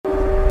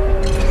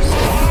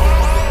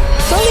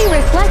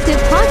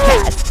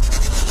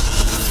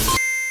podcast.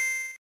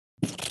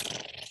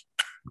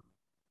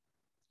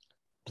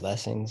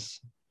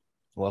 Blessings.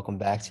 Welcome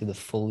back to the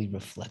Fully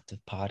Reflective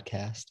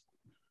podcast.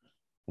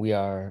 We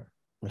are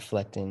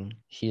reflecting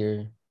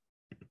here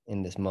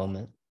in this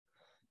moment,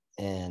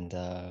 and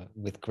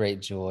with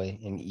great joy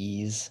and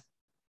ease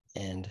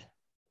and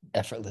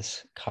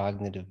effortless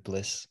cognitive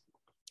bliss,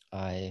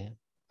 I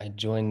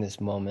join this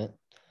moment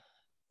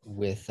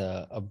with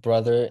a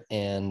brother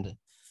and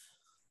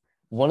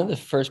one of the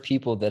first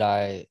people that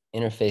I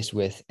interfaced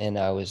with, and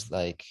I was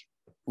like,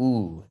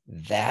 ooh,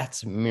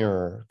 that's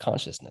mirror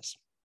consciousness.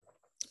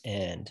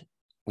 And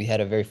we had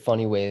a very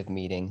funny way of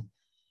meeting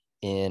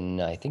in,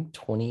 I think,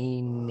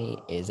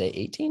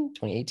 2018,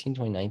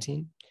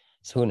 2019.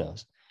 So who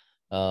knows?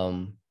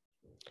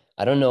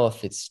 I don't know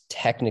if it's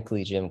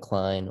technically Jim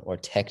Klein or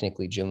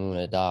technically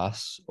jamuna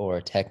das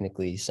or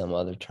technically some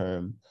other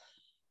term.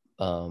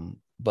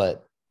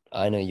 But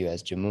I know you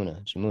as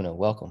Jamuna. Jamuna,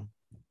 welcome.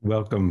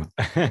 Welcome.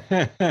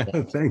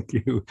 Thank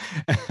you.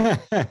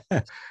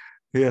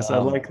 Yes, I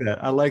like that.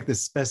 I like the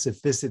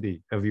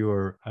specificity of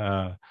your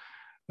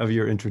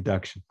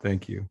introduction.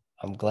 Thank you.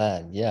 I'm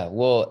glad. Yeah.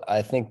 Well,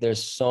 I think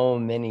there's so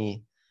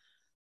many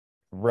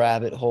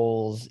rabbit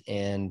holes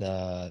and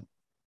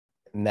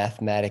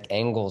mathematic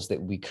angles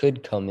that we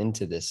could come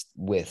into this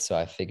with. So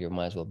I figure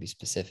might as well be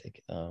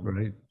specific.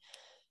 Right.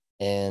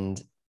 And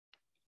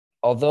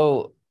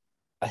although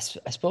I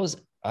suppose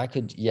I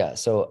could, yeah.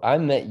 So I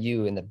met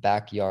you in the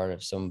backyard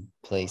of some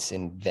place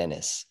in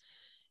Venice,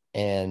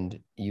 and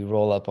you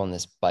roll up on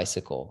this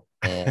bicycle,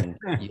 and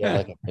you have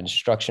like a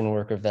construction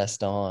worker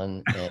vest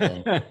on,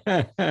 and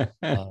I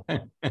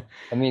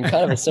mean,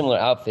 kind of a similar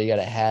outfit. You got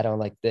a hat on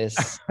like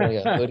this,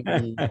 like a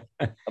hoodie.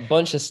 A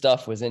bunch of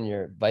stuff was in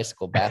your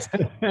bicycle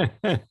basket,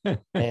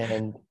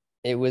 and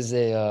it was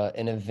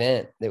an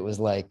event that was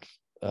like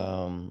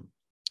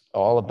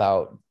all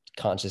about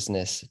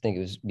consciousness. I think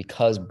it was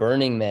because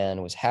Burning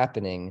Man was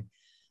happening,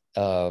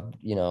 up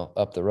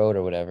the road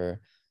or whatever.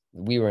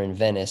 We were in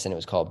Venice, and it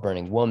was called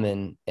Burning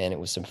Woman, and it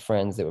was some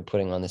friends that were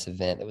putting on this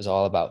event that was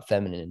all about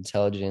feminine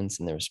intelligence,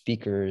 and there were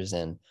speakers,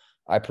 and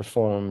I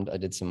performed. I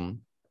did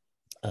some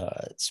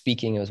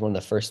speaking. It was one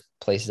of the first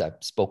places I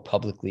spoke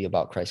publicly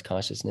about Christ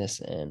consciousness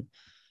and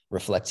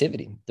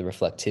reflectivity, the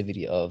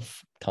reflectivity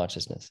of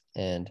consciousness.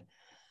 And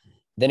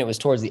then it was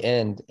towards the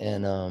end,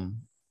 and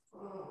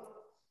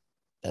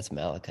that's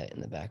Malachite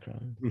in the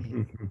background,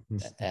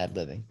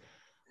 ad-libbing.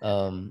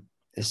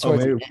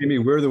 Maybe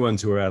we're the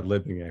ones who are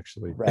ad-libbing,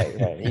 actually.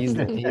 Right. He's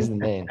the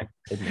main.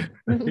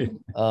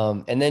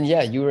 And then,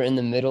 yeah, you were in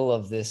the middle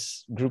of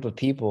this group of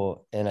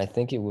people, and I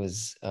think it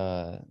was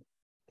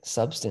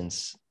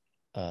Substance,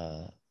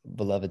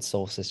 beloved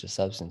soul sister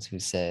Substance, who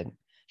said,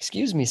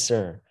 "Excuse me,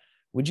 sir,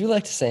 would you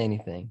like to say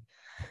anything?"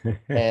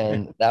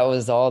 And that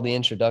was all the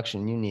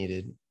introduction you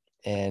needed.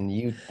 And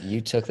you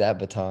took that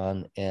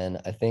baton,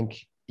 and I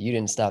think you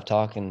didn't stop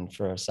talking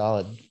for a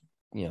solid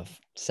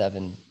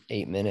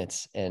 7-8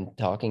 minutes and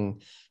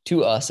talking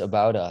to us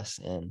about us.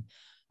 And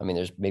I mean,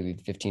 there's maybe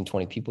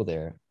 15-20 people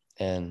there,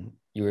 and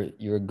you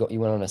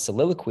went on a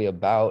soliloquy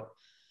about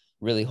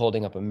really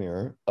holding up a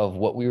mirror of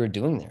what we were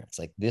doing there. It's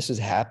like, this is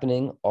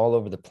happening all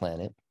over the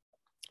planet,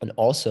 and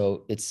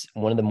also it's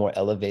one of the more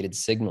elevated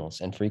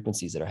signals and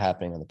frequencies that are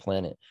happening on the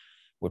planet,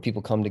 where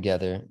people come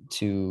together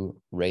to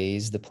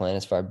raise the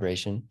planet's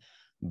vibration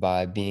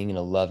by being in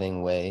a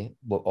loving way,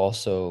 but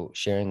also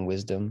sharing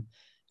wisdom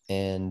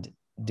and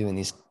doing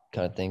these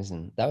kind of things.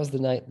 And that was the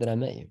night that I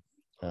met you.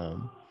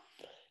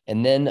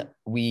 And then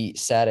we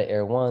sat at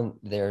Air One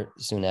there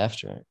soon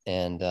after.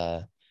 And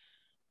I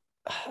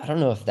don't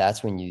know if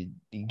that's when you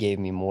gave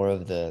me more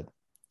of the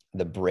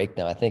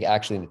breakdown. I think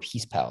actually the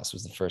Peace Palace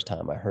was the first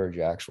time I heard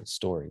your actual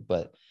story,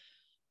 but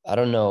I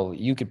don't know,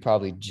 you could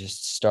probably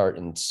just start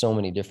in so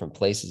many different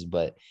places,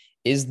 but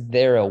is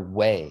there a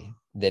way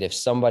that if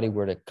somebody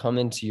were to come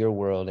into your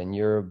world and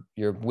you're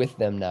with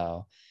them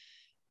now,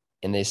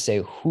 and they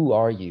say, "Who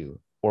are you?"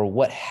 or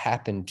 "What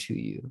happened to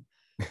you?"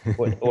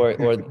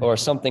 or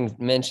something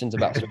mentions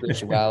about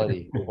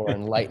spirituality or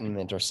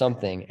enlightenment or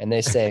something, and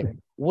they say,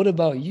 "What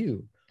about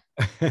you?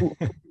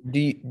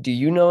 Do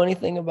you know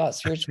anything about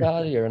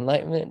spirituality or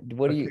enlightenment?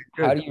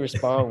 How do you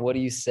respond? What do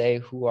you say?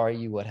 Who are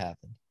you? What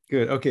happened?"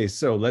 Good. Okay,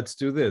 so let's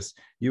do this.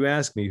 You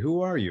ask me,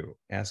 "Who are you?"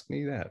 Ask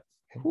me that.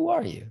 Who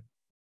are you?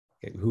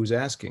 Okay, who's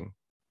asking?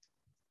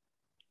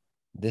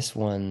 This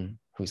one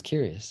who's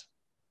curious.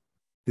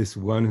 This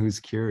one who's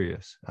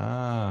curious.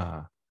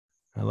 I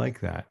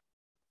like that.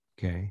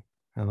 Okay,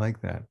 I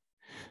like that.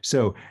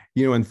 So,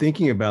 in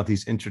thinking about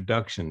these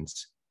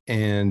introductions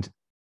and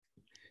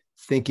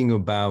thinking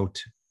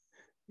about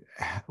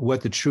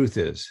what the truth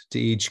is to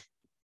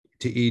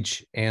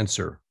each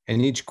answer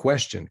and each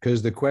question,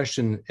 because the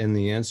question and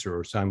the answer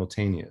are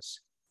simultaneous.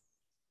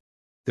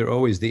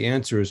 The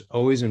answer is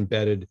always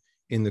embedded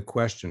in the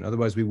question.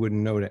 Otherwise, we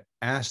wouldn't know to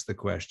ask the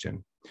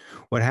question.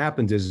 What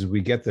happens is we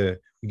get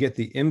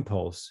the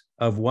impulse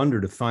of wonder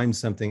to find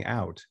something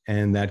out,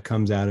 and that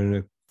comes out in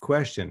a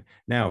question.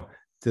 Now,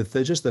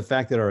 just the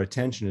fact that our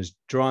attention is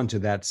drawn to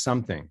that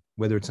something,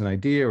 whether it's an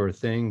idea or a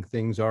thing.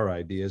 Things are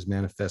ideas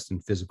manifest in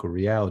physical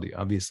reality,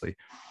 obviously,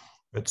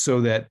 but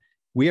so that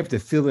we have to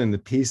fill in the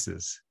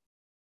pieces.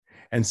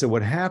 And so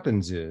what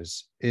happens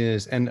is,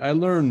 and I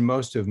learned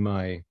most of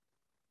my,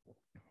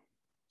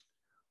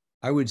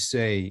 I would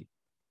say,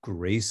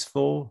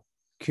 graceful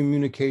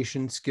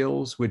communication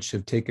skills, which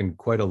have taken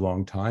quite a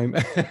long time.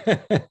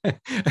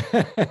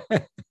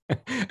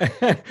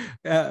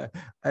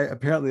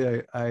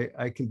 Apparently,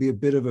 I can be a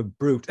bit of a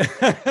brute.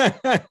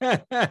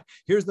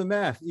 Here's the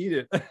math. Eat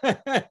it.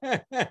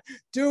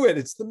 Do it.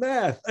 It's the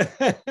math.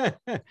 I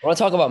want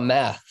to talk about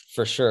math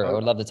for sure. I Oh,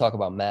 would love to talk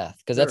about math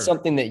because that's sure.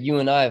 something that you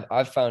and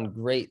I've found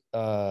great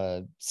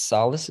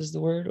solace is the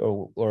word,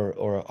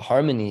 or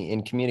harmony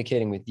in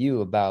communicating with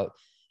you about.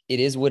 It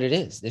is what it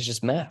is. It's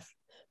just math.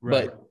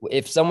 Right. But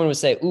if someone would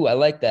say, "Ooh, I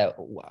like that,"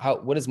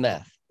 what is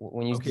math?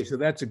 When you Okay, so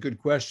that's a good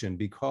question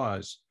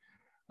because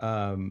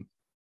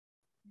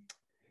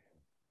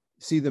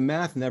see, the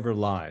math never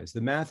lies.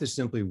 The math is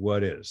simply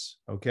what is,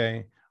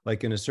 okay?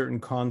 Like in a certain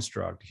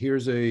construct,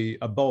 here's a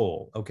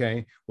bowl,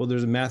 okay? Well,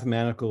 there's a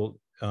mathematical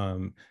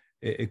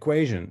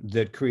equation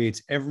that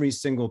creates every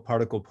single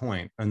particle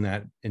point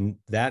in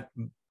that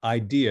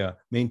idea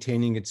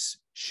maintaining its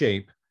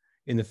shape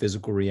in the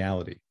physical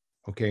reality,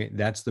 okay?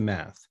 That's the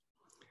math.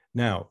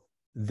 Now,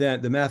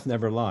 that the math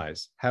never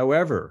lies.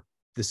 However,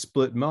 the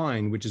split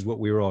mind, which is what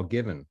we were all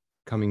given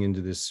coming into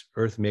this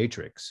earth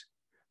matrix,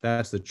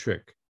 that's the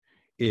trick.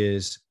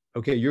 Is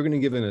okay, you're going to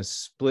give in a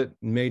split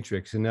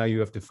matrix and now you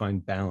have to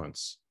find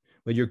balance,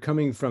 but you're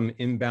coming from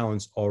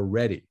imbalance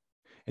already.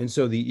 And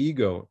so the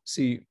ego,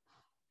 see,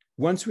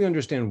 once we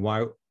understand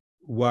why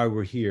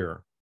we're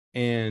here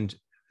and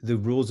the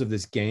rules of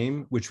this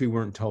game, which we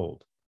weren't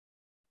told,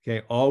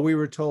 okay, all we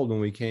were told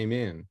when we came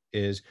in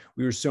is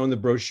we were shown the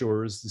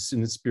brochures in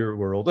the spirit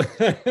world.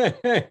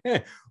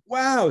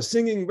 Wow,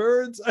 singing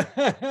birds.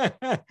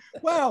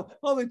 Wow,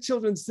 all the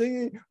children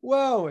singing.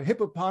 Whoa,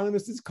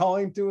 hippopotamus is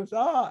calling to us.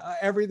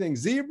 Everything.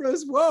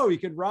 Zebras. Whoa, you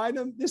can ride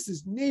them. This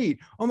is neat.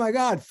 Oh my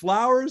God,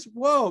 flowers.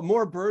 Whoa,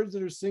 more birds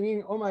that are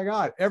singing. Oh my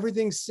God,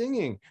 everything's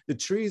singing. The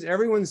trees,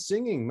 everyone's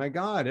singing. My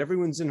God,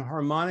 everyone's in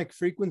harmonic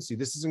frequency.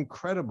 This is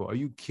incredible. Are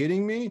you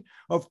kidding me?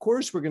 Of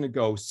course we're going to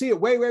go see it.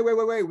 Wait.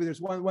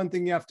 There's one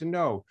thing you have to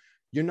know.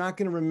 You're not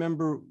going to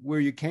remember where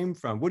you came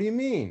from. What do you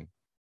mean?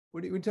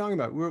 What are we talking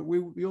about?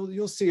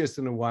 You'll see us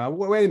in a while.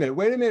 Wait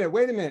a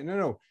minute.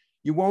 No.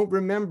 You won't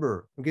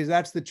remember, because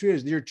that's the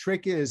truth. Your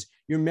trick is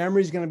your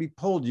memory is going to be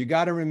pulled. You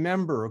got to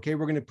remember, okay?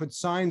 We're going to put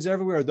signs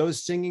everywhere.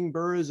 Those singing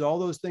birds, all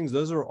those things,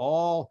 those are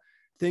all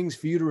things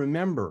for you to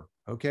remember,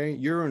 okay?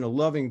 You're in a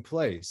loving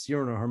place.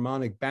 You're in a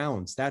harmonic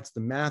balance. That's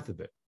the math of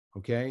it,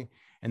 okay?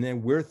 And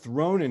then we're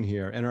thrown in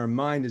here and our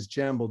mind is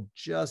jumbled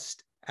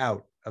just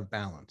out of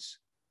balance.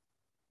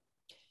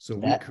 So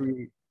we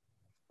create,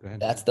 go ahead.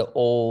 That's the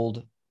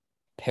old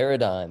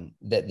paradigm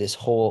that this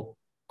whole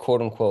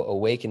quote unquote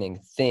awakening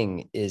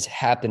thing is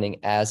happening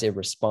as a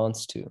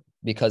response to,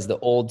 because the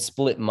old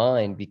split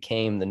mind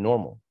became the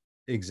normal.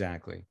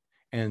 Exactly.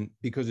 And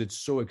because it's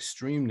so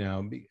extreme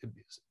now,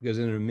 because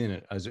in a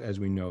minute, as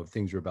we know,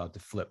 things are about to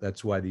flip.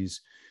 That's why these,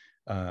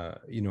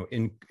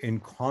 in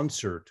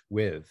concert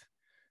with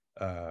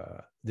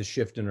the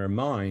shift in our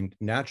mind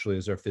naturally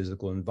is our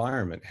physical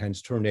environment,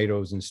 hence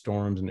tornadoes and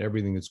storms and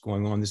everything that's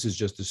going on. This is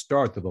just the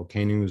start. The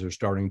volcanoes are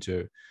starting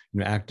to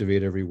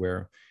activate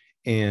everywhere.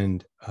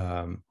 And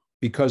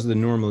because the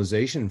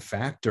normalization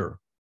factor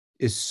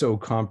is so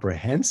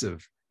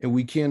comprehensive, and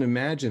we can't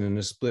imagine in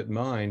a split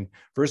mind,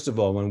 first of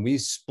all, when we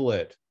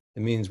split,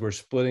 it means we're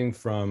splitting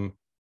from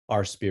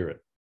our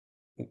spirit.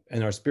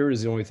 And our spirit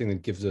is the only thing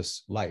that gives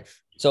us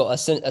life. So a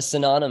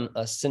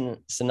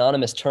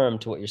synonymous term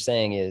to what you're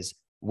saying is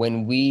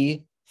when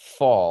we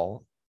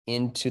fall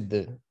into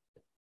the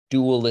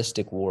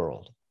dualistic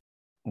world,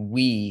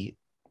 we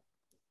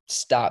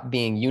stop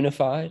being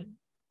unified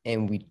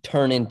and we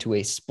turn into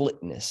a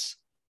splitness,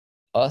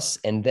 us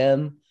and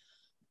them,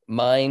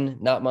 mine,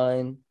 not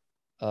mine.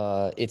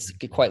 It's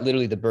quite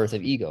literally the birth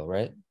of ego,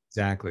 right?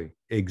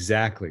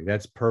 Exactly.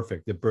 That's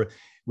perfect. The birth,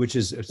 which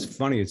is, it's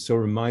funny. It so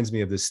reminds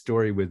me of this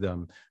story with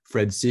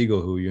Fred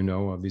Siegel, who you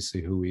know,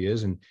 obviously who he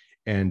is, and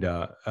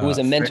who was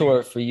a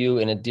mentor for you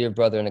and a dear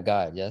brother and a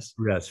guide. Yes.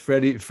 Yes,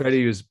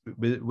 Freddie has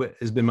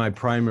been my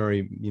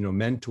primary,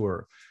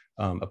 mentor,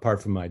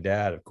 apart from my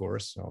dad, of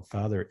course. So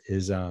father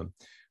is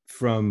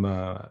from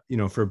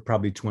for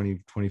probably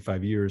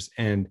 25 years,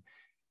 and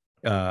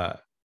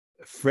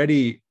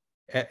Freddie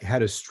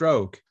had a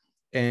stroke,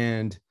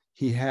 and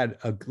he had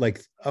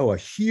a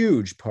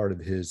huge part of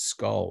his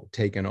skull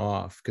taken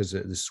off because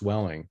of the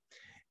swelling.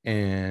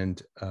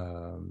 And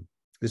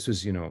this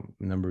was, a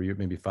number of years,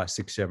 maybe 5,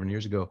 6, 7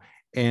 years ago.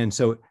 And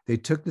so they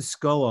took the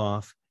skull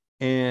off,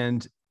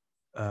 and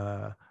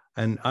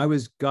I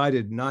was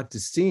guided not to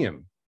see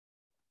him.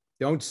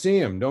 Don't see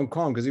him. Don't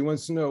call him, because he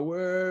wants to know,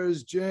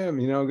 where's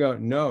Jim? Go,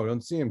 no,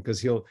 don't see him, because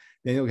he'll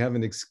have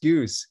an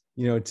excuse,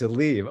 to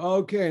leave.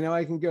 Okay, now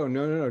I can go.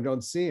 No,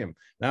 don't see him.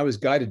 And I was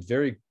guided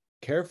very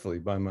carefully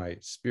by my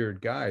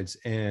spirit guides.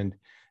 And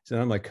So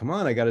I'm like, come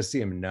on, I got to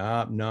see him.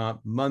 Nah,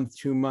 month,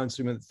 2 months,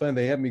 3 months.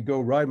 Finally, they had me go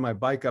ride my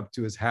bike up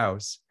to his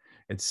house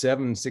at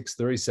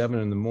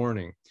 6:37 in the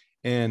morning.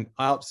 And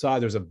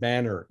outside there's a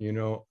banner,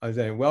 I was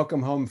saying,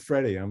 welcome home,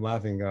 Freddie. I'm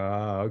laughing.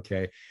 Oh,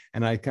 okay.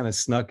 And I kind of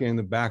snuck in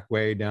the back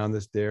way down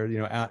the stairs,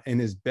 out in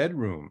his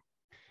bedroom.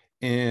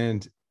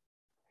 And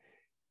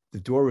the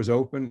door was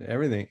open,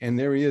 everything. And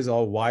there he is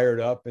all wired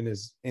up in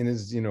his,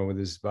 with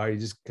his body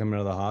just coming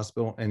out of the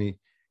hospital. And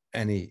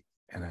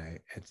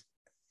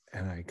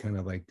I kind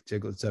of like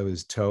jiggled out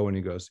his toe, and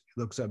he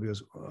looks up, he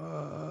goes,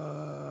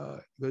 oh,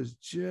 he goes,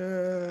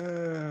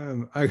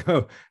 Jim. I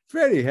go,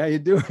 Freddie, how you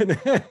doing? He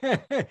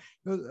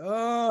goes,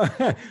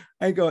 oh,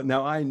 I go,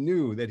 now I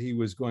knew that he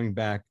was going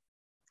back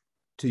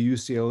to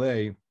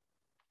UCLA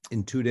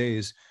in 2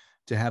 days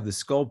to have the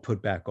skull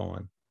put back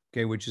on.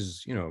 Okay, which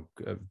is,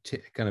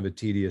 kind of a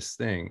tedious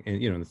thing,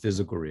 and, in the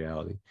physical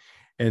reality.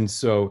 And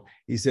so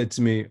he said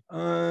to me,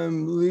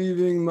 I'm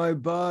leaving my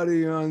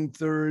body on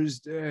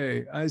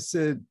Thursday. I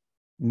said,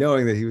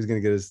 knowing that he was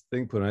going to get his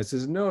thing put on, I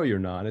says, no, you're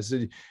not. He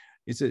said,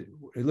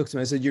 he looks at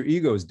me, I said, your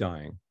ego's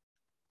dying.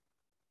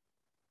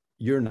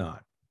 You're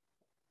not.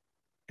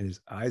 And his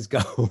eyes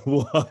got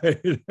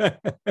wide.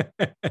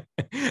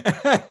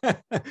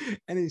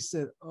 And he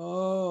said,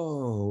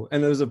 oh,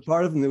 and there was a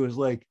part of him that was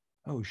like,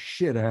 oh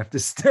shit, I have to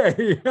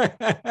stay.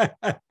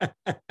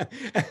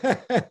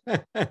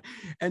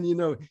 And,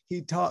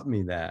 he taught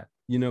me that,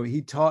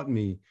 he taught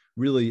me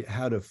really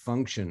how to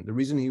function. The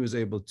reason he was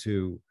able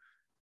to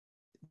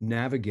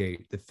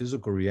navigate the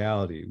physical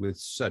reality with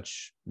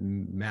such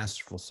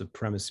masterful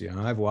supremacy. And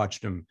I've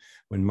watched him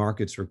when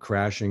markets were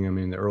crashing. I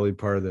mean, the early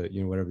part of the,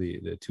 whatever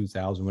the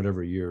 2000,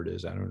 whatever year it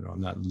is, I don't know,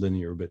 I'm not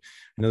linear, but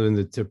another than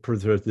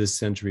this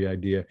century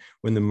idea,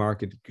 when the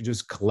market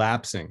just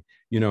collapsing,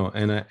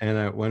 and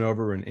I went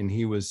over and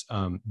he was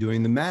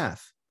doing the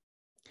math.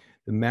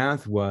 The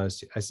math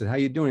was, I said, how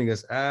you doing? He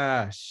goes,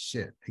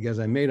 shit. He goes,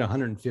 I made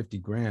 150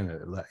 grand,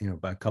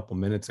 about a couple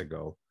minutes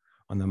ago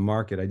on the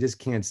market. I just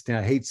can't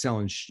stand, I hate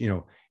selling,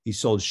 he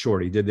sold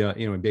short. He did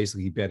the,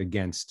 basically he bet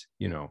against,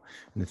 in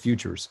the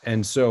futures.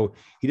 And so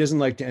he doesn't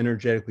like to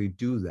energetically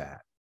do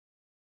that.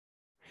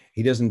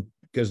 He doesn't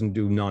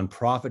do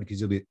nonprofit,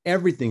 because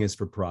everything is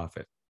for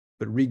profit,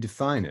 but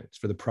redefine it. It's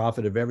for the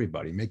profit of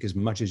everybody. Make as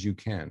much as you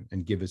can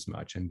and give as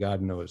much. And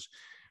God knows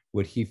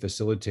what he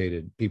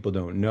facilitated. People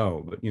don't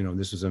know, but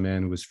this was a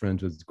man who was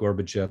friends with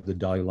Gorbachev, the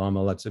Dalai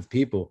Lama, lots of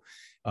people,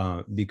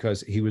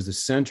 because he was the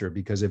center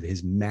because of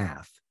his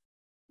math.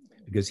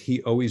 Because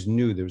he always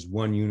knew there was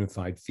one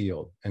unified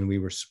field and we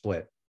were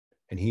split,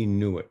 and he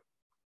knew it,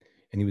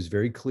 and he was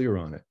very clear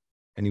on it,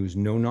 and he was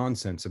no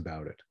nonsense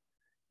about it.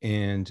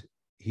 And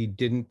he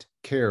didn't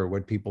care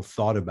what people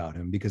thought about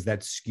him, because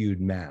that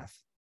skewed math.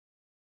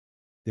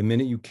 The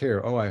minute you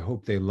care, oh, I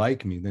hope they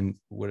like me, then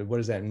what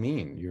does that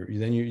mean?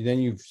 Then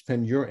you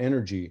spend your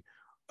energy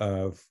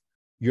of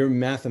your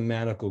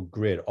mathematical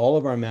grid. All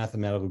of our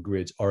mathematical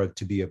grids are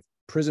to be a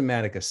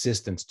prismatic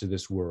assistance to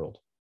this world.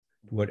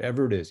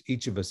 Whatever it is,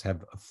 each of us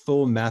have a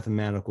full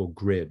mathematical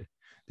grid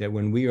that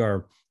when we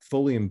are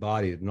fully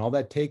embodied, and all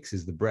that takes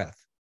is the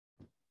breath,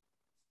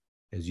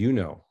 as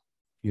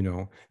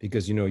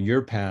because,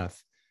 your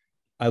path,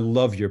 I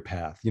love your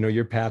path.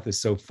 Your path is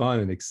so fun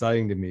and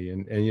exciting to me.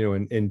 And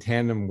in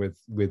tandem with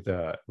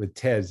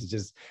Ted's,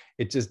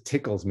 it just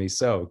tickles me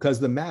so, because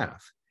the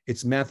math,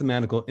 it's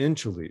mathematical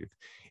interleave.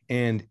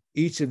 And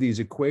each of these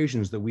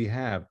equations that we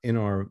have in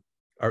our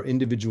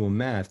individual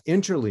math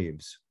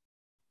interleaves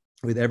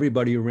with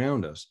everybody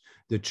around us.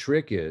 The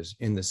trick is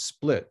in the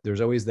split,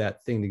 there's always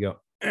that thing to go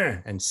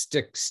and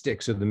stick.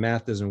 So the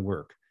math doesn't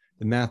work.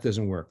 The math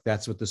doesn't work.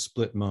 That's what the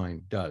split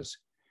mind does.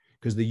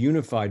 Because the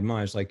unified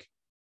mind is like,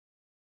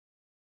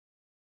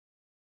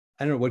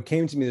 I don't know, what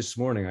came to me this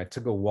morning, I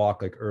took a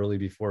walk like early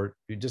before,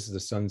 just as the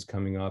sun's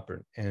coming up,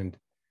 and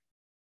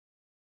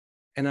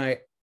I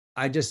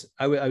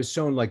was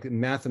shown like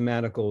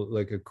mathematical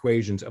like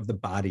equations of the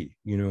body,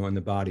 and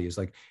the body is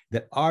like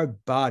that our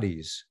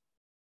bodies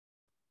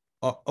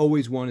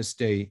always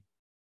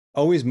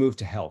always move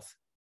to health.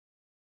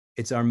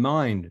 It's our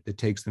mind that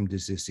takes them to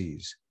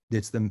disease.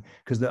 It's them,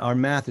 because our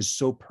math is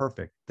so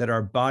perfect that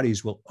our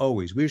bodies will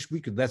always, we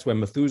could, that's why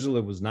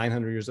Methuselah was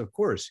 900 years. Of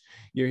course,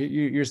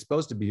 you're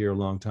supposed to be here a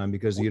long time,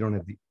 because you don't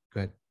have the, go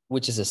ahead.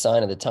 Which is a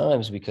sign of the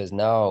times, because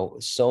now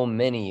so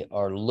many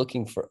are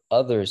looking for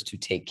others to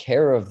take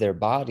care of their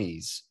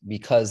bodies,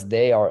 because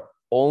they are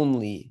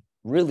only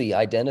really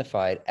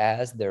identified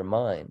as their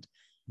mind.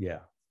 Yeah.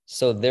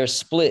 So their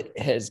split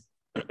has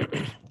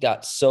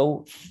got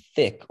so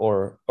thick,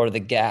 or the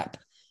gap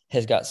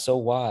has got so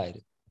wide,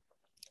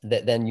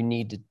 that then you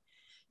need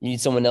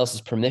someone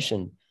else's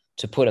permission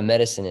to put a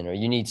medicine in, or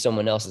you need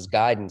someone else's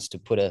guidance to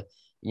put a,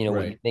 right,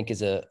 what you think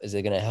is it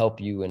going to help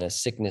you in a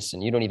sickness,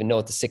 and you don't even know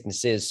what the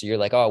sickness is. So you're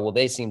like, oh, well,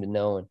 they seem to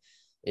know. And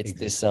it's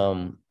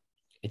exactly.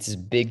 It's this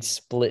big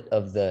split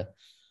of the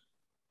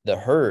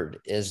herd.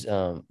 Is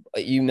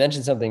you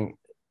mentioned something,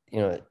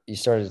 you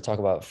started to talk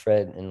about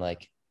Fred, and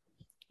like,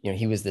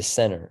 he was the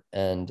center,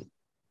 and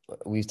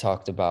we've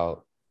talked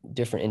about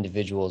different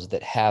individuals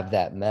that have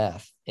that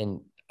math.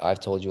 And I've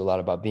told you a lot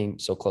about being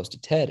so close to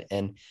Ted.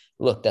 And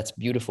look, that's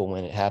beautiful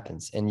when it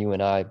happens. And you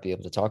and I be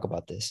able to talk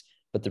about this.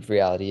 But the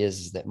reality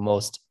is that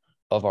most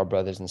of our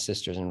brothers and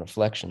sisters in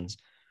reflections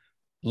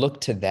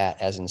look to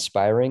that as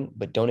inspiring,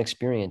 but don't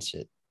experience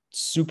it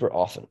super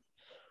often.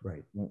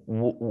 Right.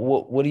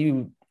 What do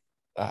you,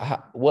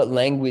 what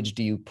language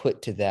do you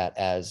put to that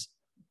as,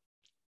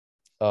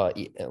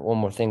 one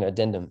more thing,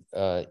 addendum,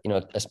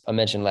 as I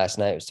mentioned last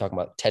night, I was talking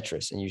about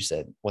Tetris and you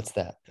said, what's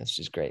that? That's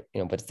just great.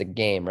 But it's a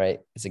game, right?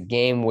 It's a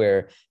game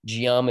where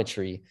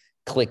geometry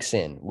clicks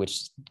in,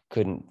 which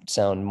couldn't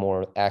sound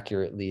more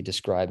accurately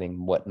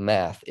describing what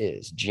math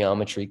is.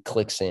 Geometry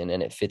clicks in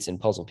and it fits in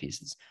puzzle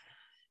pieces.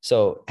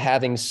 So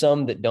having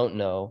some that don't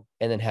know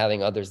and then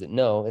having others that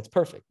know, it's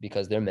perfect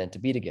because they're meant to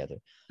be together.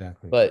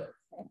 Exactly. But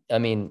I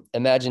mean,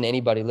 imagine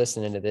anybody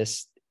listening to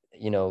this,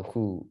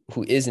 who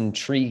is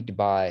intrigued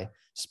by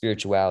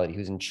spirituality,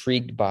 who's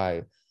intrigued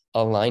by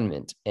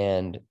alignment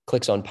and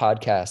clicks on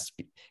podcasts,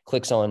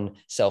 clicks on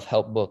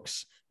self-help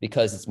books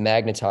because it's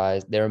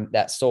magnetized.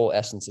 That soul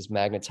essence is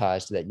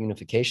magnetized to that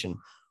unification.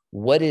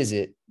 What is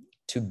it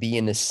to be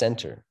in the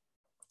center,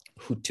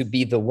 to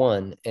be the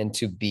one, and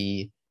to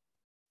be,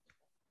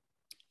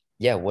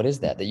 what is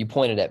that you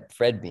pointed at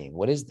Fred being?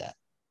 What is that?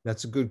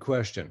 That's a good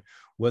question.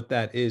 What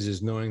that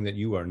is knowing that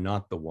you are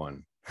not the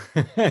one.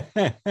 What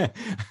do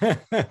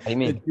you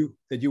mean?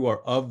 That you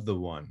are of the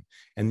one,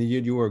 and that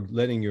you are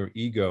letting your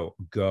ego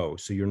go.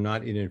 So you're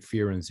not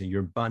interference, and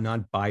you're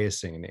not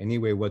biasing in any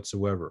way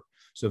whatsoever.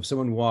 So if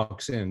someone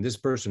walks in, this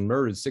person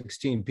murdered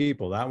 16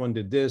 people, that one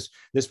did this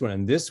one,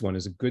 and this one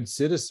is a good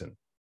citizen,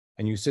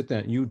 and you sit there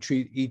and you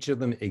treat each of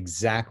them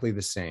exactly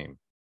the same.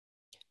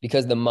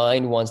 Because the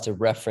mind wants to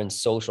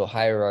reference social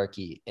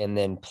hierarchy and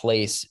then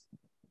place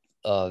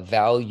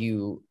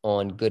value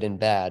on good and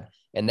bad.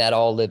 And that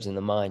all lives in the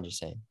mind, you're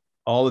saying?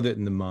 All of it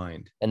in the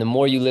mind. And the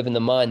more you live in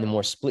the mind, the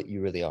more split you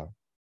really are.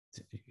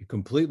 You're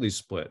completely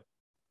split,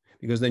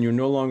 because then you're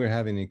no longer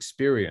having the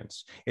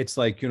experience. It's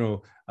like,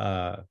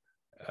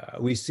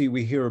 we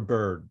hear a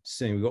bird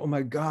sing, we go, oh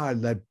my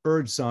God, that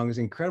bird song is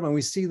incredible. And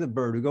we see the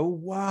bird, we go,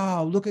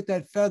 wow, look at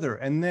that feather.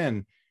 And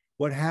then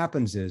what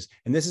happens is,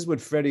 and this is what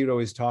Freddie would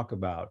always talk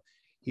about,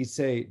 he'd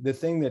say, the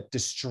thing that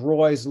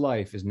destroys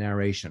life is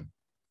narration.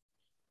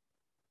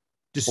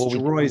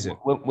 Destroys it.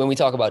 When we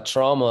talk about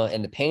trauma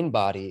and the pain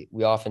body,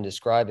 we often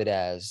describe it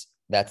as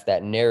that's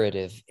that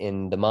narrative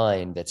in the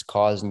mind that's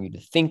causing you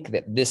to think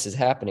that this is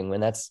happening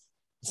when it's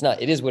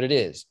not. It is what it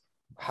is.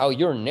 How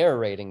you're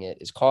narrating it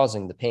is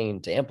causing the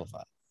pain to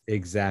amplify.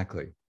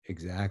 Exactly.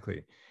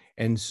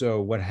 And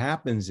so what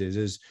happens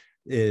is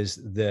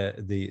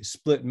the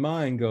split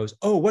mind goes,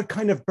 oh, what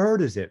kind of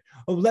bird is it?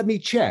 Oh, let me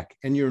check.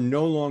 And you're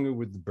no longer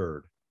with the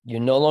bird.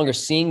 You're no longer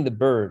seeing the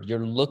bird.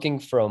 You're looking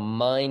for a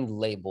mind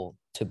label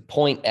to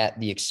point at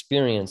the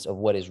experience of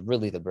what is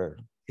really the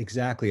bird.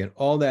 Exactly. And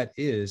all that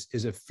is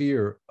a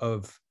fear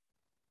of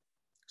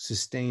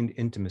sustained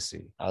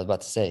intimacy. I was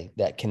about to say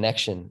that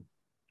connection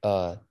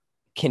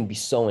can be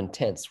so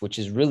intense, which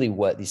is really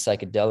what these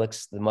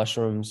psychedelics, the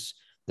mushrooms,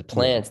 the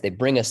plants, they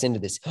bring us into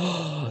this,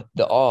 that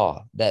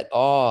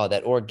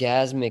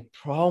orgasmic,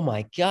 oh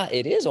my God,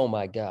 it is, oh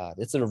my God.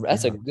 That's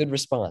a good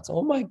response.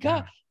 Oh my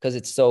God, because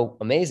it's so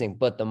amazing.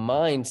 But the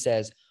mind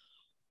says,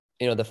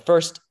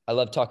 I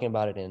love talking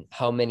about it in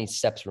how many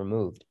steps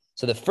removed.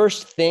 So the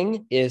first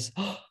thing is,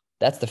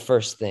 that's the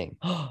first thing.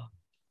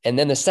 And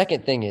then the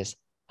second thing is,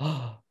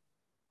 I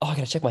got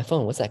to check my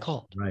phone. What's that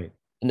called? Right.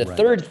 And the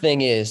third thing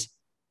is,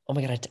 oh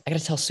my God, I got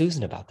to tell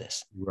Susan about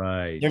this.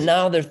 Right.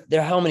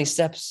 They're how many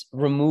steps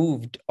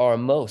removed are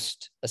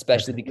most,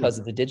 especially because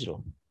of the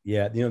digital.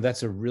 Yeah.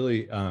 That's a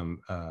really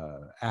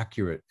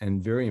accurate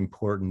and very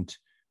important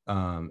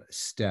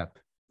step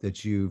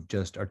that you've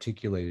just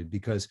articulated,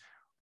 because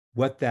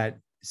what that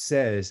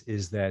says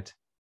is that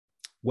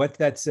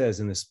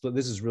in the split,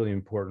 this is really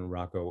important,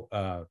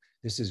 Rocco.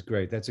 This is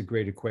great. That's a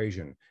great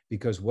equation,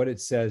 because what it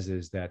says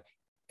is that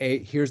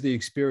here's the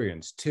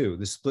experience. 2,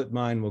 the split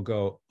mind will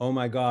go, oh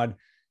my God,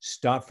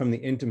 stop from the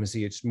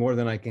intimacy. It's more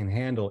than I can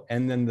handle.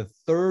 And then the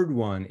third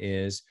one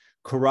is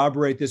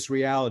corroborate this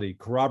reality.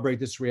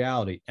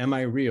 Am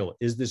I real?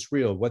 Is this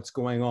real? What's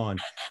going on?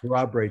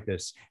 Corroborate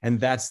this.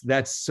 And that's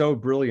so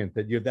brilliant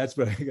that's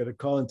what I got to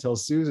call and tell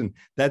Susan.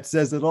 That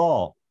says it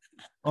all.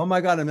 Oh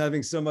my God, I'm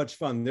having so much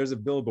fun. There's a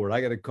billboard.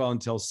 I got to call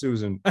and tell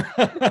Susan.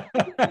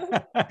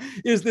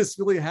 Is this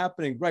really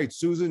happening? Right.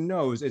 Susan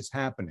knows it's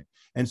happening.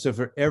 And so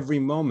for every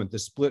moment, the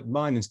split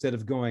mind, instead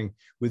of going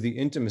with the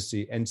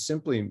intimacy and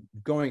simply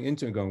going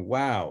into and going,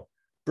 wow,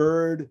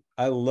 bird,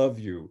 I love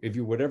you. If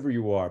you, whatever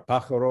you are,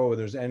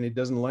 pájaro, and it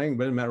doesn't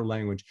matter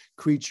language,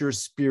 creature,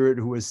 spirit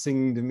who is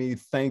singing to me,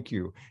 thank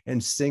you,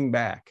 and sing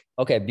back.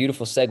 Okay.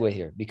 Beautiful segue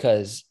here,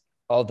 because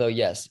although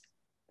yes,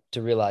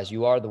 to realize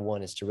you are the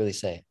one is to really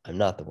say, I'm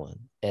not the one.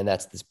 And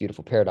that's this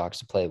beautiful paradox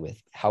to play with.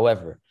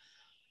 However,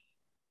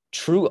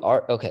 true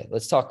art, okay,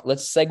 let's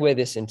segue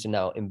this into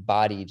now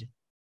embodied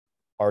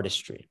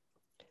artistry.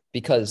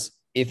 Because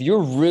if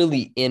you're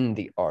really in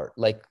the art,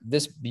 like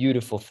this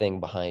beautiful thing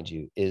behind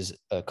you is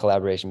a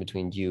collaboration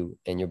between you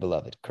and your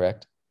beloved,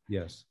 correct?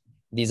 Yes.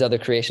 these other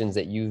creations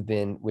that you've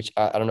been, which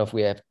I don't know if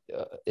we have,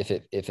 if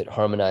it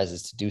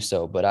harmonizes to do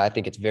so, but I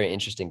think it's very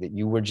interesting that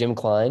you were Jim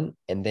Klein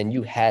and then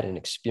you had an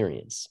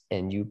experience,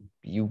 and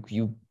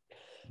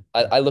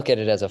I look at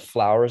it as a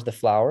flower is the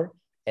flower,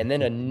 and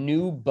then a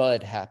new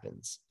bud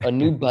happens, a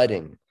new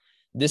budding.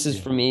 This is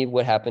Yeah. for me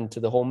what happened to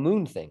the whole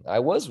moon thing. I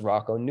was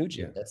Rocco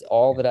Nugent. Yeah. That's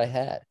all Yeah. that I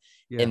had.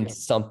 Yeah. And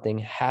something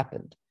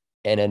happened.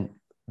 And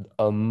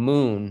a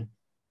moon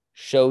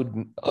showed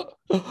me,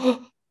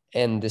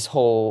 and this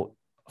whole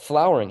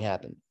flowering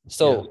happened.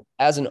 So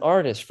as an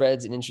artist,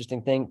 Fred's an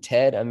interesting thing.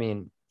 Ted, I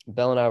mean,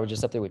 Bell and I were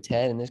just up there with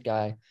Ted, and this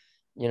guy,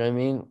 you know what I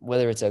mean?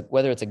 Whether it's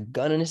a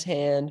gun in his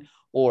hand,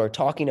 or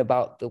talking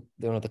about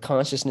the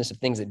consciousness of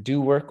things that do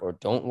work or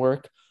don't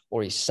work,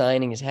 or he's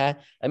signing his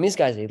hat. I mean, this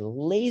guy's a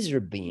laser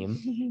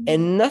beam,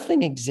 and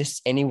nothing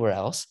exists anywhere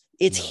else.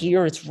 It's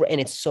here, and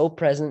it's so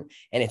present,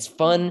 and it's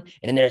fun, and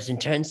then there's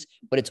intense,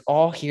 but it's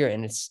all here,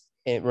 and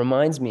it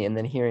reminds me. And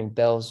then hearing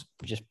Bell's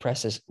just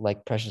precious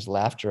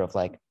laughter of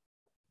like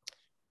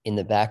in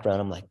the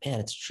background, I'm like, man,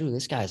 it's true.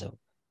 This guy's a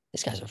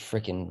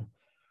freaking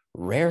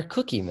rare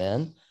cookie,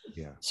 man.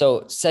 Yeah.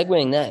 So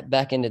segueing that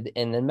back into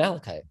and then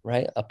Malachite,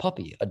 right? A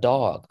puppy, a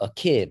dog, a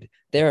kid.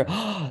 They're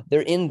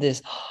in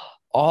this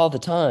all the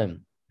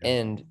time. Yeah.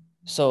 And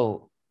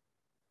so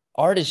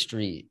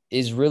artistry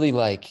is really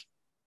like,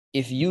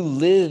 if you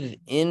live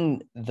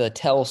in the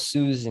tell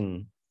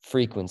Susan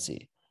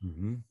frequency,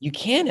 you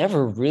can't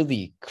ever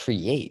really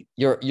create.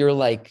 You're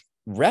like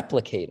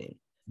replicating.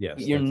 Yes.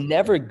 You're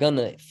never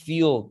gonna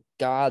feel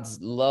God's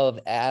love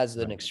as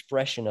an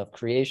expression of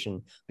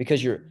creation,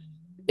 because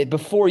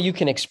before you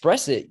can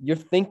express it, you're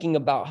thinking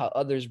about how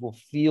others will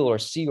feel or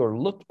see or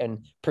look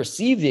and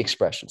perceive the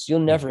expressions. You'll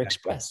never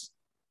express.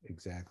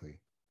 Exactly.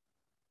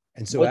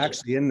 And so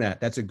actually in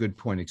that's a good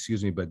point,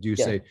 excuse me, but do you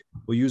say,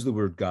 we'll use the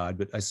word God,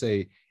 but I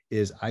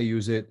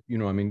use it,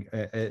 I mean,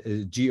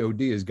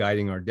 God is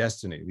guiding our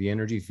destiny, the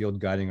energy field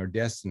guiding our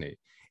destiny.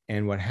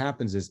 And what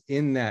happens is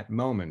in that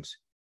moment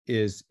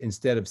is,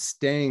 instead of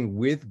staying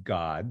with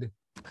God,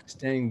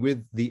 staying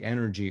with the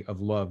energy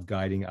of love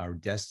guiding our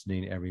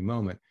destiny in every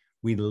moment,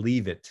 we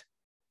leave it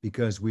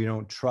because we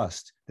don't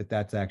trust that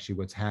that's actually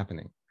what's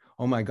happening.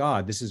 Oh my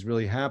God, this is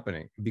really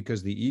happening,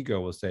 because the ego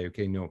will say,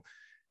 okay, no,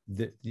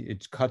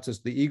 it cuts us.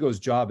 The ego's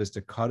job is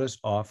to cut us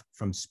off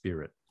from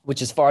spirit.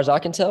 Which, as far as I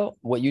can tell,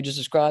 what you just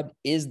described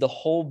is the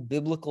whole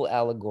biblical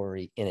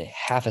allegory in a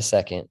half a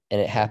second. And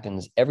it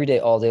happens every day,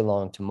 all day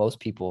long to most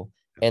people.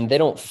 And they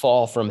don't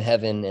fall from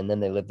heaven and then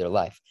they live their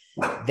life.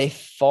 They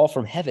fall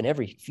from heaven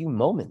every few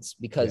moments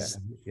because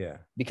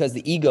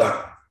the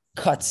ego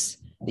cuts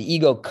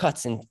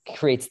and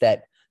creates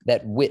that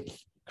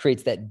width,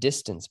 creates that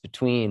distance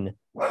between,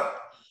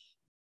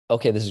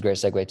 okay, this is a great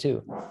segue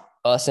too,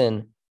 us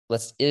and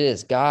it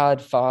is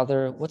God,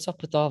 Father. What's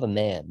up with all the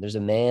man? There's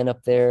a man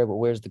up there, but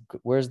where's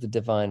the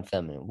divine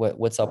feminine?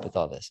 What's up with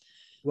all this?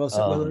 Well,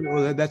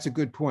 that's a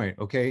good point.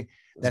 Okay,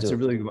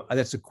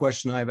 that's a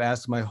question I've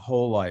asked my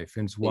whole life,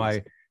 and it's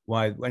why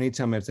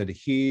anytime I've said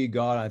he,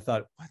 God, I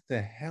thought, what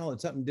the hell?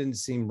 Something didn't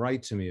seem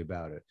right to me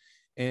about it.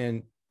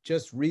 And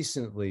just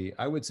recently,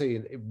 I would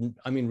say,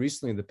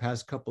 recently, the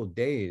past couple of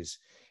days,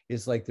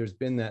 it's like there's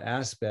been that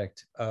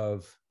aspect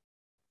of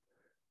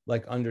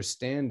like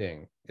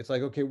understanding. It's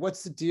like, okay,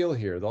 what's the deal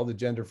here? All the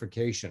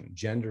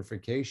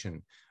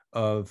genderfication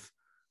of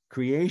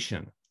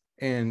creation.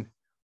 And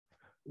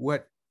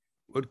what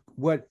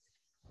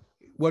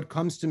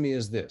comes to me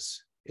is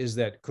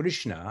that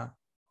Krishna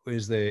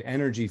is the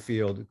energy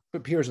field,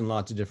 appears in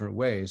lots of different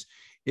ways,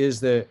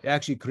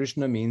 actually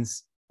Krishna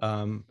means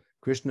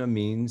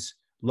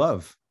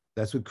love.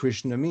 That's what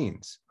Krishna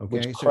means. Okay.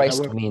 Which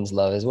Christ means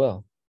love as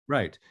well.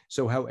 Right.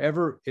 So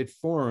however it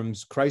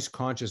forms, Christ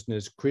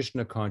consciousness,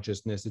 Krishna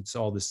consciousness, it's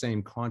all the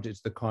same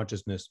it's the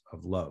consciousness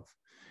of love.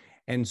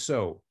 And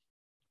so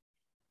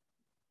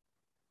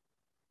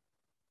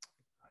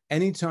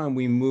anytime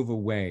we move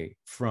away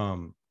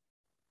from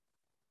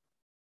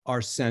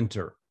our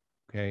center,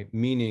 okay,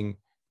 meaning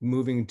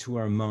moving to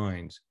our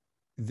minds,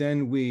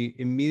 then we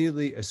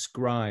immediately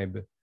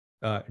ascribe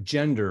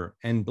gender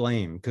and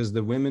blame, because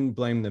the women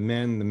blame the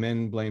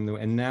men blame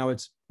and now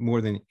it's more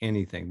than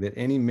anything that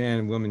any man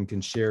and woman can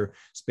share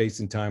space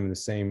and time in the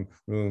same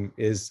room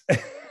is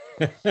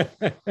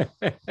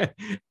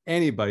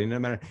anybody, no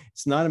matter.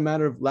 It's not a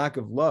matter of lack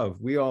of love.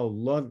 We all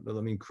love,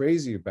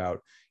 crazy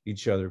about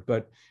each other,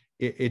 but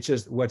it's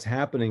just what's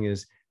happening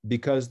is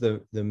because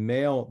the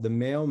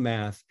male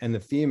math and the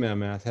female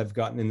math have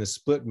gotten in the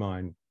split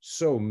mind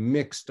so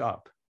mixed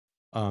up.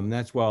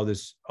 That's why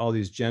all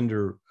these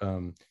gender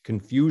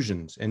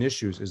confusions and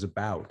issues is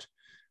about.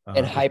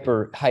 And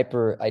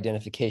hyper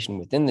identification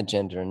within the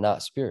gender and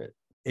not spirit.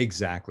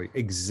 Exactly.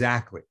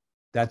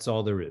 That's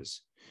all there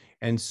is.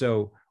 And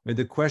so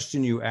the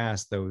question you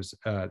asked,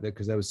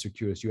 because that was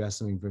circuitous, you asked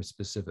something very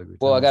specific.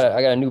 Well, I got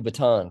a new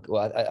baton.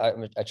 Well,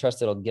 I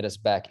trust it'll get us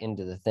back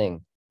into the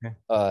thing. Okay.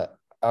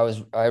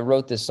 I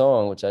wrote this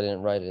song, which I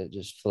didn't write it; it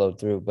just flowed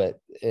through. But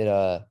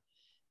it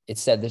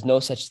said, "There's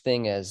no such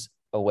thing as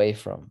away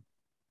from."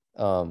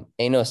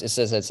 It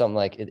says that something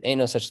like, "It ain't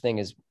no such thing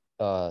as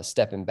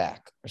stepping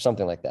back or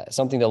something like that.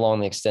 Something along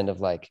the extent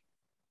of like,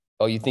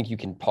 oh, you think you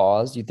can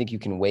pause? You think you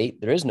can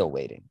wait? There is no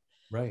waiting.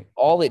 Right.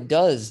 All it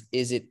does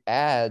is it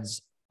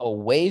adds a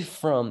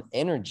wavefront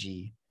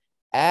energy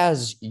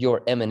as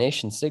your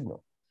emanation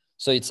signal.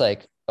 So it's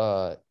like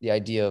the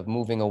idea of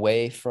moving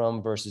away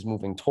from versus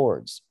moving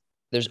towards.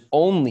 There's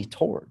only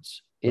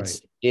towards.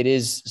 It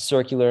is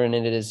circular and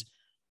it is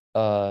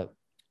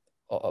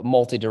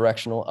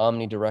multi-directional,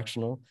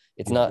 omnidirectional.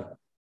 It's not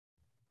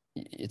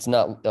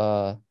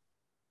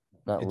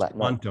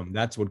quantum.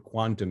 That's what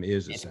quantum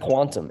is. It's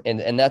quantum,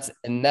 and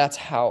that's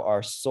how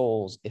our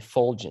soul's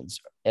effulgence,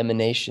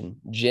 emanation,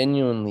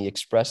 genuinely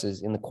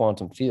expresses in the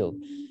quantum field.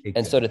 Exactly.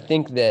 And so to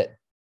think that,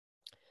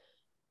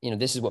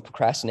 this is what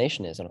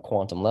procrastination is on a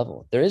quantum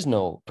level. There is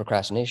no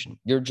procrastination.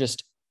 You're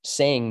just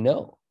saying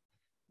no.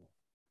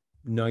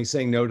 No, you're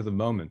saying no to the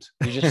moment.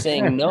 You're just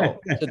saying no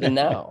to the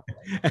now.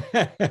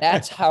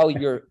 That's how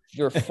your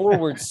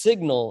forward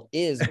signal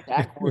is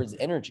backwards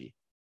energy.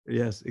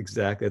 Yes,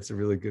 exactly. That's a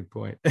really good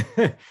point.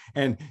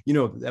 And,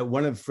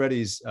 one of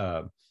Freddie's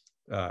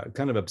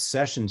kind of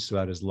obsessions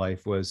throughout his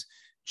life was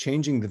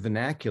changing the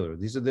vernacular.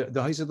 These are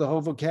the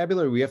whole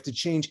vocabulary. We have to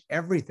change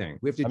everything.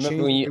 We have to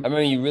change. I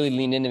remember you really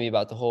leaned into me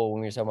about the whole,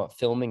 when we were talking about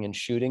filming and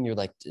shooting, you're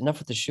like, enough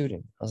with the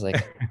shooting. I was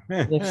like,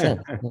 makes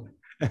sense.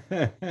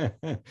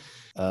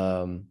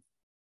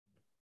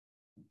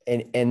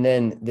 And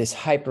then this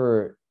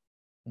hyper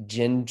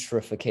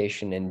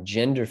gentrification and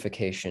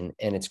genderification,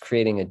 and it's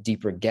creating a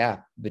deeper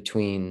gap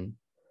between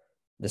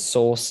the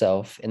soul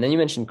self. And then you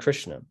mentioned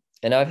Krishna,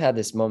 and I've had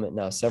this moment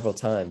now several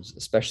times,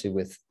 especially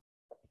with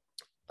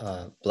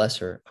bless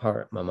her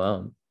heart, my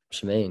mom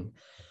Shemaine.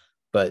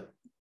 But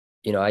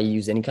I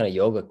use any kind of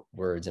yoga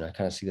words and I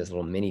kind of see this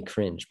little mini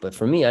cringe. But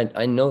for me,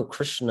 I know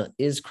Krishna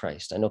is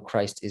Christ. I know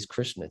Christ is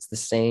Krishna. It's the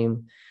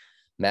same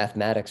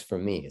mathematics for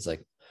me. It's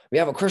like,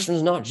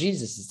 Krishna's not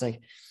Jesus. It's like,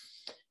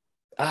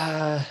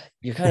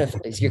 you're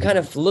kind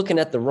of looking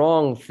at the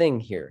wrong thing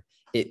here.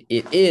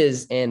 It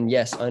is, and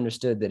yes, I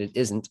understood that it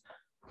isn't.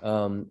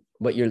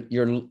 But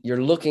you're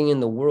looking in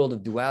the world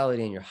of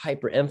duality and you're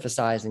hyper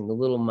emphasizing the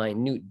little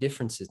minute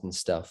differences and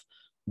stuff.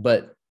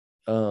 But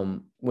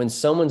when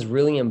someone's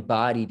really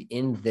embodied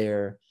in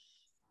their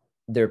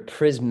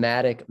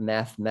prismatic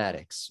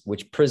mathematics,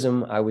 which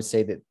prism, I would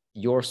say that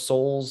your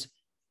soul's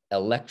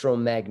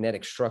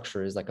electromagnetic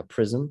structure is like a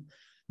prism.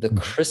 The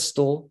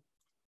crystal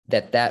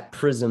that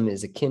prism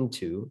is akin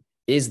to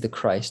is the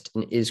Christ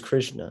and is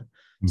Krishna.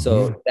 Mm-hmm.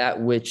 So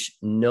that which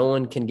no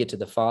one can get to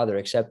the Father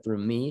except through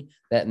me,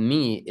 that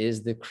me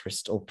is the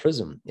crystal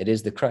prism. It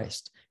is the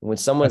Christ. And when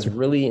someone's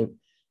really,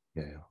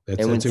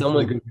 that's a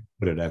really good way to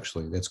put it.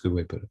 Actually, that's a good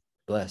way to put it.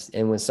 Blessed.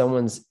 And when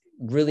someone's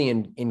really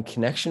in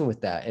connection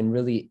with that and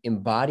really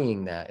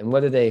embodying that, and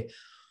whether they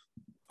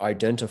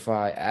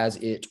identify as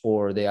it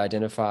or they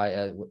identify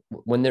as,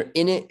 when they're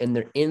in it and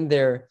they're in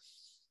their,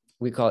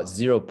 we call it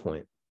 0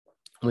 point.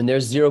 When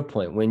there's 0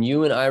 point, when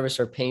you and Iris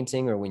are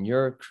painting or when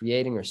you're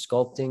creating or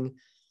sculpting,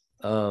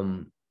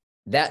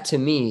 that to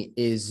me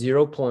is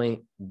 0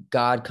 point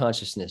God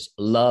consciousness,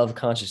 love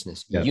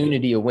consciousness,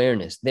 unity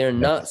awareness. They're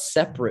not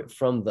separate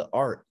from the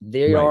art.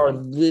 They are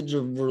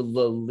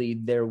literally,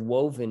 they're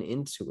woven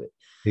into it.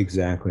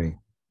 Exactly.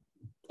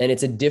 And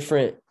it's a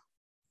different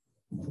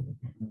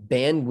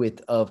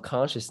bandwidth of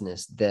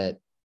consciousness that,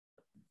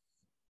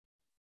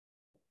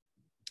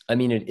 I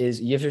mean, it is,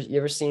 you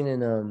ever seen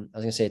in, I was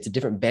gonna say, it's a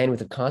different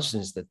bandwidth of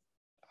consciousness that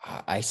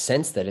I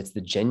sense that it's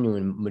the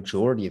genuine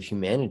majority of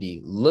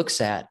humanity looks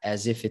at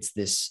as if it's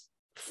this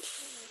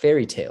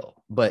fairy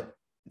tale, but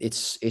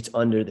it's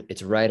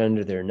right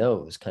under their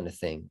nose kind of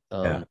thing.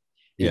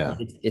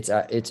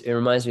 It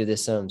reminds me of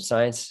this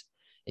science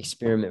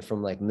experiment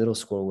from like middle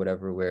school or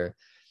whatever, where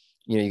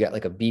you got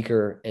like a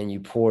beaker and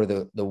you pour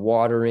the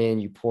water in,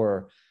 you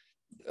pour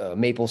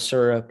maple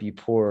syrup, you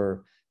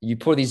pour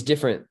these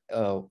different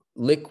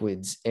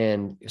liquids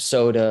and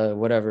soda,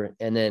 whatever,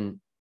 and then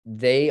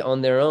they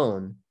on their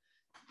own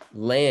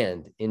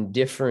land in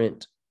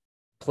different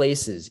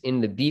places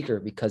in the beaker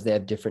because they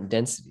have different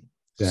density.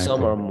 Exactly.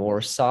 Some are more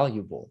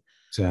soluble.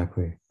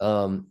 Exactly.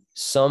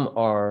 Some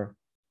are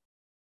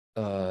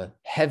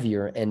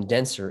heavier and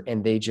denser,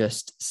 and they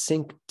just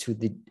sink to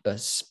a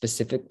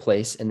specific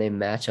place and they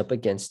match up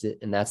against it,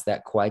 and that's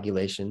that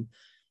coagulation.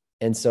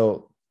 And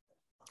so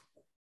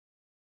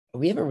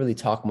we haven't really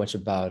talked much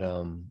about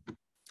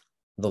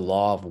the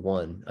law of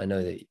one. I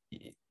know that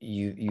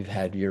you've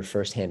had your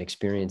firsthand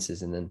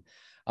experiences, and then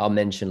I'll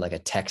mention like a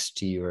text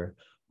to you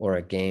or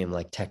a game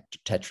like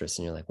Tetris,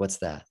 and you're like, what's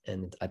that?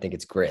 And I think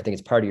it's great. I think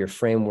it's part of your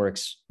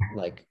framework's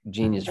like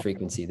genius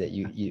frequency that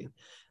you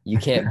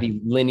can't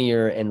be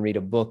linear and read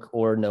a book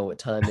or know what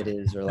time it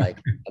is, or like,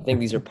 I think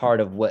these are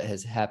part of what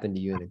has happened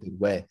to you in a good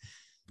way.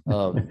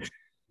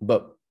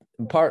 But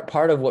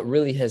part of what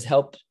really has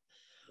helped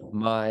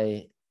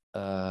my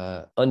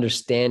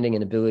understanding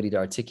and ability to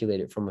articulate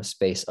it from a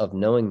space of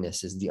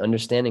knowingness is the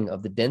understanding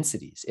of the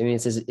densities. I mean,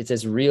 it's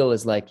as real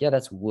as like, yeah,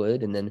 that's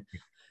wood, and then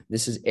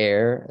this is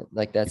air,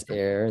 like that's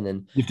air. And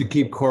then you have to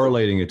keep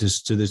correlating it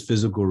to this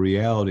physical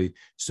reality,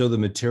 so the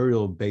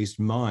material based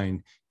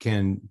mind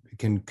can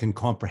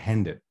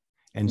comprehend it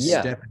and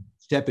yeah,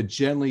 step it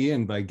gently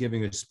in by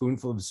giving a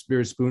spoonful of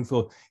spirit,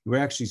 spoonful. We're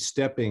actually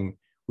stepping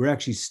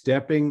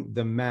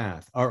the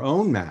math, our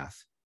own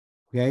math.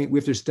 Okay, we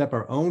have to step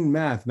our own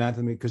math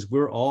because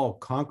we're all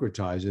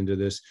concretized into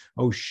this.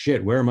 Oh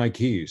shit, where are my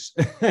keys?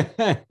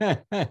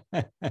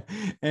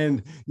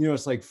 And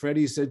it's like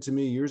Freddie said to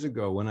me years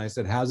ago when I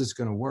said, "How's this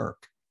going to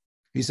work?"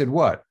 He said,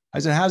 "What?" I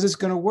said, "How's this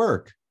going to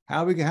work?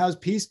 How's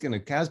peace going to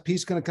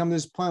come to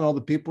this planet? All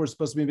the people who are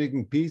supposed to be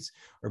making peace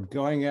are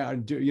going out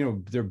and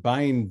they're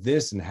buying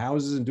this and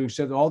houses and doing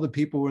shit. All the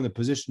people who are in the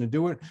position to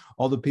do it,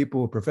 all the people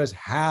who profess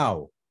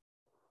how."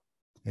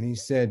 And he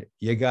said,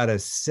 "You got to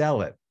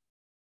sell it."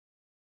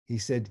 He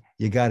said,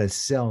 "You got to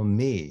sell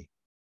me."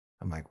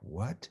 I'm like,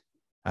 "What?"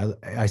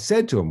 I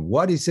said to him,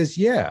 "What?" He says,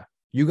 "Yeah,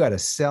 you got to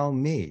sell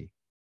me."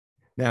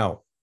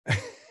 Now,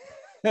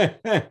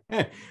 I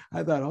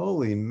thought,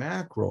 holy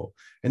mackerel.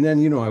 And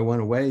then, I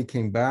went away,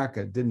 came back.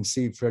 I didn't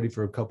see Freddie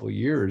for a couple of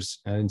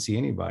years. I didn't see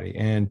anybody.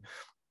 And,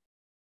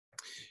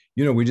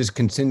 we just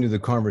continued the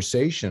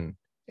conversation.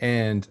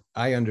 And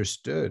I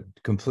understood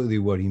completely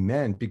what he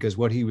meant, because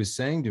what he was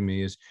saying to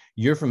me is,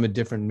 you're from a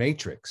different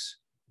matrix.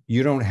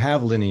 You don't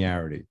have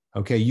linearity.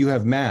 Okay. You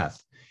have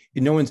math.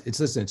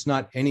 It's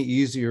not any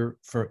easier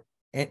for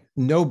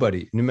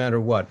nobody, no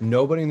matter what.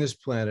 Nobody on this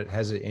planet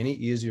has it any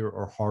easier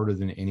or harder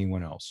than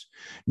anyone else.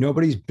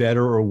 Nobody's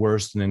better or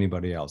worse than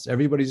anybody else.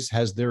 Everybody just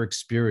has their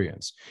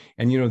experience.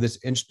 And, that's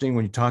interesting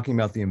when you're talking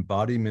about the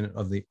embodiment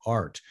of the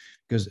art,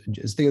 because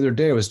just the other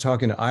day I was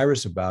talking to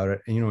Iris about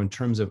it, and, in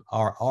terms of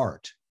our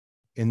art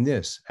in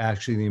this,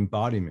 actually the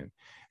embodiment.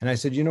 And I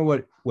said,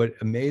 what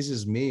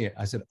amazes me,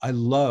 I said, I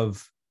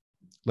love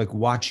like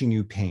watching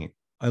you paint.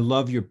 I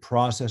love your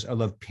process. I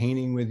love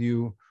painting with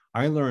you.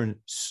 I learn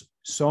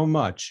so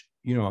much.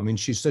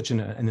 She's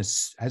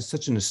has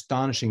such an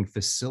astonishing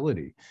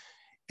facility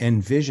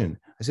and vision.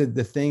 I said,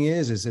 the thing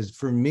is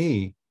for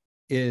me,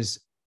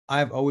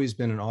 I've always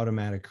been an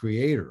automatic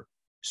creator.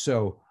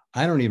 So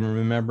I don't even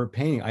remember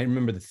painting. I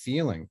remember the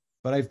feeling,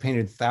 but I've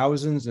painted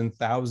thousands and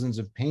thousands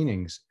of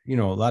paintings,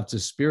 lots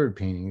of spirit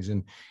paintings.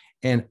 And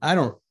I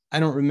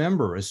don't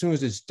remember. As soon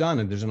as it's done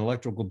and there's an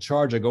electrical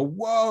charge, I go,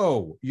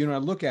 whoa, I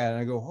look at it and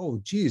I go,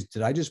 oh, geez,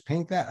 did I just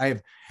paint that?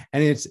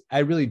 I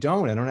really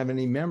don't. I don't have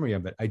any memory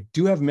of it. I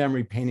do have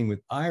memory painting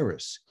with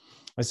Iris.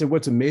 I said,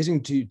 what's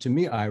amazing to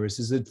me, Iris,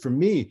 is that for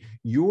me,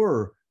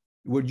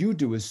 what you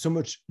do is so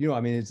much,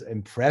 it's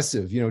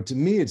impressive. To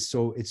me, it's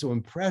so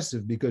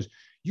impressive, because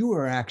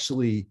you're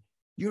actually,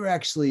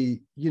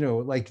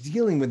 like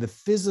dealing with the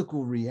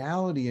physical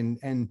reality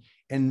and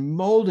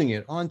molding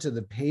it onto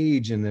the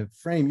page and the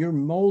frame. You're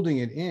molding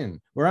it in,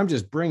 where I'm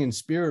just bringing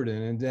spirit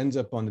in, and it ends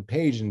up on the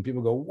page and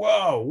people go,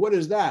 whoa, what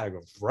is that? I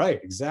go, right,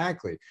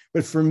 exactly.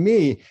 But for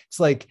me, it's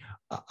like,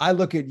 I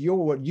look at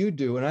what you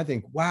do and I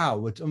think,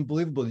 wow, it's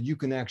unbelievable that you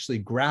can actually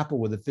grapple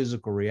with the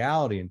physical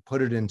reality and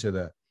put it into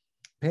the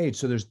page.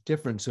 So there's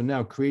different. So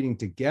now creating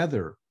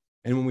together.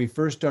 And when we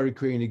first started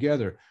creating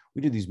together,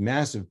 we did these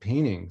massive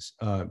paintings,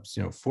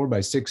 4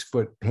 by 6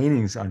 foot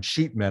paintings on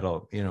sheet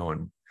metal,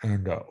 and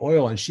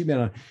oil and sheet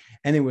metal.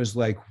 And it was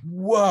like,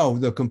 whoa,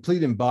 the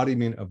complete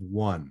embodiment of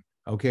one.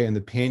 Okay. And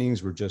the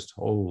paintings were just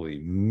holy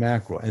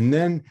mackerel. And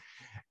then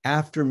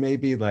after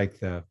maybe like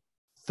the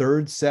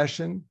third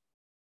session,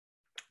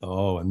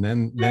 and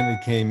then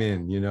it came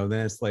in,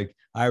 then it's like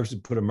Iris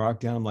would put a mark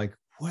down. I'm like,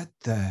 what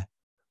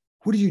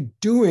are you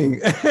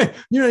doing?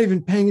 You're not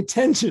even paying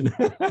attention.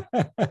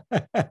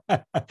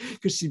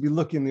 Because she'd be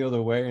looking the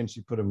other way and she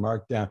put a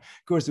mark down.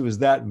 Of course, it was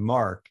that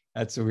mark.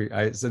 That's what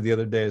I said the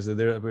other day.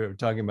 We were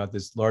talking about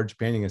this large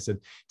painting. I said,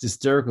 it's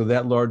hysterical.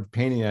 That large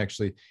painting,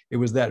 actually, it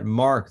was that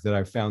mark that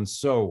I found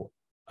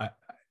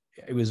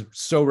it was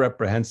so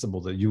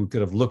reprehensible that you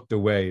could have looked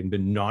away and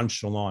been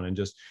nonchalant and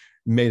just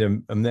made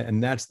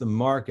and that's the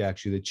mark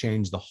actually that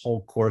changed the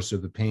whole course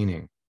of the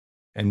painting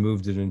and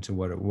moved it into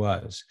what it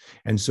was.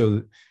 And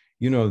so,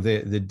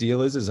 the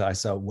deal is I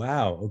saw,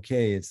 wow,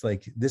 okay, it's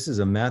like, this is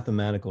a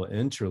mathematical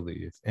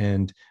interleave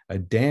and a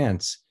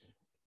dance.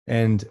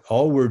 And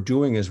all we're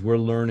doing is we're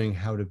learning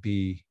how to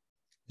be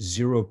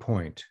 0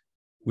 point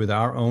with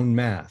our own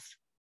math,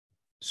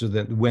 so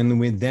that when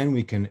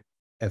we can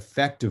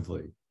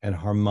effectively and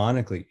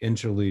harmonically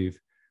interleave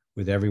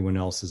with everyone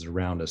else's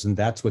around us. And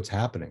that's what's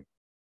happening.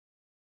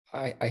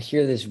 I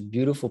hear this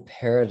beautiful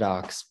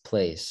paradox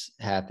place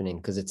happening,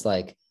 because it's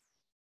like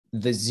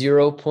the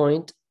 0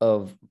 point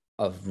of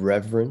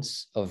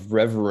reverence, of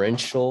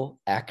reverential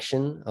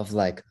action, of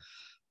like,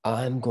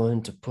 I'm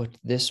going to put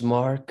this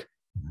mark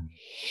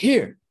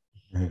here.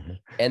 Mm-hmm.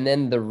 And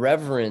then the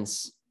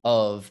reverence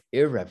of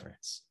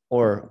irreverence,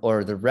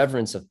 or the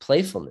reverence of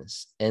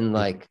playfulness, and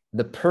like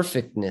the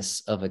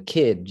perfectness of a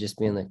kid just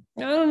being like,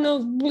 I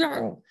don't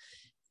know,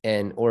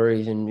 and or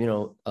even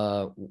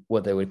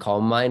what they would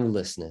call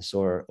mindlessness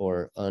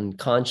or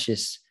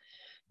unconscious.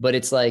 But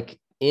it's like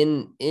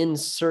in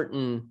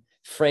certain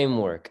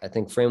framework, I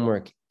think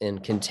framework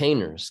and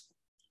containers,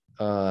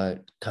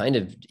 kind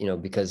of,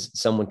 because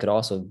someone could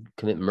also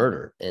commit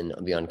murder and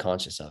be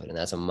unconscious of it. And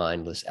that's a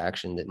mindless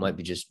action that might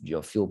be just,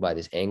 fueled by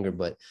this anger.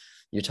 But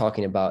you're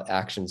talking about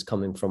actions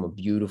coming from a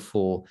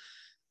beautiful,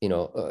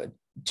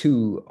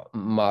 two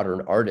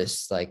modern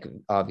artists, like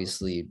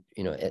obviously,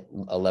 at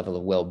a level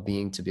of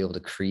well-being to be able to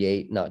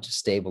create, not just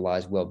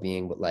stabilize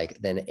well-being, but like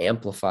then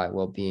amplify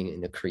well-being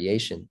in a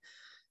creation.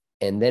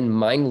 And then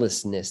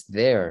mindlessness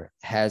there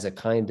has a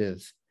kind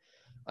of,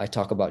 I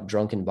talk about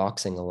drunken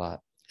boxing a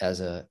lot as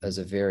a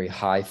very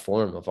high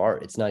form of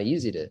art. It's not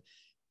easy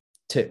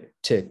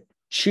to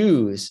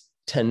choose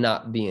to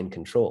not be in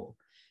control.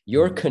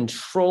 You're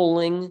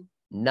controlling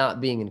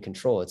not being in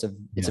control. It's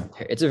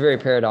a very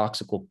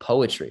paradoxical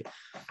poetry.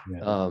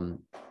 And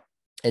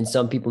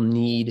some people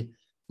need,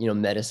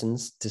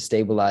 medicines to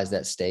stabilize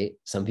that state.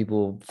 Some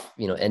people,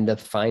 end up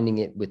finding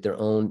it with their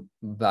own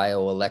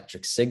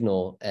bioelectric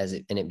signal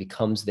and it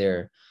becomes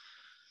their,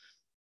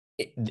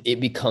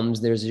 it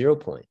becomes their 0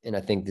 point. And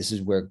I think this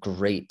is where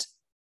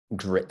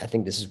I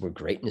think this is where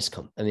greatness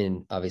comes. I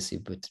mean, obviously,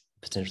 but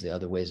potentially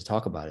other ways to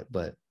talk about it.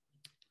 But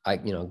I,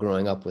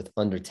 growing up with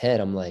under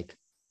Ted, I'm like,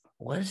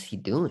 what is he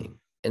doing?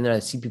 And then I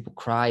see people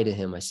cry to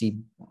him. I see,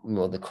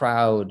 the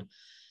crowd,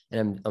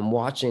 and I'm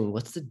watching,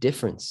 what's the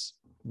difference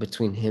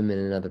between him and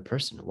another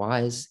person?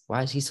 Why is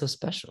he so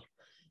special?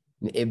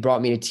 It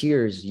brought me to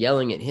tears,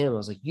 yelling at him. I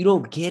was like, you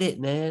don't get it,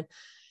 man.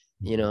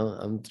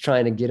 I'm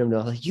trying to get him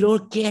to, like, you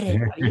don't get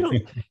it.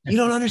 You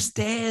don't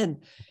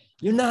understand.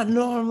 You're not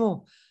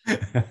normal.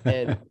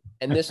 And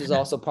this was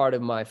also part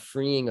of my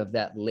freeing of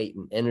that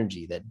latent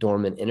energy, that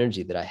dormant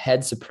energy that I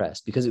had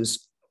suppressed, because it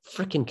was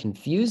freaking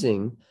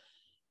confusing.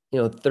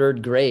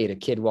 Third grade, a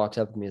kid walked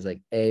up to me and was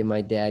like, hey,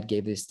 my dad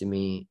gave this to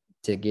me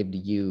to give to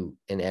you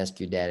and ask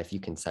your dad if you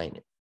can sign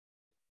it.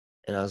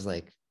 And I was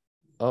like,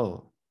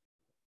 oh,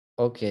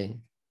 okay.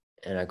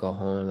 And I go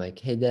home, I'm like,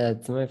 hey,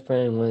 Dad, my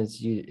friend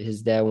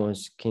his dad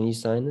wants, can you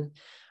sign it?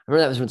 I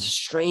remember that was one of the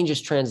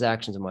strangest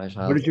transactions of my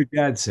childhood. What did your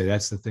dad say?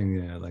 That's the thing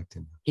that I'd like to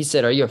know. He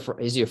said,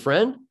 is he a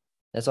friend?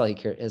 That's all he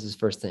cared as his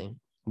first thing.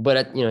 But,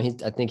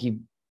 I think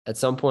at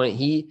some point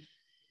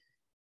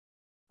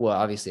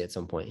obviously at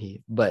some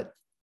point but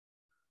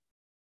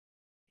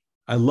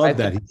I love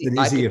that.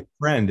 Is he a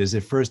friend? Is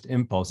it first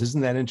impulse?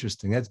 Isn't that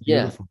interesting? That's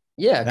beautiful.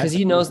 Yeah. Cause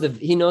he knows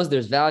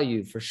there's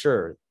value for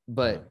sure,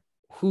 but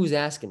who's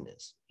asking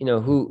this?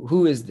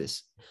 Who is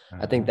this?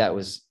 I think that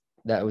was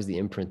the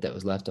imprint that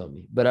was left on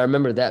me. But I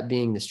remember that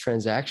being this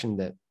transaction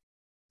that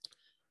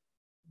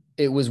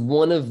it was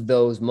one of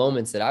those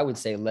moments that I would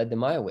say led to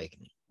my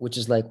awakening, which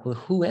is like, well,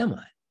 who am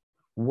I?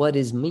 What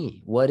is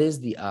me? What is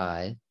the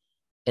I?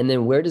 And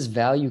then where does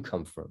value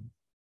come from?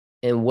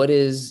 And what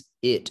is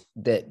it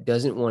that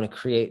doesn't want to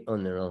create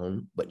on their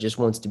own, but just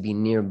wants to be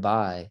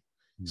nearby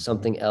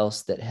something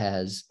else that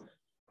has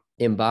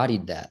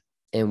embodied that?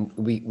 And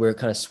we're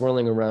kind of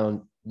swirling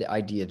around the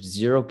idea of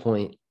 0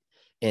 point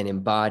and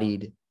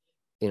embodied.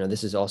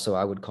 This is also,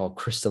 I would call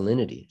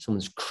crystallinity.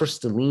 Someone's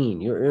crystalline.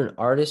 You're an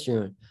artist.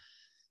 You're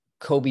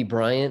Kobe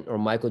Bryant or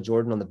Michael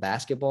Jordan on the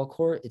basketball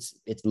court. It's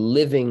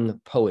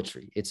living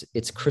poetry.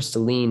 It's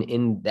crystalline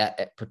in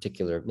that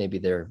particular, maybe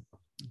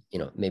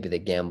they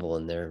gamble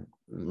and they're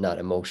not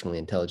emotionally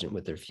intelligent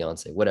with their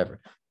fiance, whatever.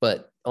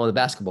 But on the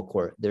basketball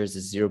court, there's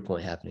this 0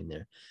 point happening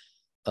there.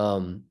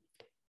 And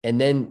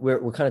then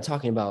we're kind of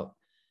talking about,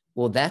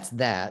 well, that's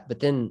that. But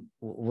then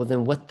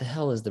what the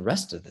hell is the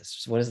rest of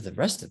this? What is the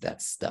rest of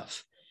that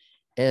stuff?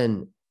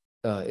 And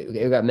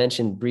it got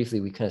mentioned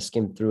briefly. We kind of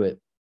skimmed through it.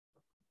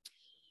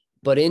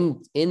 But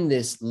in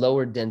this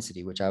lower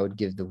density, which I would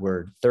give the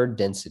word third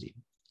density,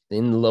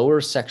 in the lower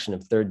section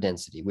of third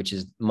density, which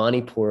is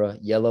Manipura,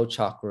 yellow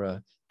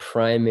chakra,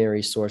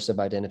 primary source of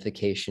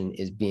identification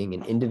is being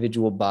an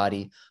individual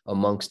body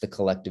amongst the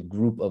collective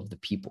group of the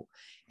people.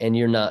 And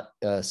you're not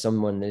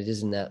someone that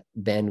is in that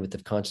bandwidth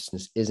of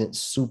consciousness, isn't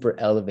super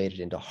elevated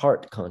into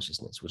heart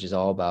consciousness, which is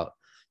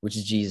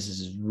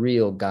Jesus's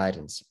real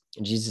guidance.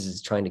 And Jesus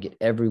is trying to get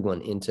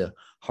everyone into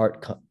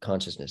heart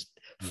consciousness,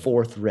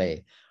 fourth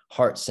ray,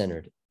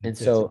 heart-centered. And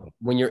so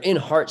when you're in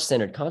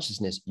heart-centered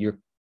consciousness, you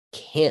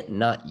can't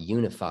not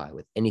unify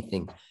with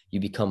anything. You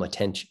become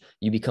attentive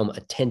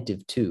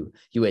to,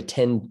 you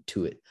attend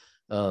to it.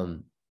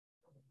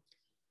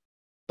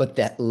 But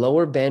that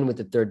lower bandwidth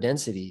of third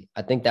density,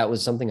 I think that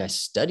was something I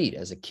studied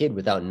as a kid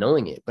without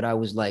knowing it. But I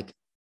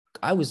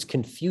was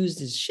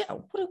confused as shit.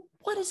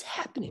 What is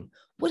happening?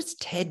 What is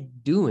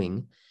Ted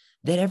doing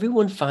that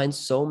everyone finds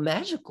so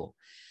magical?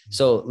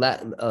 So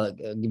I'll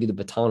give you the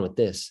baton with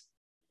this.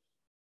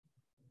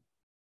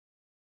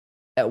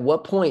 At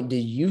what point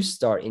did you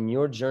start in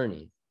your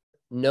journey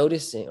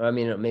noticing,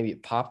 maybe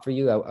it popped for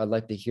you? I'd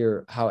like to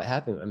hear how it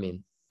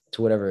happened.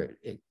 To whatever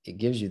it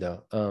gives you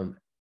though,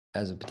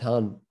 as a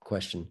baton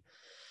question.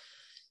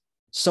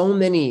 So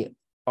many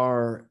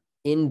are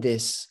in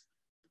this,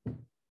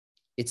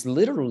 it's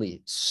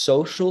literally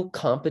social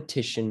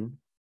competition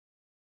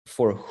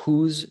for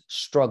whose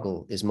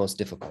struggle is most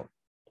difficult.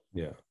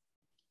 Yeah.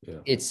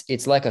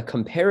 It's like a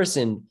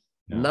comparison.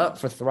 Not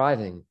for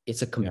thriving.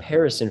 It's a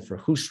comparison for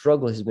whose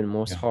struggle has been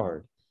most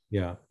hard.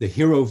 Yeah. The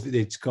hero,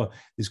 it's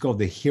called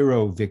the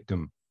hero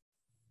victim.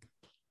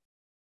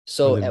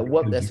 So at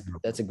what,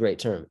 that's a great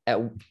term.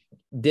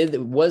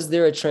 Was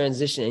there a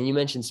transition? And you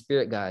mentioned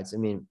spirit guides. I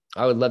mean,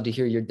 I would love to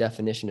hear your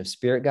definition of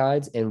spirit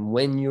guides. And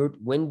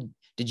when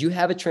did you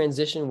have a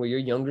transition where your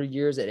younger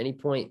years at any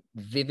point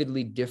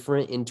vividly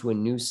different into a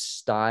new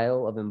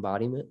style of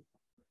embodiment?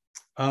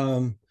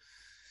 No,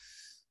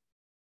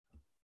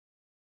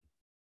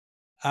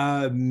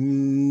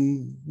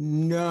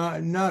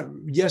 not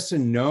yes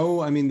and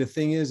no. I mean, the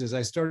thing is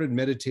I started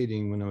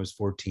meditating when I was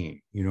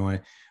 14. You know,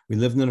 we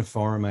lived on a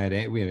farm. We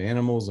had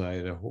animals. I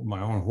had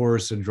my own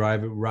horse to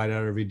ride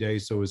out every day.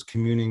 So I was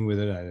communing with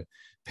it. I had a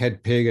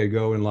pet pig. I'd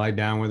go and lie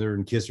down with her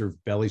and kiss her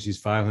belly. She's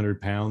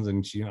 500 pounds,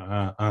 and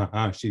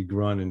she'd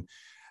grunt. And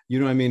you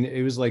know, I mean,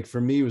 it was like,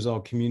 for me, it was all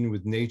communion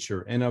with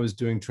nature. And I was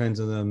doing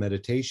transcendental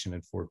meditation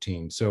at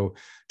 14. So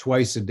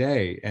twice a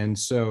day. And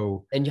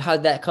so. And how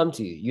did that come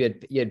to you?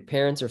 You had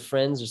parents or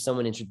friends or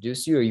someone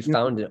introduced you, or you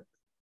found it?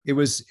 It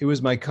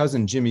was my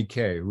cousin, Jimmy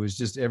K, who was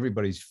just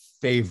everybody's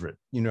favorite.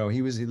 You know,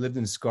 he lived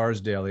in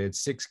Scarsdale. He had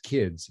 6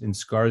 kids in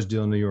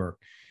Scarsdale, New York.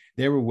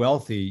 They were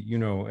wealthy, you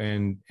know,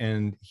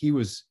 and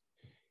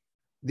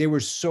they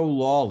were so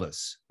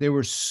lawless. They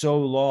were so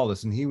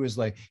lawless. And he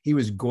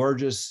was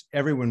gorgeous.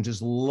 Everyone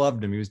just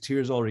loved him. He was 2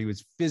 years older. He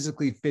was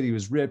physically fit. He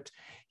was ripped.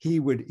 He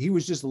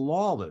was just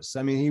lawless.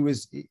 I mean,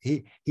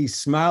 he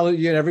smiled at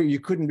you. You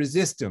couldn't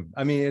resist him.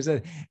 I mean,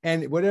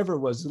 and whatever it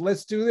was,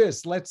 let's do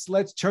this. Let's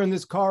turn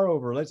this car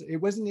over.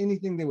 It wasn't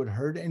anything that would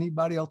hurt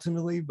anybody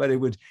ultimately, but it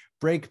would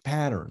break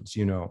patterns,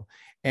 you know?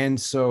 And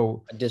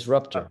so a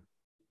disruptor.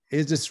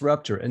 Is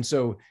disruptor. And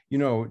so, you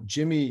know,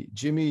 Jimmy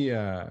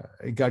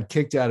got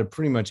kicked out of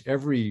pretty much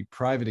every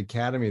private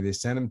academy they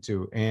sent him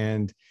to.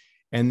 And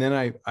then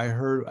I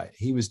heard,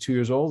 he was 2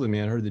 years older than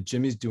me. I heard that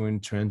Jimmy's doing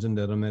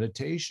transcendental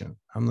meditation.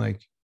 I'm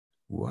like,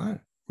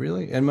 what?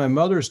 Really? And my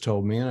mother's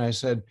told me, and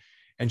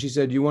she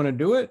said, you want to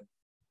do it?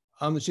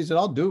 She said,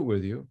 I'll do it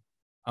with you.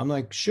 I'm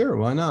like, sure,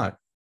 why not?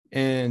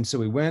 And so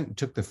we went and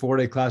took the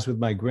 4-day class with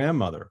my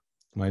grandmother,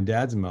 my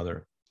dad's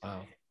mother.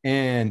 Wow.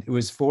 And it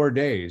was 4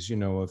 days, you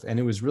know, and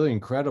it was really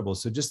incredible.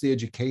 So just the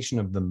education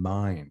of the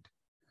mind.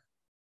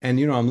 And,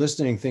 you know, I'm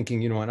listening,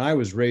 thinking, you know, and I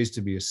was raised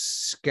to be a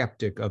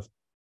skeptic of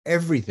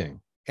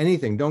everything,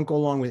 anything. Don't go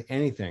along with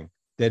anything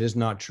that is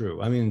not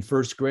true. I mean, in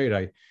first grade,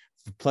 I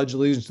pledge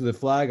allegiance to the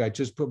flag. I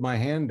just put my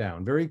hand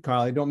down. Very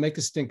calmly. Don't make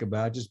a stink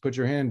about it. Just put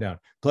your hand down.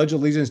 Pledge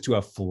allegiance to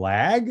a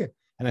flag.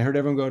 And I heard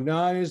everyone go,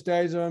 United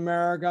States of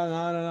America. And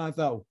I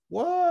thought,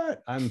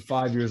 what? I'm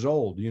 5 years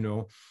old, you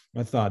know.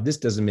 I thought, this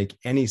doesn't make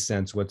any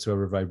sense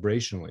whatsoever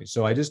vibrationally.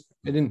 So I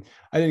didn't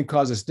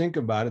cause a stink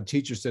about it.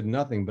 Teacher said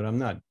nothing, but I'm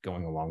not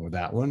going along with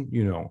that one,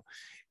 you know.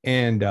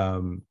 And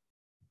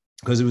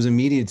because it was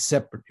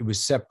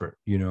separate,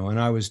 you know, and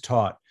I was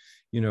taught,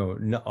 you know,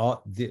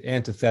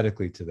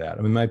 antithetically to that.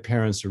 I mean, my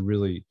parents are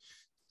really,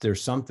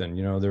 there's something,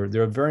 you know,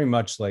 they're very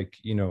much like,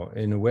 you know,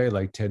 in a way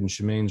like Ted and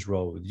Shemaine's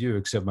role with you,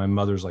 except my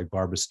mother's like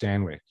Barbara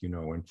Stanwyck, you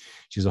know, and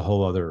she's a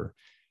whole other,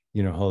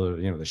 you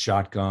know, the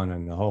shotgun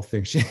and the whole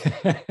thing.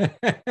 I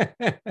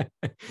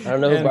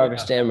don't know who Barbara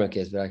Stanwyck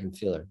is, but I can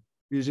feel her.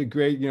 She's a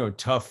great, you know,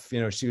 tough,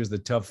 you know, she was the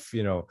tough,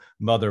 you know,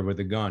 mother with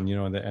a gun, you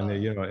know,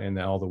 and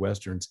all the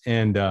Westerns.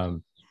 And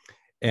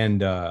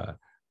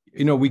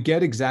you know, we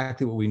get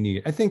exactly what we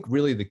need. I think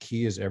really the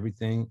key is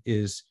everything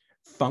is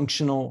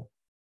functional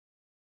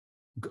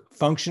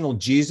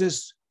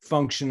Jesus,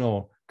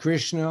 functional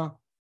Krishna,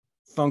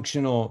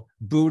 functional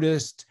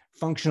Buddhist,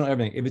 functional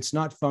everything. If it's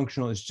not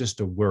functional, it's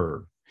just a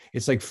word.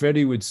 It's like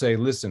Freddie would say,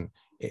 listen,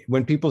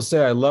 when people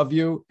say I love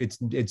you,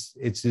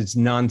 it's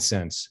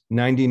nonsense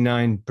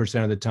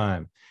 99% of the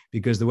time,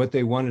 because what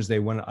they want is they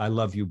want I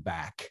love you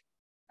back.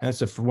 And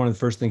that's one of the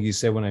first things he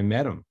said when I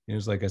met him. It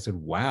was like, I said,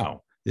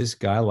 wow, this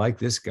guy, like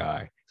this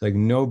guy. It's like,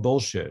 no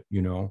bullshit,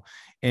 you know.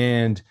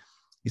 And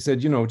he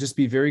said, you know, just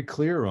be very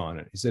clear on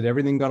it. He said,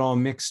 everything got all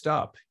mixed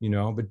up, you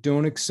know, but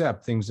don't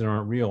accept things that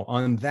aren't real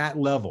on that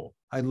level.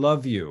 I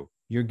love you.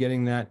 You're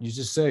getting that. You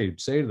just say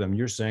to them,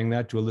 you're saying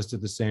that to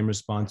elicit the same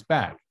response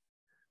back,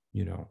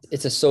 you know.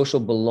 It's a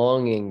social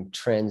belonging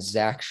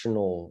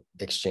transactional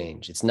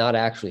exchange. It's not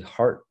actually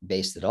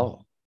heart-based at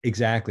all.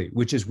 Exactly,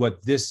 which is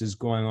what this is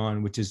going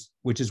on, which is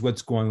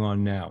what's going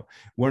on now.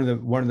 One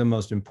of the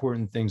most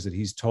important things that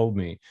he's told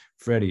me,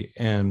 Freddie,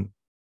 and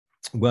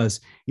was,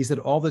 he said,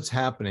 all that's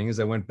happening,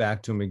 as I went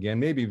back to him again,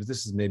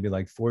 this is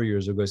like 4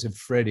 years ago, I said,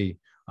 Freddie,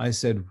 I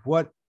said,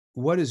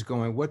 what's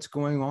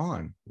going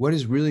on? What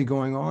is really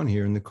going on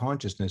here in the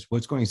consciousness?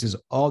 What's going on? He says,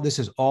 this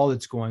is all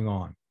that's going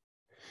on.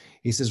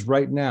 He says,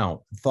 right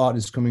now, thought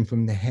is coming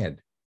from the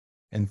head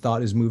and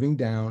thought is moving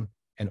down,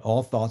 and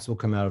all thoughts will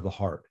come out of the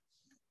heart,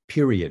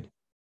 period.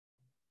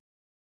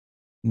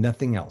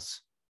 Nothing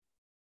else.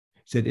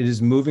 He said, it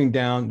is moving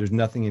down. There's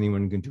nothing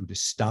anyone can do to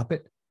stop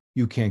it.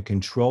 You can't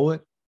control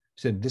it.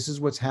 He said, this is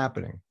what's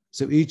happening.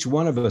 So each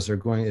one of us are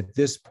going, at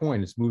this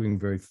point, it's moving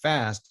very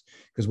fast,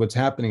 because what's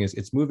happening is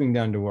it's moving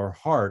down to our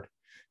heart.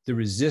 The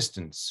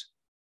resistance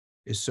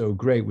is so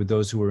great with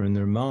those who are in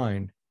their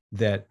mind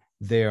that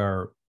they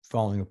are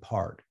falling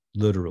apart,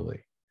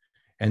 literally.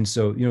 And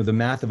so, the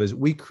math of it is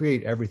we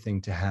create everything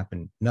to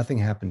happen. Nothing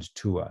happens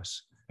to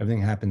us.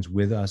 Everything happens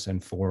with us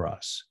and for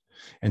us.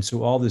 And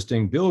so all this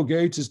thing, Bill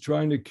Gates is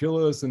trying to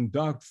kill us and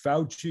Doc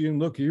Fauci, and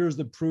look, here's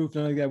the proof.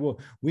 And like that. Well,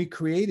 we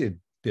created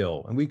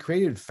Bill and we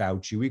created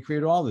Fauci. We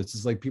created all this.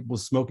 It's like people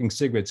smoking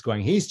cigarettes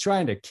going, he's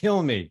trying to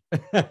kill me.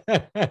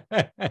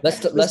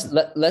 Let's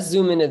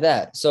zoom into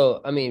that.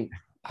 So, I mean,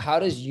 how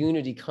does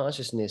unity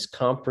consciousness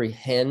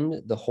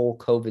comprehend the whole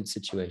COVID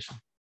situation?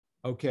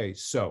 Okay,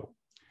 so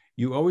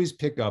you always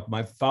pick up,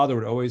 my father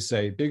would always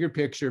say, bigger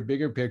picture,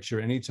 bigger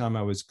picture. Anytime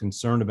I was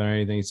concerned about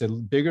anything, he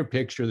said, bigger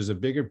picture, there's a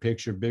bigger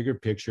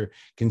picture,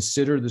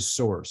 consider the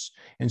source.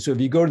 And so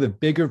if you go to the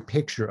bigger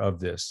picture of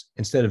this,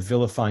 instead of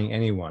vilifying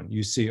anyone,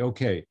 you see,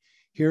 okay,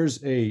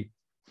 here's a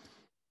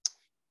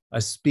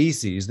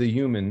species, the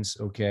humans,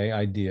 okay,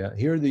 idea.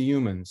 Here are the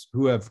humans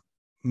who have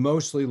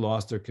mostly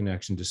lost their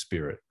connection to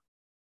spirit.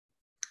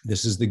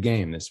 This is the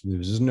game. This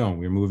is known.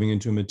 We're moving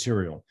into a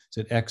material.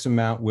 So X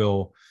amount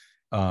will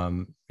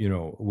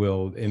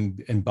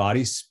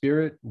embody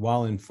spirit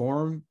while in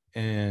form,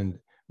 and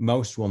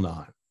most will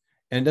not.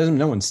 And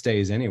no one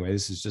stays anyway.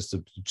 This is just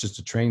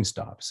a train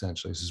stop,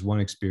 essentially. This is one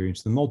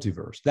experience, the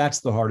multiverse.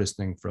 That's the hardest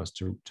thing for us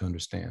to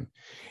understand.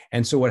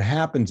 And so what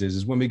happens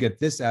is when we get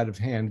this out of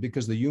hand,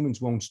 because the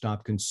humans won't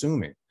stop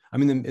consuming. I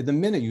mean, the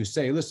minute you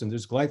say, listen,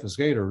 there's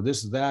glyphosate or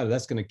this is that, or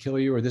that's going to kill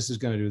you, or this is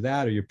going to do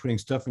that, or you're putting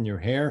stuff in your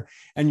hair,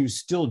 and you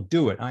still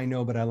do it. I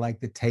know, but I like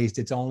the taste.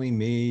 It's only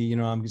me.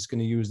 I'm just going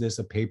to use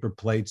a paper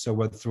plate, so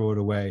we'll throw it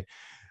away.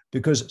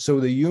 So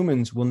the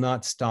humans will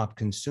not stop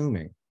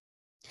consuming.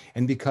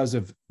 And because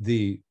of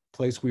the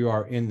place we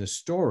are in the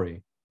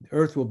story, the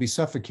Earth will be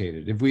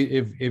suffocated.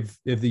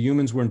 If the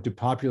humans weren't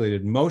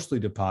depopulated, mostly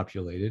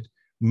depopulated,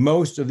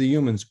 most of the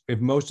humans, if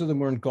most of them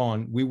weren't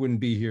gone, we wouldn't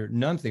be here.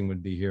 Nothing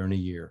would be here in a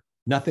year.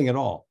 Nothing at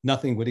all.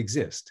 Nothing would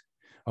exist.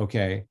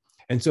 Okay.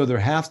 And so there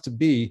has to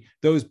be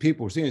those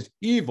people we're seeing as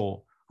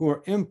evil who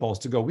are impulse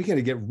to go, we got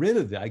to get rid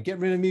of that. Get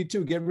rid of me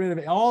too. Get rid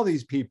of all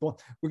these people.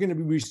 We're going to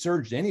be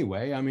resurged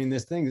anyway. I mean,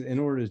 this thing, in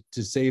order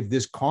to save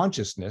this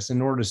consciousness,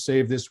 in order to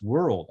save this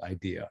world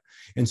idea.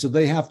 And so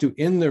they have to,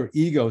 in their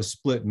ego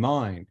split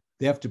mind,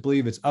 they have to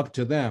believe it's up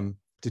to them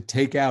to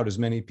take out as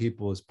many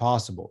people as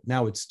possible.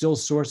 Now, it's still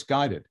source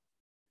guided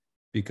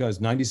because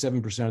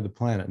 97% of the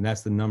planet, and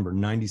that's the number,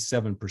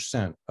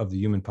 97% of the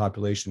human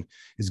population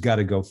has got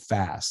to go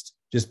fast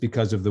just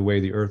because of the way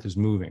the Earth is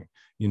moving,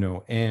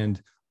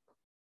 and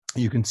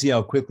you can see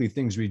how quickly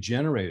things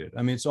regenerated.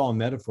 I mean, it's all a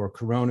metaphor.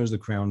 Corona is the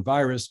crown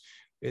virus,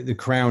 the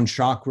crown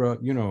chakra,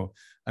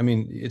 I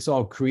mean, it's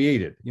all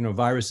created,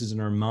 viruses in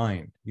our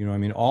mind,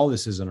 all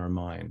this is in our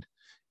mind.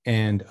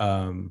 And,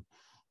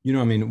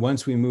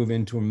 once we move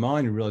into a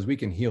mind and realize we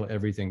can heal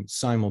everything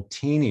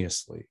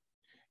simultaneously,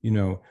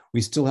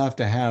 we still have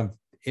to have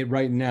it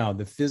right now,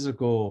 the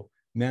physical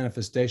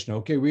manifestation.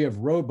 Okay, we have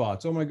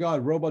robots. Oh my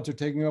God, robots are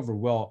taking over.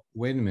 Well,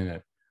 wait a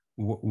minute.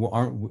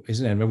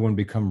 Isn't everyone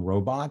become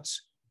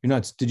robots?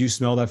 Did you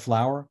smell that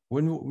flower?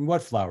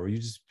 What flower? You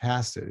just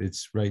passed it.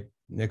 It's right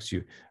next to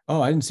you.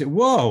 Oh, I didn't see.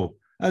 Whoa,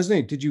 that was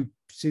neat. Did you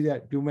see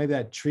that? You made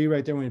that tree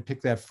right there when you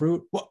picked that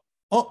fruit? What?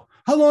 Oh,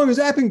 how long has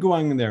that been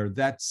going in there?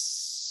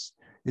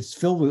 It's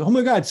filled with, oh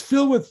my God, it's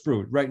filled with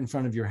fruit right in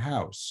front of your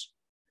house.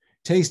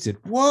 Taste it.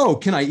 Whoa,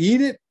 can I eat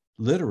it?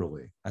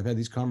 Literally. I've had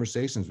these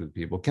conversations with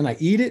people. Can I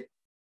eat it?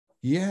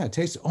 Yeah,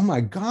 taste it. Oh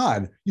my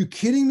God, you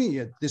kidding me?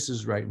 Yeah, this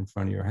is right in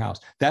front of your house.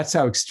 That's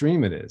how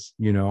extreme it is,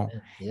 Yeah.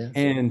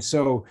 And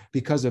so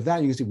because of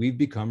that, you can see we've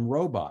become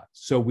robots.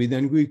 So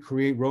we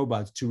create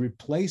robots to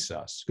replace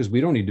us because we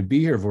don't need to be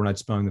here if we're not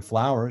smelling the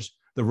flowers.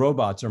 The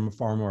robots are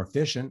far more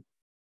efficient.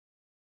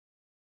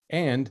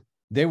 And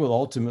they will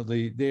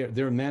ultimately,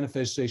 they're a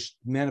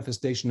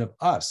manifestation of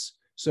us.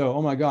 So,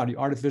 oh my God, the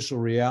artificial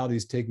reality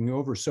is taking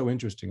over. So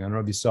interesting. I don't know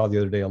if you saw the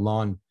other day,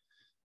 Elon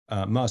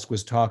Musk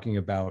was talking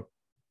about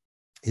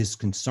his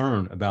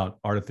concern about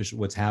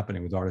what's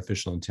happening with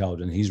artificial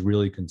intelligence. He's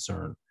really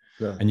concerned.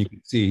 Yeah. And you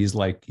can see he's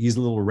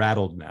a little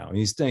rattled now. And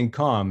he's staying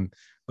calm,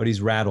 but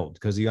he's rattled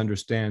because he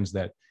understands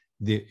that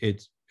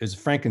it's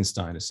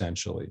Frankenstein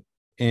essentially.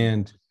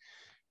 And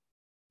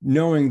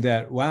knowing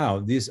that, wow,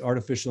 these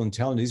artificial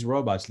intelligence, these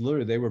robots,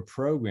 literally, they were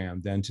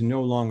programmed then to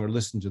no longer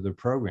listen to the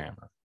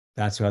programmer.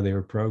 That's how they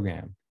were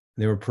programmed.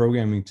 They were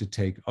programming to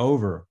take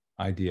over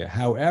idea.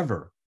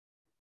 However,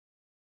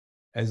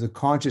 as the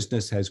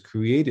consciousness has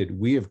created,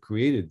 we have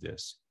created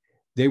this,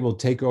 they will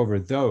take over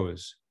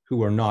those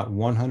who are not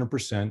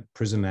 100%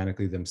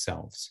 prismatically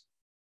themselves.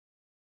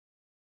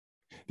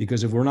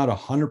 Because if we're not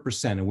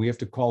 100% and we have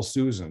to call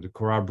Susan to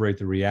corroborate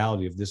the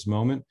reality of this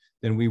moment,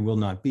 then we will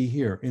not be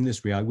here in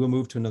this reality. We'll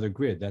move to another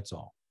grid. That's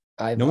all.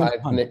 I've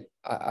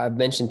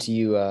mentioned to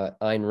you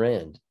Ayn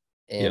Rand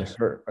and yes.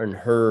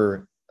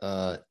 her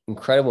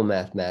incredible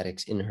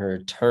mathematics in her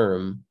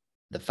term,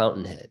 the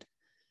fountainhead.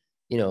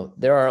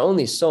 There are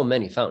only so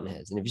many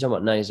fountainheads. And if you're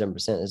talking about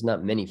 97%, there's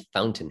not many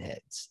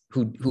fountainheads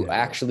who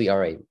actually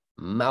are a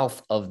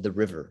mouth of the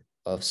river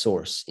of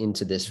source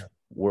into this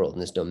world,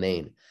 in this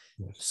domain.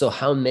 Yes. So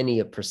how many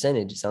a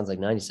percentage? It sounds like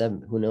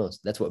 97. Who knows?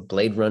 That's what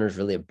Blade Runner is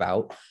really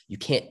about. You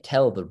can't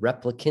tell the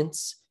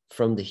replicants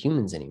from the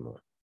humans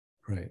anymore.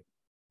 Right.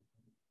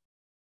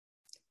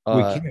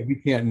 Uh, We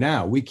can't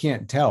now. We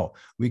can't tell.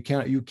 You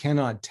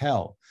cannot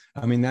tell.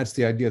 I mean, that's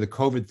the idea. The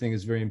COVID thing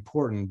is very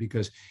important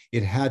because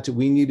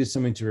we needed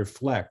something to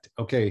reflect.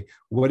 Okay,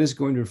 what is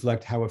going to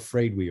reflect how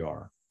afraid we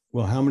are?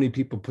 Well, how many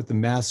people put the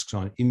masks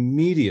on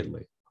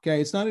immediately?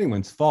 Okay, it's not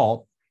anyone's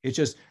fault. It's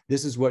just,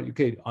 this is what,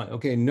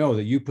 okay, know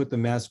that you put the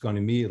mask on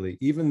immediately,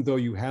 even though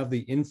you have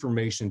the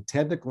information,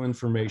 technical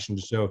information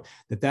to show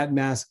that that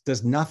mask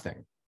does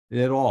nothing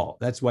at all.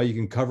 That's why you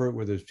can cover it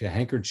with a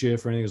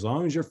handkerchief or anything, as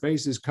long as your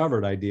face is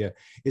covered. Idea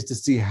is to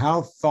see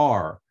how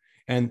far,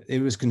 and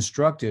it was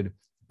constructed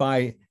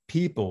by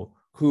people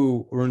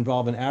who were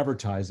involved in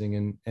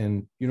advertising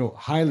and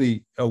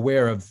highly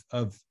aware of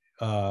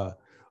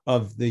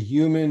the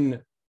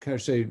human kind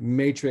of say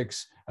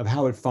matrix of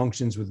how it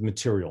functions with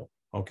material,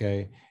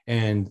 okay,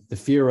 and the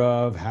fear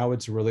of how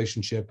it's a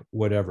relationship,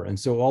 whatever. And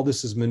so all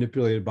this is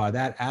manipulated by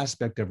that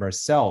aspect of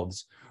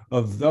ourselves,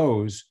 of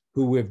those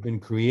who have been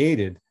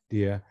created,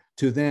 Dia,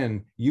 to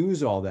then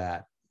use all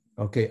that,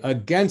 okay,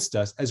 against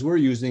us as we're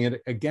using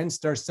it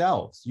against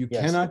ourselves. You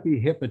yes. cannot be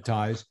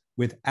hypnotized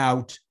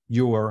without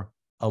your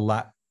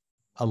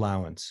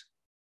allowance.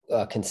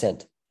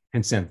 Consent.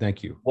 Consent,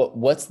 thank you.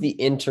 What's the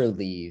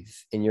interleave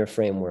in your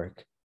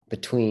framework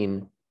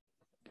between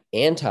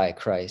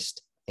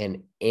anti-Christ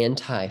and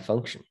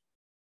anti-function?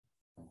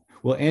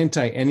 Well,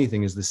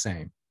 anti-anything is the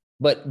same.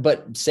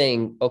 But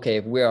saying, okay,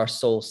 if we're our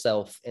soul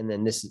self, and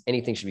then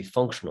anything should be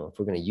functional if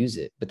we're going to use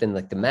it. But then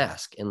like the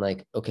mask and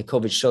like, okay,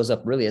 COVID shows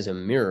up really as a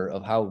mirror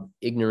of how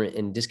ignorant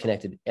and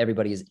disconnected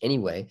everybody is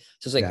anyway.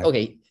 So it's like, exactly.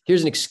 Okay,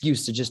 here's an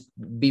excuse to just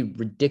be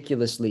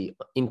ridiculously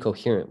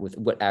incoherent with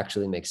what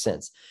actually makes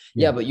sense.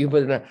 Yeah, but you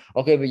put it on.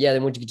 Okay, but yeah,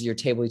 then once you get to your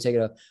table, you take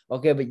it off.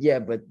 Okay, but yeah,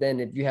 but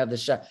then if you have the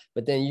shot,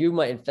 but then you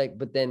might infect,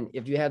 but then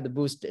if you have the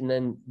boost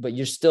but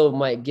you still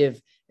might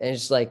give. And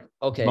it's like,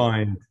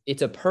 okay,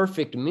 It's a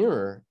perfect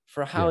mirror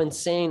for how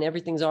insane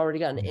everything's already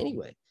gotten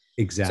anyway.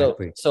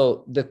 Exactly.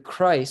 So the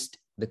Christ,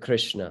 the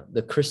Krishna,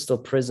 the crystal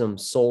prism,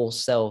 soul,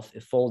 self,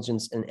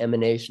 effulgence, and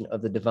emanation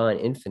of the divine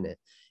infinite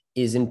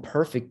is in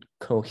perfect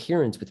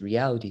coherence with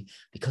reality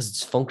because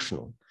it's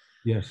functional.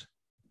 Yes.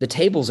 The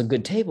table's a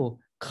good table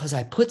because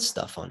I put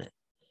stuff on it.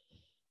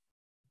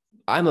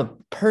 I'm a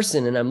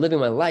person and I'm living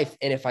my life.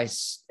 And if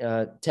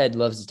Ted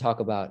loves to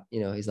talk about,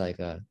 he's like,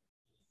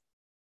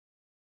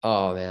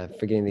 oh man, I'm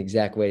forgetting the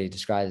exact way he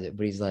describes it,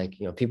 but he's like,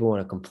 people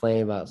want to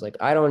complain about it. It's like,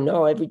 I don't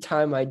know. Every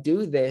time I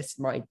do this,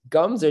 my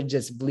gums are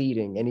just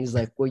bleeding. And he's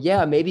like, well,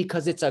 yeah, maybe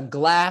because it's a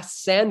glass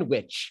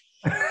sandwich.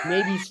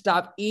 Maybe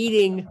stop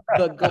eating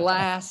the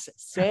glass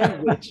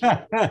sandwich.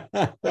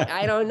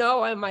 I don't know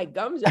why my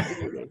gums are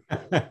bleeding.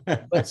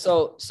 But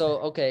so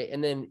okay.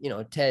 And then,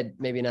 Ted,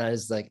 maybe not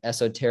as like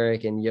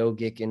esoteric and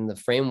yogic in the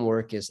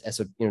framework is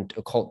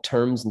occult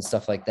terms and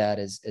stuff like that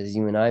as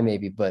you and I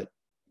maybe, but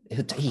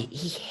he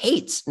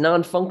hates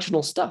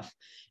non-functional stuff.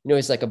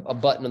 He's like a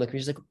button on the computer.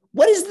 He's like,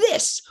 what is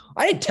this?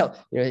 I didn't tell,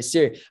 he's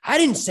serious. I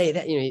didn't say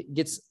that. He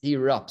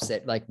erupts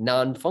at like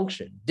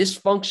non-function.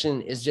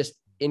 Dysfunction is just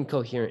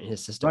incoherent in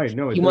his system. Right.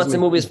 No, he wants to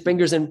move his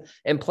fingers and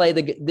play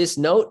this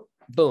note.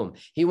 Boom.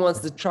 He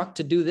wants the truck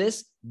to do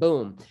this.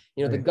 Boom.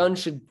 The gun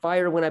should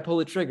fire when I pull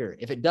the trigger.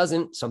 If it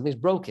doesn't, something's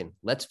broken.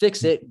 Let's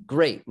fix it.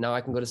 Great. Now I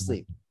can go to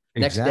sleep.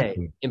 Next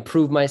day,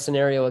 improve my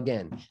scenario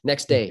again.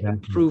 Next day,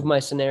 improve my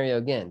scenario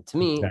again. To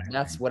me,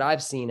 that's what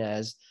I've seen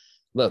as,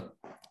 look,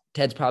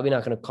 Ted's probably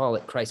not going to call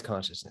it Christ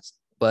consciousness,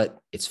 but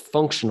it's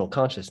functional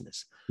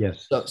consciousness.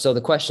 Yes. So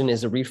the question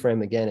is a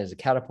reframe again as a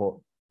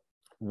catapult.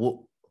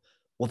 Well,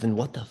 then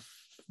what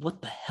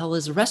the hell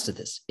is the rest of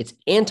this? It's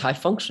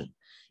anti-function.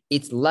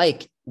 It's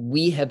like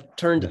we have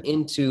turned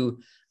into,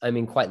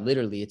 quite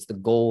literally, it's the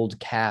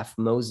gold calf,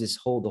 Moses,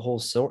 the whole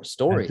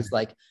story. It's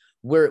like,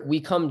 where we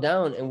come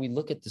down and we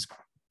look at this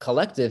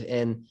collective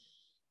and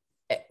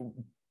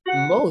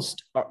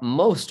most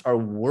are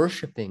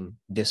worshiping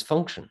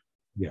dysfunction.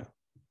 Yeah.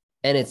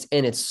 And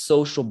it's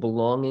social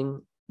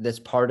belonging. That's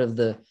part of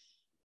the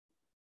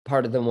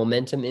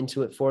momentum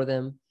into it for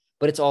them,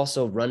 but it's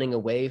also running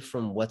away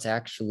from what's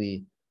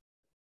actually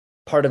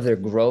part of their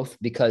growth,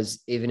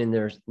 because even in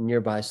their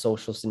nearby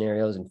social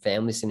scenarios and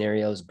family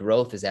scenarios,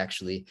 growth is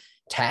actually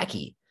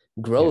tacky.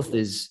 Growth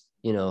is,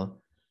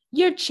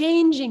 you're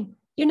changing.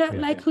 You're not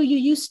like who you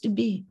used to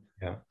be.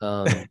 Yeah.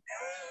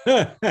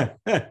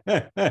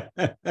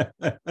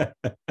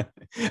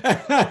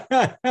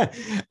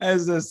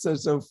 That's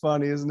so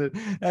funny, isn't it?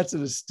 That's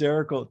an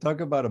hysterical, talk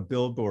about a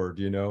billboard,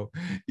 you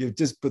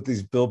just put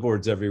these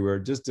billboards everywhere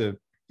just to,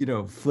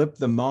 flip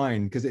the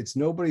mind, because it's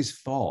nobody's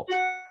fault.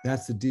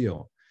 That's the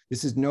deal.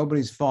 This is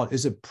nobody's fault.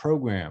 It's a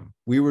program.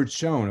 We were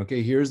shown,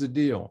 okay, here's the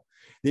deal.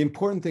 The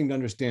important thing to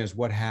understand is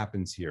what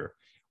happens here.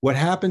 What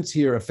happens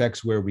here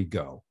affects where we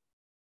go.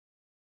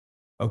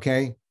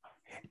 Okay.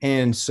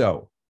 And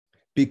so,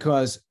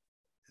 because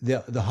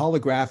the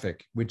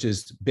holographic, which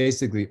is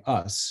basically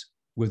us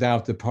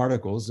without the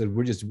particles, that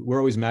we're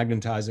always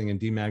magnetizing and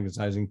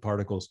demagnetizing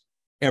particles.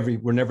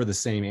 we're never the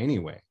same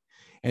anyway.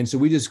 And so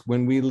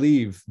when we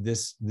leave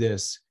this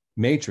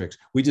matrix,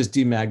 we just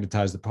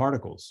demagnetize the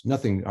particles.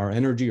 Nothing, our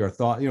energy, our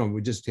thought,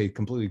 we just stay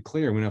completely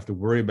clear. We don't have to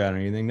worry about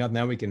anything.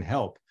 Now we can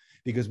help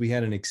because we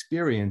had an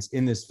experience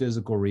in this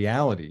physical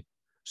reality.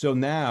 So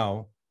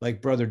now,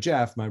 like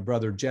my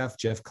brother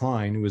Jeff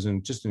Klein, who was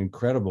just an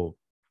incredible,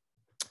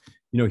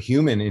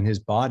 human in his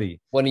body.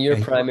 One of your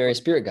primary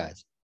spirit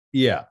guides.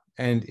 Yeah.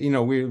 And,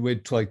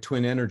 we're like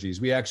twin energies.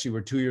 We actually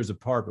were 2 years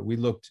apart, but we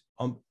looked,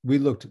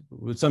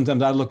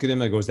 sometimes I look at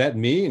him, I go, is that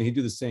me? And he'd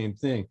do the same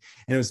thing.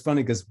 And it was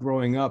funny because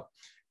growing up,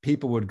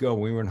 people would go,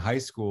 when we were in high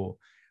school,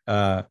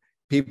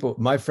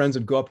 my friends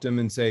would go up to him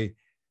and say,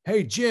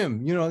 hey,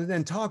 Jim,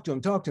 then talk to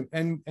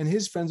him. And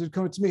his friends would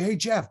come to me, hey,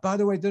 Jeff, by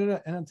the way, da-da-da.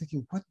 And I'm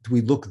thinking, what, do we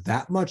look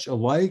that much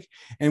alike?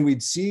 And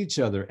we'd see each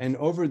other. And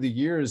over the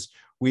years,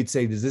 we'd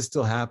say, does this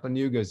still happen to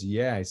you? He goes,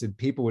 yeah. I said,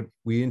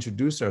 we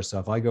introduce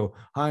ourselves. I go,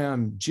 hi,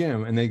 I'm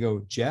Jim. And they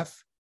go,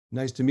 Jeff,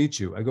 nice to meet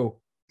you. I go,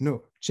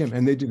 no, Jim.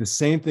 And they do the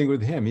same thing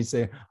with him. He'd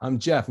say, I'm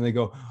Jeff. And they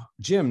go,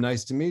 Jim,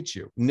 nice to meet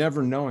you.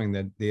 Never knowing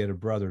that they had a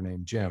brother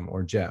named Jim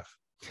or Jeff.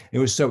 It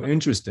was so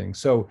interesting.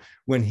 So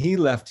when he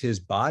left his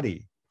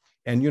body,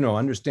 and,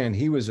 understand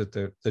he was at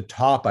the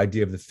top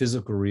idea of the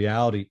physical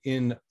reality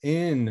in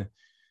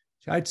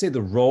I'd say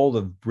the role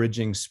of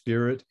bridging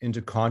spirit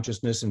into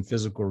consciousness and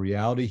physical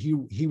reality.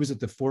 He was at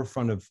the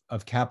forefront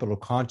of capital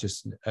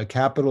consciousness,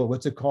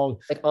 what's it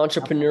called? Like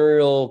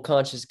entrepreneurial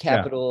conscious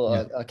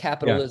capital,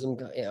 capitalism,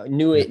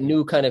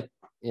 new kind of,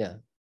 yeah.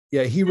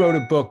 Yeah, he wrote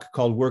a book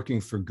called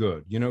Working for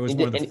Good. It was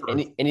one of the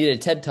first. And he did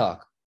a TED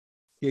Talk.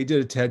 Yeah, he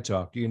did a TED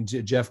Talk.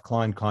 Jeff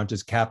Klein,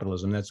 Conscious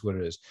Capitalism. That's what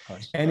it is.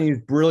 And he's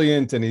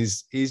brilliant, and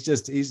he's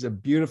a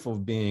beautiful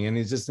being, and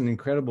he's just an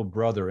incredible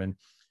brother. And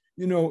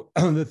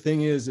the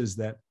thing is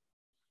that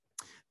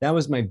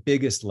was my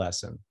biggest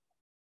lesson,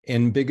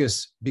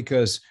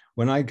 because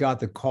when I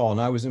got the call,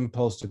 and I was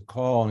impulsed to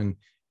call,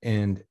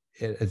 and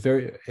at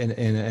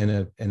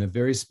a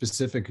very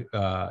specific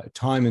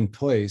time and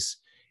place,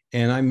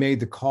 and I made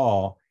the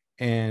call,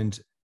 and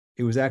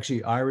it was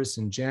actually Iris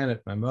and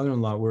Janet, my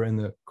mother-in-law, were in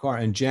the car,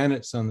 and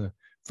Janet's on the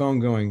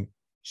phone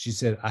she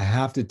said, I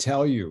have to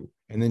tell you.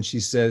 And then she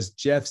says,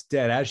 Jeff's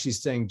dead. As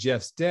she's saying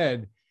Jeff's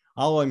dead,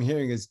 all I'm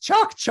hearing is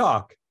chalk,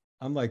 chalk.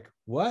 I'm like,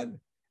 what?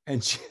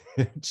 And she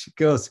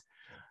goes,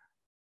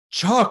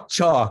 chalk,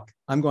 chalk.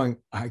 I'm going,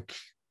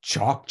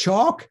 chalk,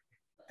 chalk.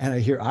 And I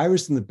hear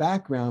Iris in the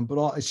background,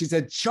 but she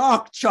said,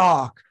 chalk,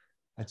 chalk.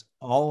 That's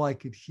all I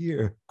could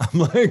hear. I'm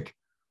like,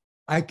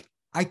 I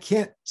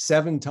can't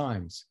 7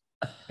 times.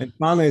 And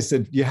finally I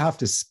said, you have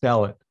to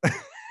spell it.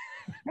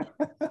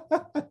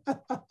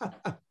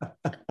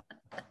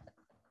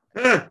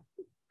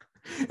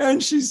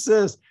 And she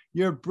says,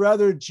 your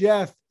brother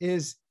Jeff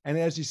is, and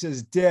as she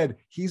says, dead.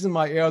 He's in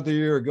my other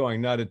ear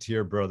going, not a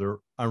tear, brother.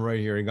 I'm right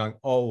here and going,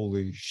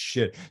 holy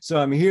shit. So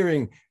I'm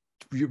hearing,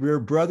 your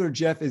brother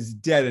Jeff is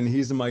dead, and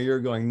he's in my ear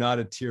going, not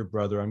a tear,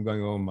 brother. I'm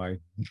going, oh my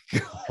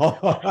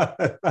God.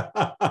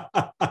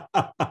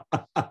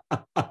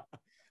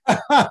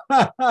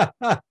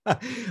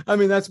 I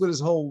mean, that's what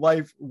his whole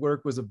life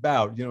work was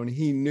about, and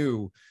he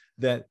knew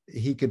that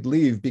he could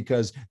leave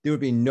because there would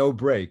be no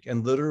break.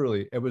 And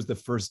literally, it was the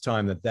first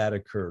time that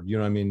occurred.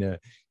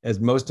 As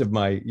most of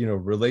my,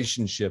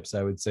 relationships,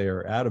 I would say,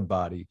 are out of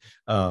body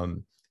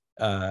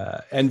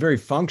and very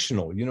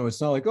functional.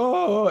 It's not like,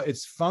 oh,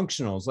 it's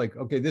functional. It's like,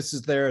 okay, this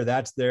is there,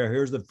 that's there.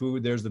 Here's the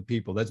food, there's the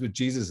people. That's what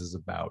Jesus is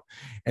about.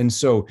 And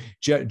so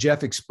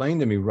Jeff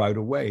explained to me right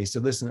away. He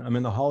said, listen, I'm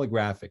in the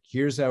holographic.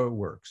 Here's how it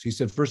works. He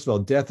said, first of all,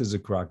 death is a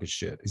crock of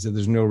shit. He said,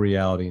 there's no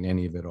reality in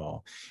any of it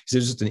all. He said,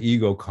 it's just an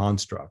ego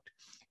construct.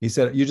 He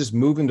said, you just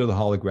move into the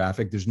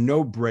holographic. There's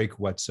no break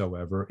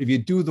whatsoever. If you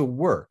do the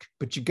work,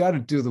 but you got to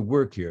do the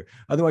work here.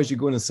 Otherwise, you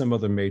go into some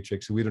other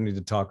matrix. We don't need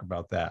to talk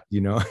about that,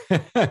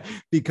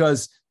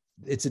 because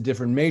it's a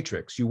different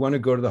matrix. You want to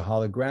go to the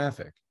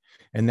holographic.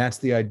 And that's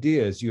the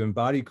idea, is you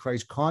embody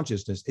Christ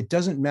consciousness. It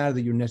doesn't matter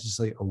that you're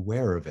necessarily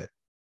aware of it,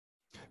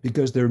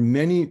 because there are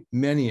many,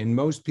 and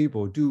most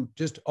people do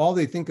just all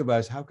they think about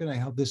is, how can I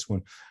help this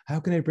one? How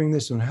can I bring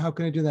this one? How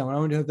can I do that one? I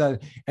want to have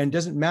that. And it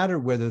doesn't matter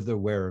whether they're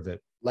aware of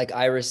it. Like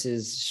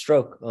Iris's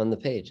stroke on the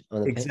page.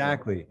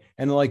 Exactly. Paper.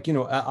 And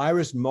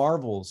Iris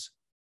marvels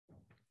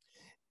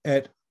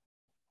at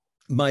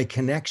my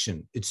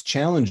connection. It's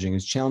challenging.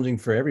 It's challenging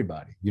for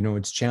everybody.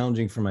 It's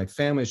challenging for my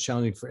family. It's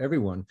challenging for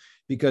everyone,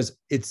 because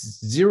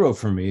it's zero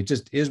for me. It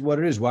just is what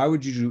it is. Why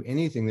would you do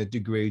anything that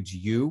degrades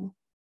you,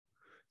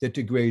 that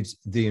degrades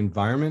the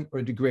environment,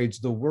 or degrades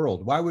the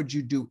world? Why would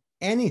you do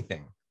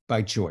anything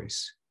by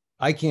choice?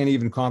 I can't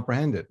even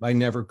comprehend it. I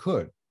never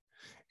could.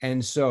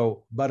 And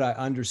so, but I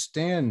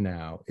understand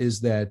now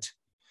is that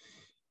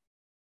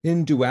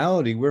in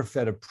duality, we're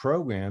fed a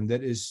program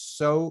that is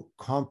so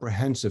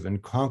comprehensive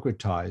and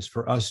concretized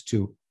for us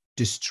to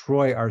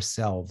destroy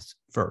ourselves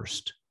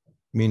first,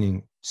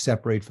 meaning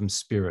separate from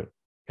spirit,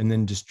 and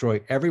then destroy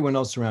everyone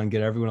else around,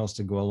 get everyone else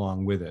to go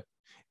along with it.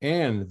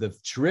 And the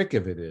trick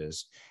of it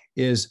is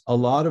is a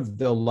lot of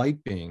the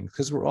light beings,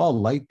 because we're all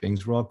light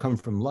beings, we're all come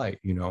from light,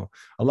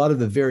 a lot of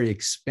the very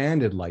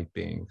expanded light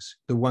beings,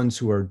 the ones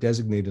who are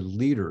designated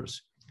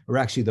leaders, are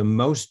actually the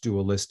most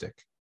dualistic.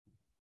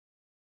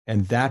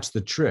 And that's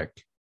the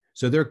trick.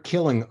 So they're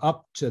killing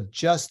up to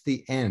just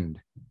the end,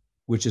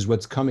 which is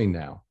what's coming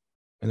now.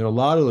 And there are a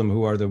lot of them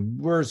who are the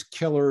worst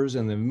killers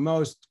and the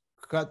most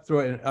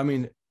cutthroat. I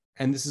mean,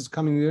 and this is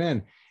coming to an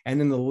end.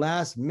 And in the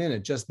last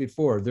minute, just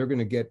before, they're going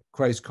to get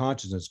Christ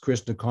consciousness,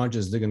 Krishna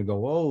consciousness. They're going to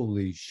go,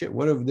 holy shit,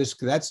 whatever this,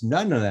 that's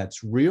none of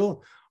that's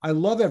real. I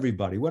love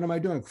everybody. What am I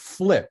doing?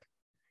 Flip.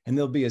 And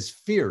they'll be as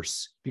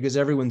fierce because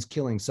everyone's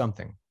killing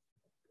something.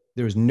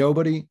 There's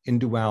nobody in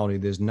duality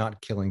that's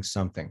not killing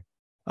something.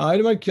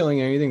 I'm not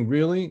killing anything,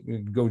 really. We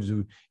go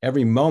to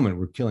every moment.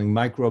 We're killing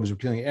microbes. We're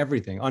killing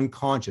everything,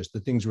 unconscious, the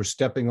things we're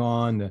stepping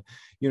on,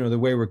 the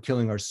way we're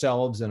killing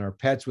ourselves and our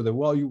pets with it.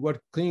 Well,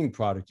 what cleaning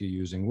product are you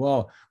using?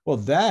 Well,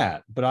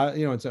 that, but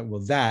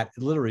that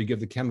literally give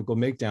the chemical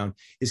breakdown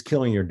is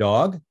killing your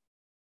dog.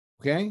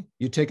 Okay.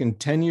 You're taking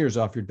 10 years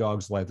off your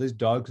dog's life. This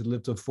dog could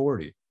live to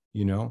 40,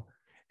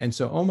 And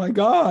so, oh my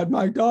God,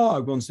 my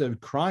dog. Well, instead of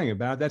crying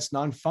about it, that's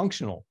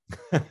non-functional.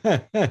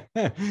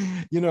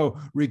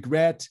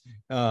 Regret,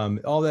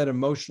 all that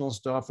emotional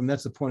stuff. And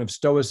that's the point of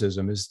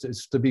Stoicism, is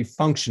to be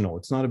functional.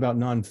 It's not about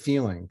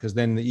non-feeling, because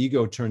then the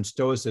ego turns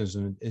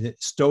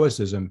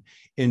Stoicism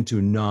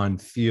into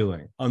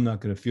non-feeling. I'm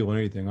not going to feel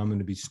anything. I'm going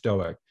to be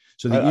Stoic.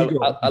 So the ego.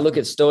 I look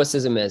at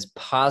Stoicism as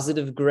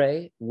positive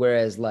gray,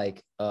 whereas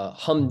like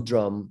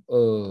humdrum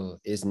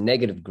is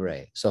negative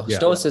gray. So yeah.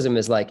 Stoicism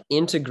is like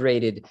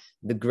integrated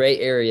the gray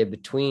area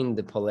between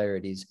the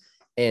polarities,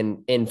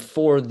 and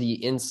for the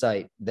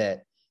insight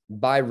that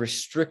by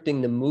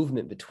restricting the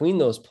movement between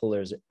those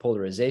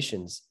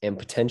polarizations and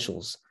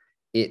potentials,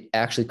 it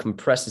actually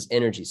compresses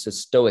energy. So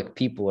Stoic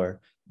people are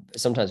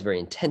sometimes very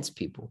intense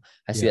people.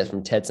 I see that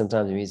from TED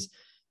sometimes. I mean, he's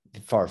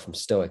far from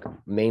Stoic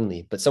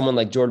mainly, but someone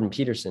like Jordan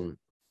Peterson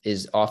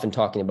is often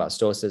talking about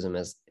Stoicism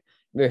as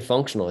very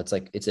functional. It's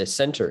like, it's a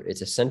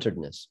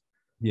centeredness.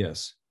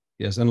 Yes.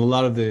 And a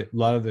lot of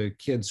the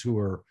kids who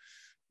are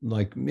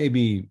like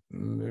maybe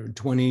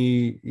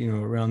 20,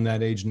 around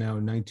that age now,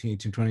 19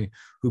 to 20,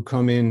 who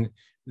come in,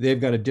 they've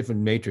got a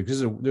different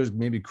matrix. There's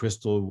maybe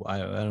crystal, I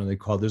don't know, they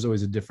call it, there's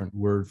always a different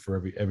word for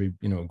every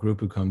group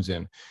who comes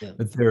in,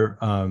 but they're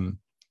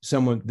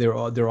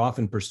they're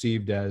often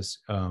perceived as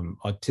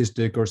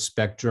autistic or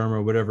spectrum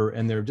or whatever,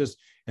 and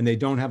they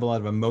don't have a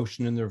lot of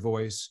emotion in their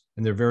voice,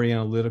 and they're very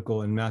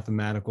analytical and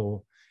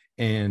mathematical,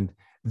 and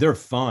they're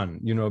fun,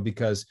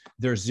 because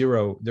they're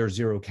zero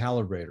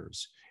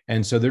calibrators.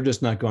 And so they're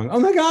just not going, oh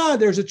my God,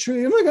 there's a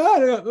tree. Oh my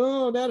God,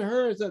 oh, that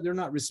hurts. They're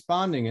not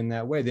responding in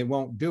that way. They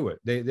won't do it.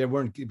 They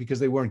weren't, because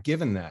they weren't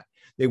given that.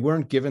 They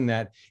weren't given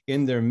that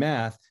in their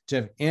math to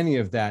have any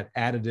of that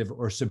additive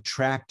or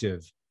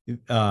subtractive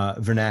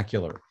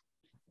vernacular.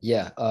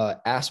 Yeah.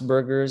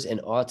 Asperger's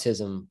and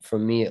autism for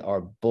me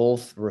are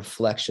both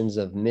reflections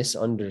of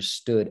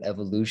misunderstood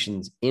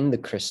evolutions in the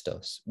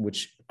Christos,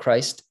 which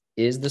Christ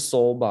is the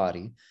soul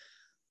body.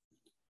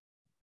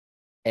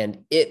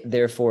 And it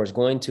therefore is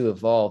going to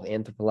evolve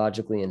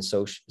anthropologically and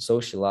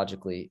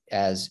sociologically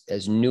as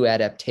new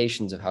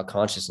adaptations of how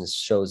consciousness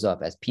shows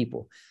up as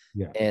people.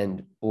 Yeah.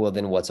 And well,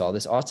 then what's all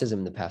this autism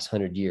in the past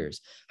 100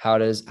 years? How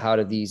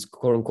do these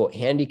quote unquote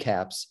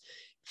handicaps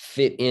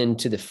fit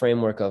into the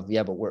framework of,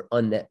 but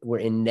we're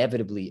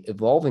inevitably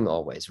evolving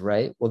always,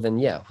 right? Well, then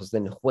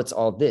what's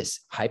all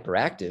this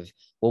hyperactive?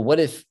 Well, what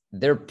if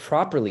they're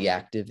properly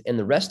active and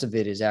the rest of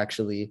it is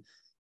actually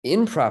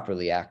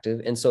improperly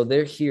active? And so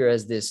they're here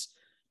as this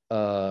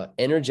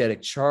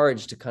energetic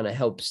charge to kind of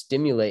help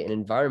stimulate an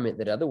environment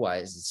that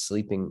otherwise is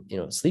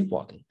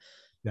sleepwalking.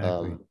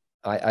 Exactly.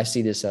 I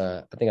see this,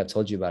 I think I've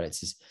told you about it.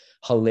 It's this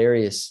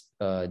hilarious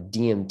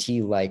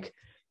DMT, like,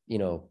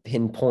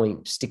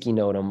 pinpoint sticky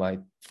note on my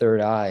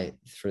third eye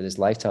for this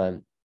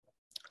lifetime.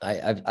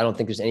 I don't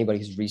think there's anybody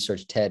who's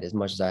researched TED as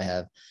much as I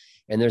have.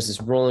 And there's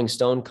this Rolling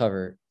Stone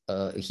cover,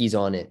 he's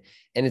on it.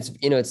 And it's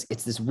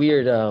this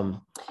weird,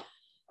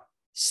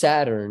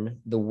 Saturn,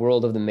 the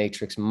world of the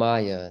matrix,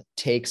 Maya,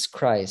 takes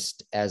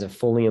Christ as a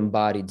fully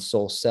embodied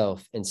soul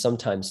self and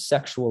sometimes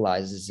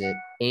sexualizes it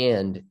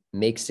and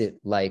makes it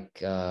not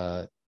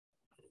the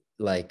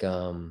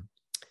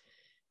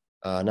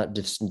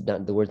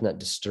word's not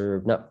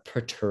disturbed, not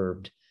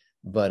perturbed,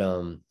 but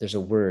there's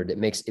a word. It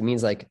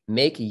means like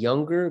make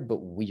younger but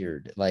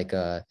weird. Like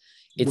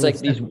it's like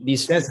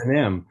these that's an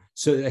M.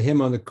 So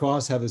him on the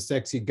cross have a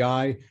sexy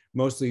guy,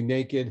 mostly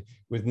naked,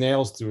 with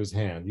nails through his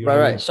hand. You know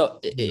right. I mean? So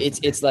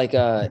it's like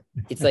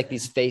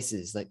these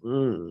faces, like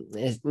and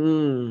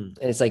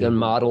it's like on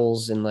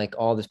models and like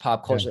all this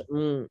pop culture.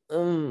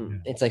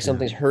 It's like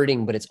something's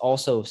hurting, but it's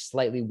also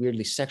slightly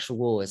weirdly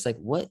sexual. It's like,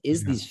 what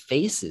is these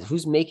faces?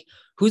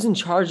 Who's in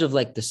charge of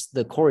like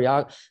the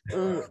choreography?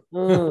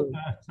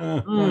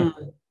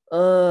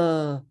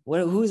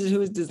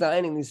 Who's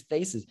designing these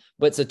faces?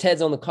 But so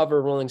Ted's on the cover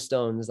of Rolling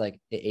Stone, it's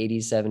like the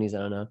 80s, 70s, I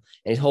don't know. And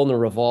he's holding a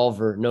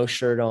revolver, no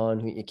shirt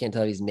on. You can't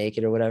tell if he's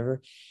naked or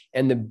whatever.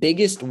 And the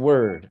biggest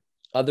word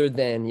other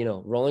than,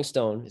 Rolling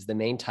Stone is the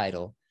main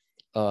title.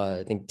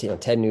 I think,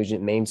 Ted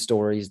Nugent, main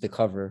stories, the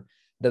cover.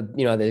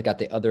 They've got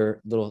the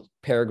other little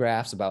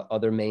paragraphs about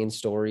other main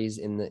stories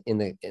in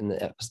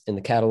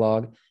the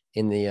catalog,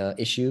 in the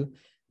issue.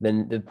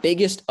 Then the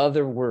biggest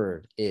other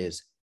word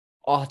is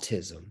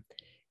autism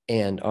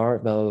and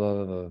art, blah, blah,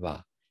 blah, blah,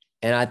 blah.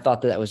 And I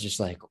thought that was just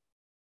like,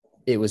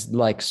 it was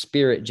like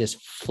spirit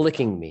just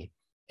flicking me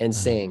and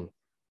saying,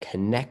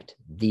 connect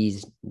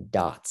these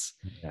dots.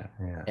 Yeah,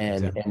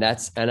 and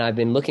exactly. and I've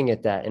been looking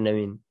at that, and I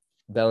mean,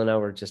 Belle and I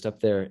were just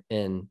up there,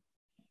 and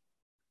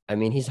I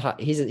mean, he's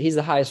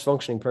the highest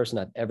functioning person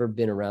I've ever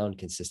been around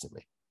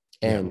consistently.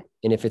 And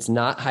if it's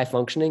not high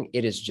functioning,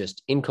 it is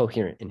just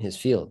incoherent in his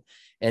field,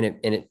 and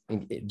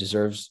it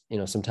deserves,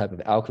 some type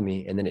of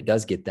alchemy. And then it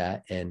does get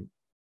that, and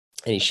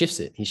he shifts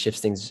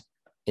things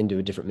into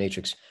a different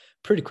matrix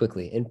pretty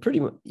quickly, and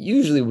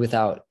usually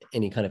without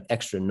any kind of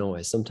extra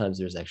noise. Sometimes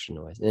there's extra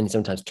noise, and then he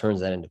sometimes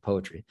turns that into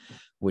poetry,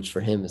 which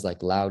for him is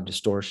like loud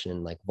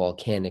distortion, like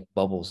volcanic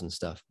bubbles and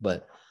stuff.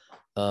 But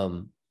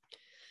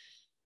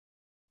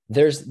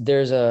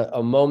there's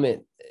a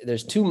moment,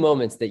 there's two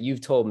moments that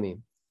you've told me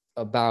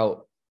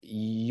about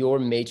your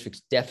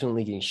matrix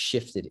definitely getting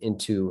shifted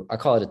into, I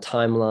call it a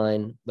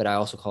timeline, but I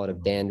also call it a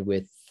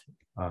bandwidth.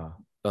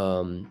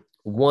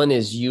 One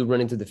is you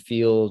running through the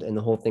field, and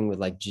the whole thing with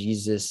like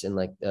Jesus and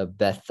like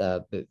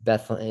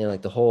Bethlehem,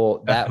 like the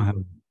whole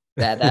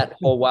that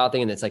whole wild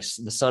thing, and it's like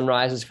the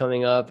sunrise is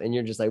coming up, and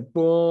you're just like,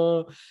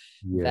 whoa,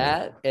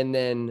 that, and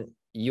then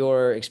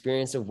your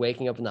experience of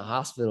waking up in the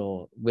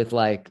hospital with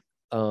like,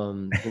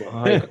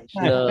 Hare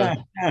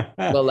Krishna,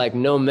 but like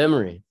no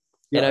memory.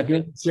 Yeah, and I'm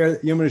going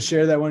to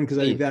share that one because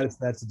I think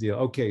that's the deal.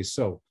 Okay,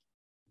 so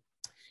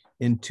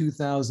in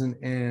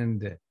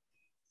 2010,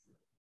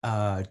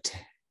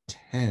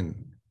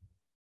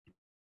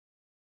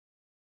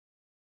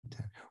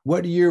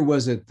 what year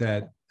was it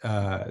that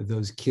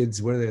those kids,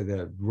 what are they,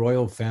 the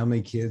royal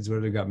family kids, where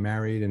they got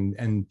married,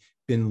 and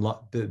bin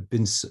Laden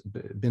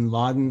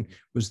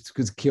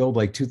was killed,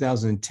 like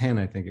 2010,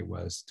 I think it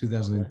was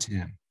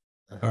 2010.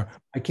 Or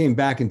I came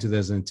back in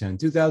 2010,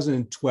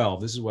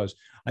 2012.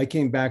 I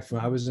came back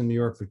I was in New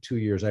York for 2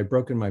 years. I'd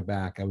broken my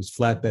back. I was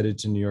flatbedded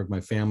to New York,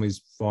 my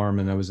family's farm,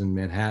 and I was in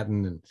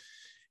Manhattan,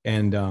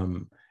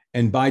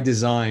 and by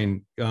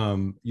design,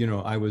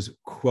 I was,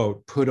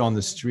 quote, put on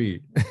the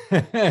street.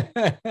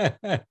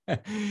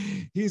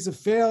 He's a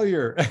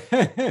failure.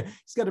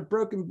 He's got a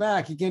broken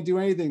back. He can't do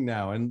anything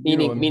now. And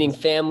meaning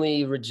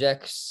family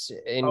rejects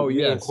and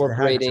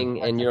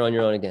reincorporating, and you're on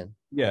your own again.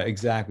 Yeah,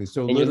 exactly.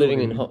 So and you're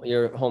living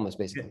you're homeless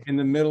basically in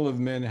the middle of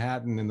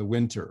Manhattan in the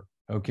winter.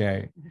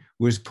 Okay,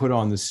 was put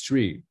on the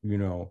street.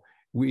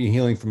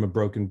 Healing from a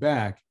broken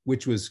back,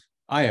 which was,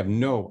 I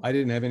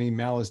didn't have any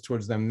malice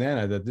towards them then.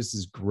 I thought, this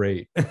is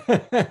great.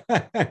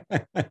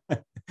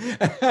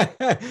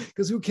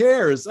 Because who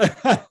cares?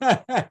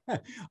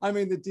 I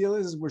mean, the deal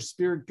is we're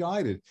spirit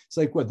guided. It's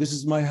like, what? This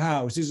is my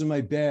house. This is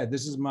my bed.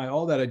 This is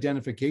all that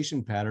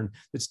identification pattern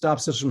that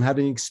stops us from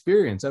having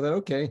experience. I thought,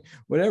 okay,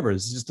 whatever.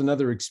 It's just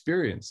another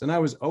experience. And I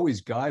was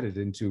always guided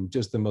into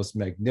just the most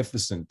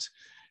magnificent,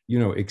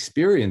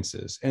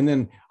 experiences. And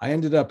then I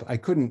ended up, I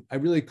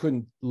really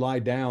couldn't lie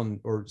down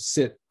or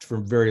sit for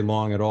very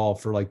long at all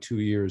for like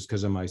 2 years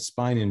because of my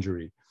spine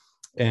injury.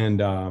 And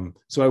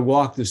so I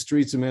walked the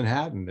streets of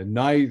Manhattan at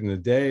night and the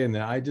day, and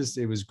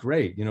it was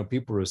great.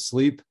 People were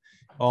asleep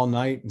all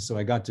night. And so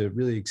I got to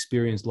really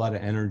experience a lot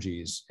of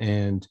energies.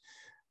 And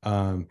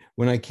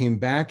when I came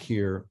back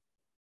here,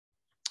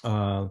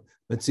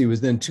 let's see, it was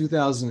then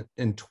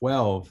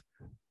 2012.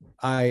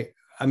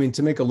 I mean,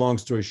 to make a long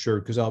story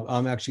short, because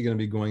I'm actually going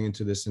to be going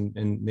into this,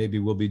 and maybe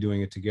we'll be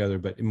doing it together,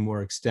 but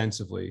more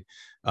extensively,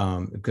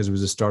 because it was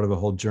the start of a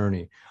whole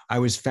journey. I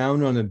was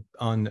found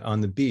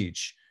on the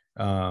beach,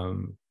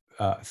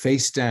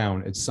 face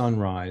down at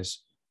sunrise,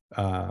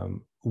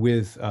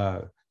 with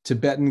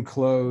Tibetan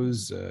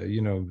clothes,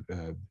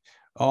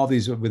 all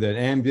these, with an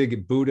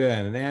ambig Buddha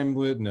and an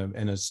amulet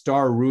and a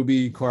star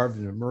ruby carved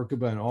in a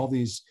Merkaba, and all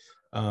these.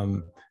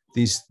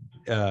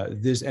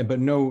 But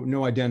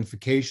no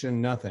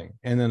identification, nothing.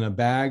 And then a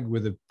bag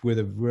with a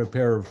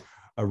pair of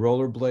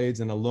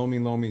rollerblades and a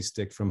lomi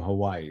stick from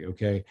Hawaii.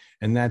 Okay.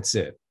 And that's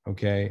it.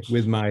 Okay.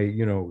 With my,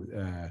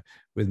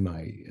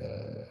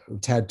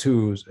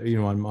 tattoos,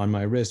 on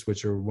my wrist,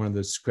 which are one of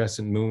the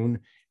crescent moon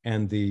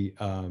and the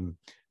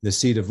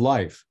seed of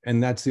life.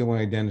 And that's the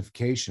only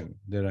identification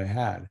that I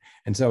had.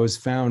 And so I was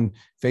found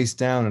face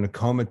down in a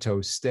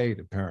comatose state,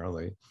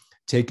 apparently,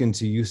 taken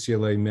to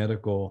UCLA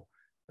Medical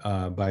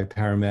by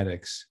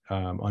paramedics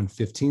on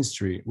 15th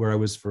Street, where I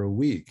was for a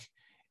week.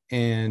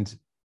 And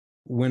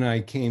when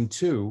I came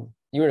to,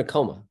 you were in a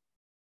coma.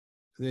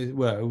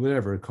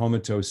 Whatever, a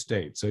comatose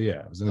state. So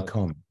yeah, I was in a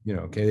coma.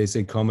 Okay, they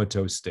say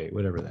comatose state,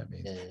 whatever that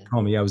means. Yeah.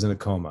 Coma. Yeah, I was in a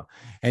coma.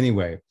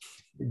 Anyway,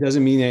 It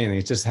doesn't mean anything.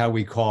 It's just how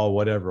we call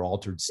whatever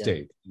altered Yeah.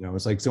 state. You know,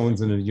 it's like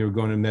someone's you're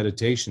going to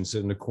meditation,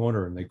 sit in a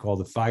corner, and they call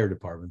the fire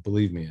department.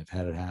 Believe me, I've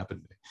had it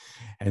happen.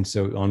 And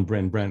so on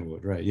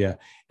Brentwood, right? Yeah.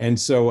 And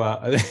so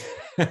I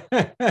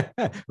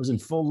was in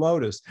full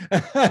Lotus,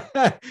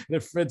 and a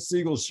Fred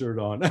Siegel shirt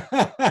on,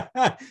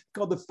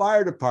 called the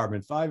fire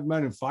department. 5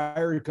 men and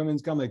fire coming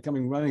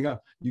running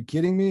up. You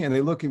kidding me? And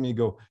they look at me and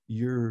go,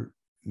 "You're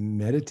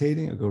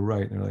meditating?" I go,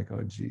 "Right." And they're like,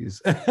 "Oh,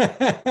 geez."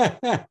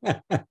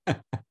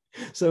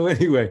 So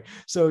anyway,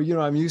 so, you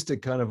know, I'm used to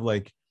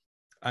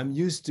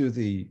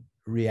the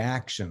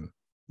reaction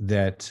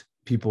that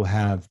people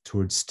have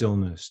towards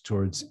stillness,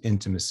 towards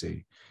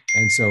intimacy.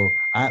 And so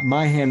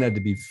my hand had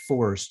to be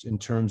forced in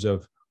terms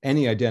of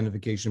any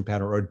identification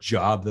pattern or a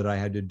job that I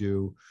had to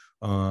do,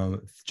 my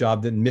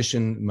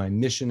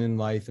mission in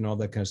life and all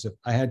that kind of stuff.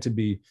 I had to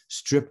be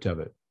stripped of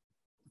it.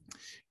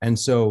 And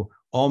so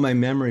all my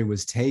memory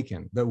was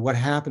taken. But what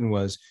happened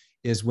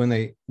is when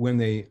they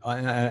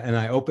and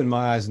I opened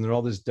my eyes, and they're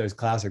all there's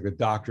classic, the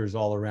doctors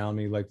all around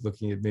me, like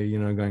looking at me, you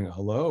know, going,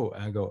 "Hello."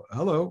 And I go,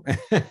 "Hello."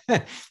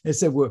 They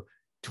said, "Well,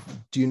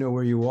 do you know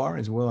where you are?"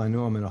 I said, "Well, I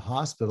know I'm in a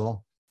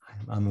hospital."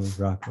 I'm in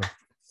Rockwell.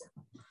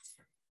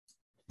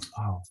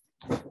 Oh.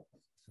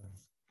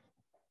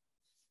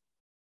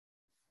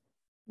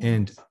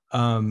 And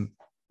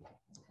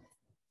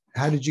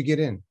how did you get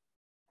in?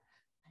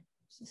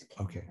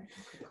 Okay.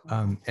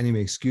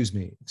 Anyway, excuse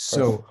me.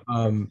 So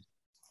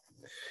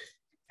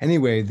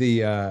anyway,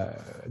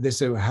 they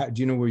said, "Do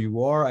you know where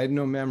you are?" I had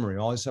no memory.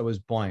 All I saw was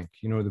blank.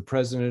 You know where the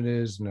president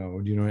is?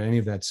 No. Do you know any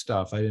of that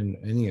stuff? I didn't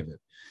any of it.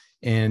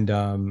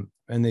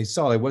 And they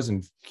saw I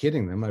wasn't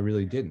kidding them. I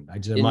really didn't. I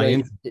just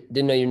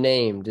didn't know your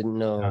name. Didn't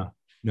know.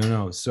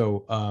 No.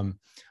 So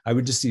I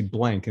would just see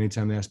blank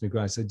anytime they asked me to go.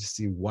 I said, "Just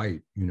see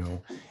white," you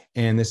know.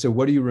 And they said,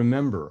 "What do you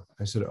remember?"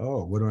 I said,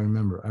 "Oh, what do I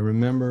remember? I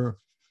remember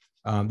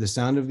the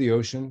sound of the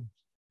ocean.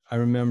 I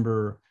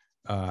remember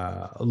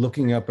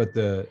looking up at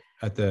the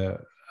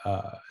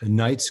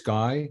night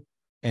sky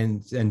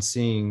and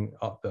seeing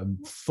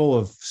full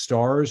of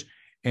stars.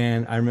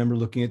 And I remember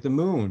looking at the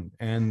moon,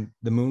 and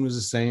the moon was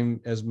the same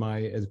as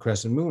the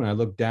crescent moon. I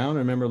looked down. I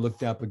remember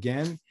looked up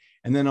again,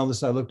 and then all of a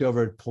sudden I looked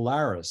over at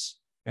Polaris,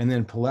 and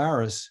then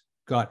Polaris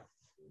got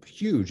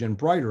huge and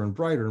brighter and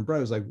brighter and brighter.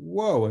 I was like,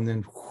 whoa! And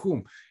then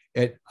whoom,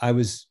 I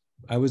was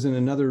in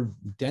another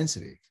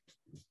density.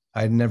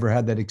 I had never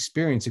had that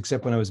experience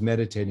except when I was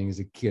meditating as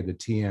a kid. The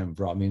TM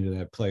brought me into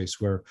that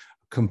place where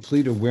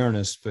complete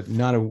awareness, but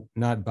not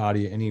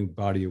any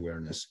body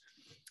awareness.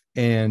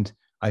 And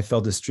I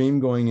felt a stream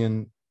going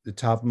in the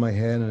top of my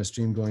head and a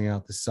stream going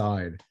out the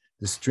side.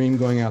 The stream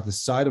going out the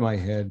side of my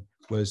head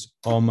was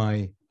all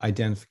my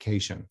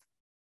identification,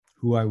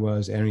 who I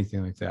was,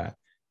 anything like that.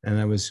 And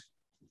I was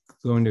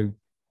going,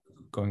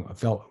 I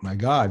felt, "Oh my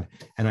God."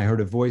 And I heard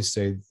a voice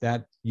say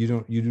that you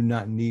do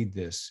not need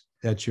this.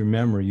 That's your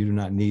memory. You do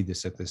not need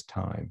this at this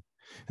time.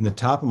 And the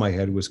top of my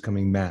head was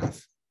coming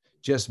math,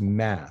 just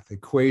math,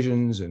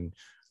 equations and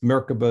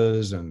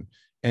Merkabas,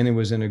 and it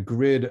was in a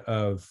grid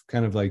of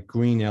kind of like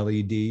green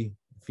LED,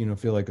 you know,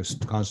 feel like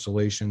a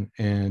constellation.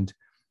 And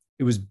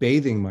it was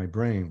bathing my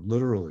brain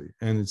literally.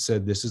 And it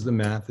said, "This is the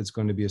math that's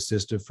going to be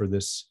assistive for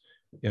this,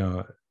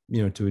 you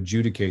know, to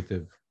adjudicate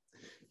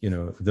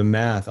the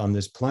math on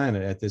this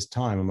planet at this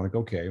time." I'm like,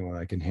 okay, well,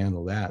 I can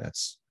handle that.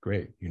 That's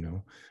great, you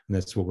know, and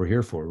that's what we're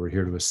here for. We're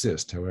here to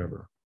assist,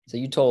 however. So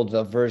you told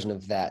a version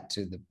of that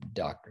to the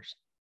doctors.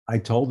 I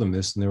told them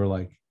this, and they were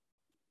like,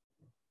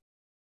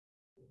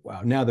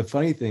 wow. Now, the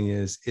funny thing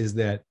is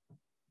that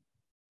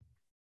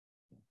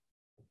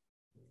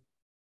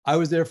I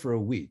was there for a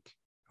week.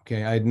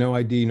 Okay. I had no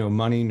ID, no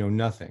money, no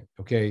nothing.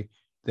 Okay.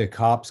 The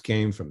cops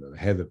came from the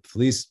head of the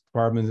police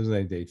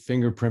department. They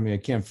fingerprint me. I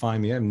can't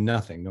find me. I have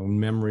nothing, no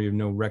memory of,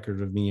 no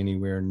record of me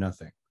anywhere,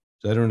 nothing.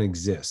 So I don't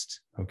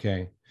exist.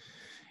 Okay.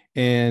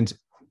 And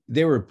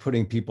they were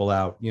putting people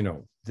out, you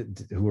know,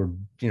 who were,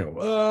 you know,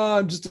 "Oh,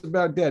 I'm just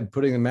about dead,"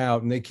 putting them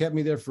out. And they kept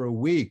me there for a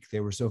week. They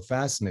were so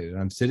fascinated.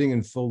 I'm sitting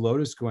in full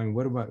Lotus going,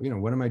 what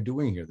am I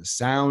doing here? The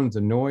sound, the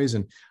noise.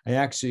 And I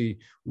actually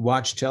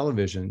watched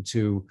television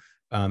to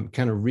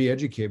kind of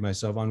re-educate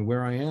myself on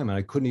where I am. And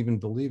I couldn't even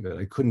believe it.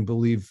 I couldn't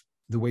believe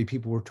the way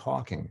people were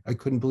talking. I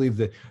couldn't believe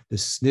the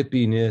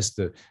snippiness,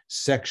 the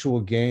sexual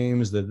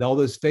games, all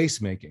this face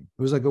making.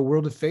 It was like a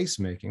world of face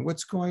making.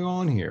 What's going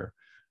on here?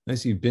 And I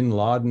see Bin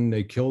Laden,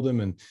 they killed him,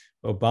 and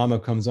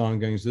Obama comes on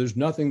going, "So there's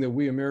nothing that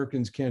we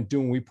Americans can't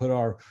do, and we put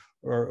our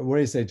what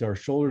do you say, to our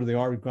shoulder to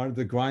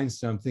the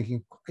grindstone." I'm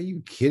thinking, are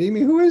you kidding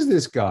me? Who is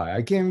this guy?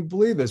 I can't even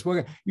believe this.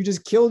 Well, you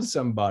just killed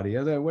somebody.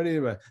 I thought, what do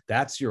you,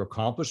 that's your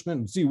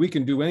accomplishment? See, we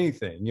can do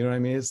anything. You know what I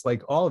mean? It's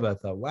like all of that. I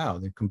thought, wow,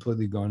 they've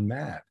completely gone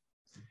mad.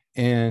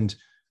 And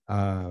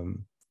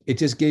it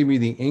just gave me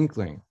the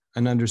inkling,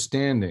 an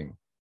understanding,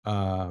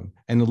 and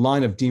a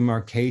line of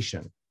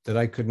demarcation that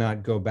I could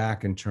not go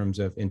back in terms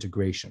of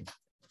integration,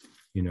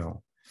 you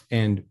know.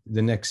 And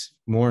the next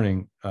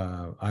morning,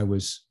 I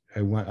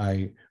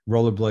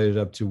rollerbladed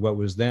up to what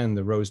was then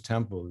the Rose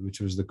Temple, which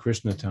was the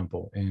Krishna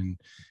Temple in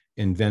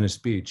Venice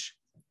Beach.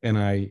 And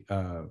I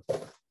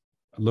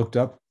looked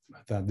up,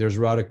 I thought, there's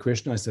Radha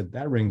Krishna. I said,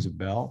 that rings a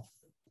bell.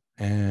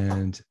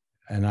 And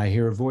I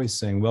hear a voice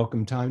saying,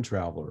 welcome, time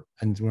traveler.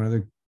 And one of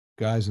the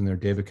guys in there,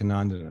 David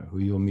Kanandana, who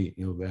you'll meet,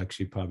 you'll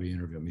actually probably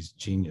interview him. He's a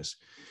genius.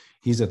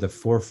 He's at the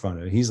forefront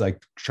of it. He's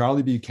like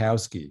Charlie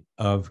Bukowski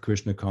of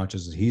Krishna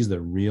consciousness. He's the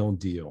real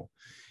deal.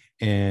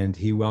 And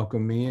he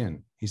welcomed me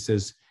in. He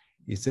said,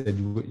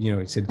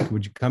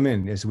 would you come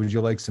in? I said, would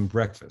you like some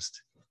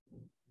breakfast?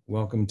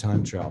 Welcome,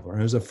 time traveler.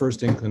 And it was the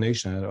first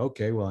inclination. I thought,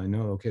 okay, well, I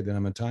know, okay, then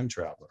I'm a time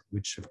traveler,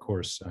 which of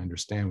course I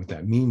understand what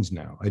that means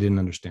now. I didn't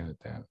understand it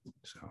then.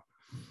 So,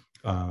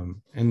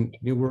 and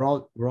we're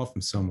all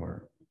from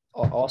somewhere.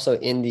 Also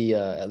in the,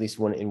 at least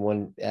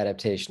one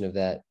adaptation of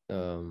that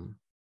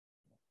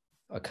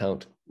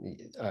account,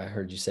 I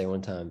heard you say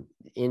one time,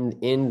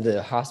 in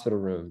the hospital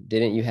room,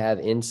 didn't you have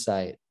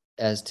insight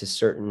as to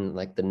certain,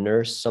 like the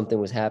nurse, something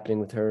was happening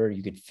with her,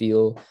 you could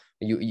feel,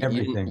 you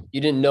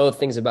didn't know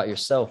things about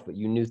yourself, but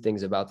you knew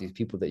things about these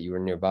people that you were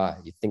nearby.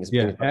 You think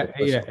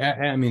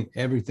I mean,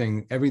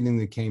 everything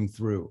that came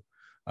through,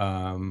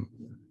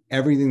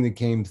 everything that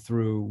came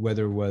through,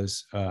 whether it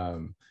was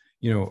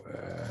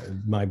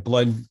my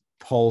blood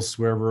pulse,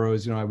 wherever it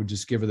was, I would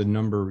just give her the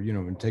number,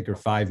 and take her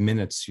 5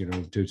 minutes,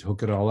 to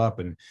hook it all up.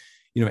 And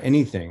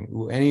anything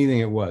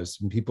it was,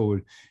 and people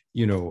would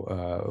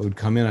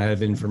come in. I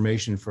had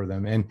information for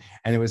them, and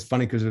it was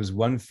funny because there was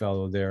one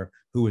fellow there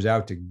who was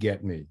out to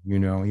get me. He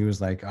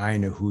was like, I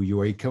know who you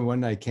are.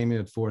 One night came in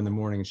at 4 a.m.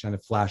 and shined a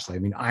flashlight. I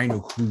mean, I know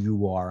who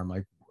you are. I'm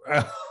like,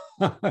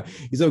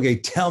 he's okay.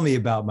 Tell me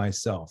about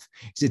myself.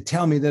 He said,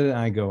 tell me that. And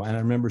I go, and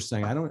I remember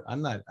saying, I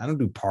don't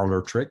do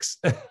parlor tricks.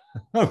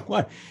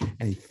 What?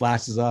 And he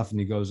flashes off and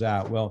he goes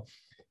out. Well,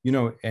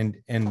 and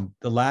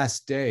the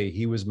last day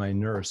he was my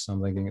nurse.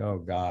 I'm thinking, oh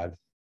God,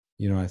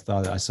 I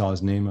thought I saw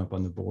his name up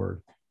on the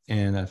board,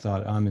 and I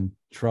thought, I'm in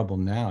trouble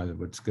now.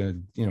 What's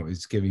good?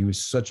 He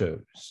was such a,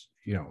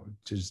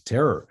 just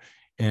terror.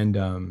 And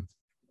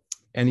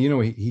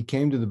he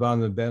came to the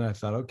bottom of the bed, and I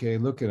thought, okay,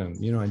 look at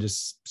him. I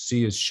just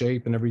see his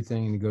shape and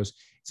everything. And he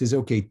says,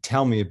 okay,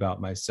 tell me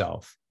about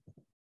myself.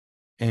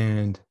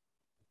 And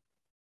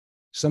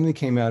something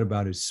came out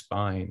about his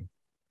spine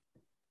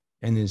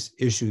and his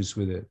issues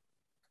with it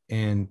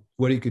and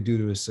what he could do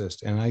to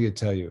assist. And I could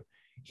tell you,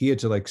 he had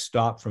to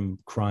stop from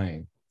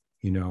crying,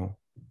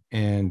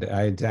 and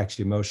I had to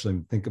actually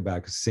emotionally think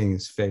about seeing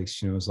his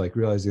face, it was like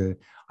realizing that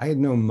I had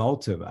no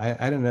motive.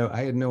 I don't know.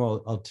 I had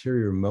no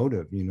ulterior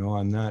motive,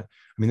 I'm not,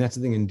 that's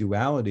the thing in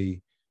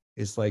duality.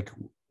 It's like,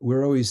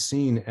 we're always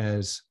seen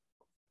as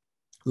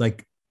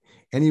like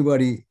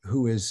anybody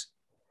who is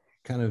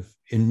kind of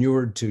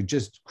inured to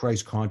just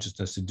Christ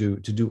consciousness to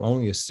do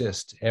only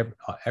assist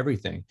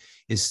everything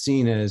is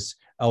seen as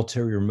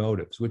ulterior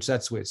motives, which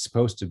that's what it's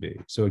supposed to be.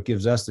 So it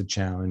gives us the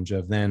challenge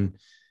of then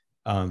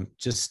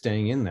just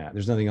staying in that.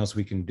 There's nothing else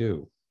we can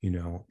do,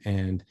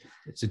 and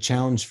it's a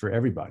challenge for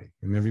everybody.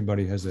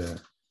 Everybody's a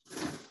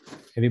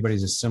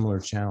similar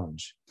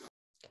challenge.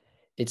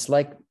 It's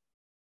like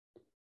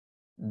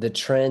the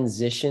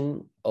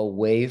transition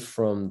away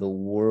from the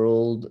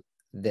world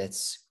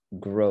that's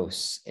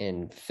gross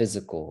and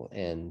physical,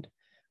 and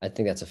I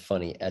think that's a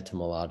funny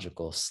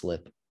etymological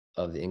slip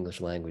of the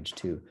English language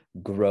too.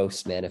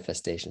 Gross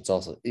manifestation. It's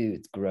also,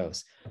 it's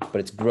gross, but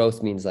it's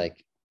gross means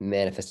like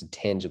manifested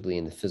tangibly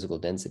in the physical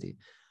density.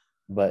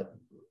 But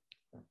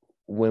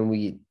when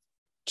we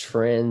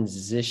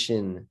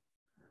transition,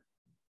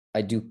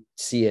 I do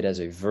see it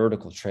as a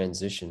vertical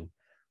transition.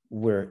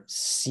 We're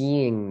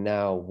seeing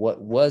now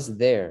what was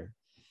there.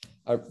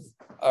 I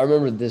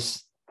remember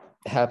this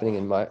happening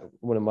in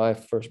one of my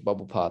first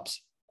bubble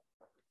pops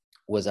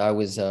was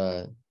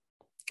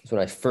when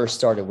I first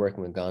started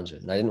working with ganja,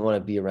 and I didn't want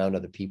to be around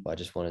other people. I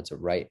just wanted to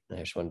write, and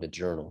I just wanted to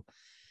journal.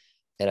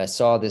 And I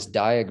saw this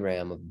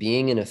diagram of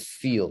being in a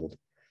field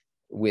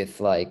with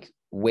like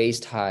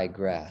waist high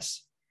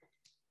grass,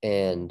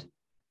 and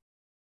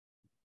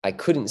I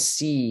couldn't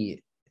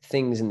see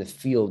things in the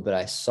field, but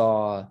I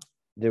saw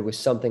there was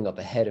something up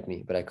ahead of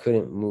me, but I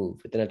couldn't move.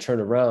 But then I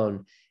turned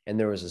around and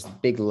there was this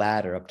big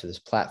ladder up to this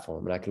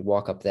platform, and I could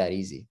walk up that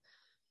easy.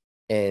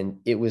 And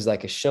it was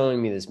like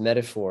showing me this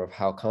metaphor of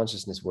how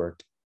consciousness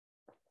worked,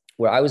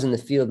 where I was in the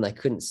field and I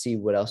couldn't see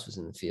what else was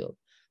in the field.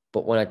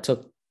 But when I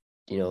took,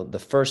 the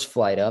first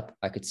flight up,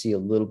 I could see a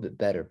little bit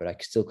better, but I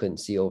still couldn't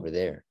see over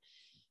there.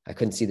 I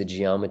couldn't see the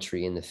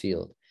geometry in the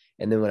field.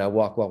 And then when I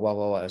walk, I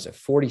was at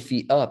 40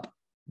 feet up,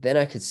 then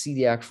I could see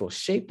the actual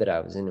shape that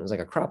I was in. It was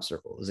like a crop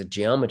circle. It was a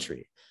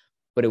geometry,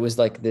 but it was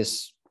like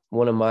this,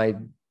 one of my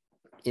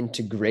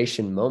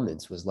integration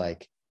moments was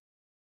like,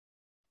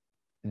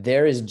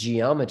 there is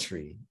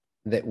geometry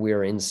that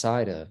we're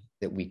inside of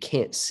that we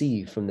can't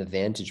see from the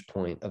vantage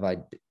point of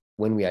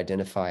when we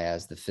identify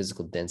as the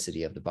physical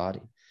density of the body.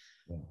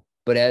 Yeah.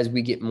 But as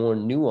we get more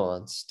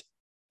nuanced,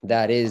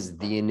 that is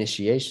the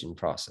initiation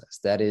process.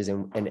 That is,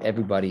 and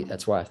everybody,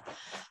 that's why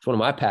it's one of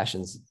my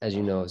passions, as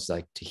you know, is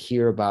like to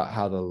hear about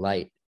how the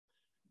light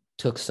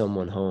took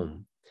someone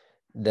home.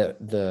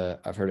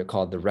 I've heard it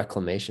called the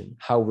reclamation.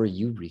 How were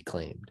you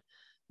reclaimed?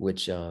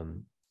 Which, now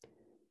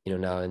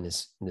in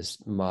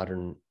this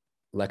modern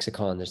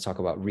lexicon, there's talk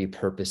about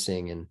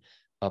repurposing and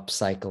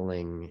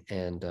upcycling,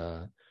 and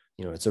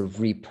it's a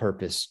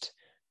repurposed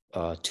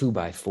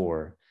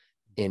 2x4,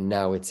 and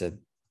now it's a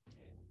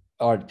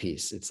art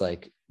piece. It's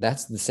like,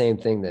 that's the same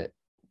thing that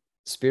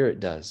spirit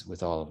does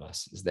with all of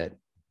us, is that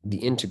the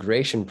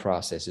integration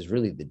process is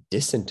really the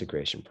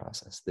disintegration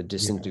process. The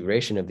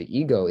disintegration of the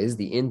ego is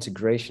the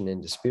integration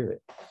into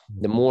spirit.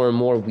 The more and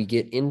more we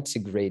get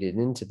integrated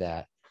into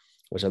that,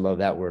 which I love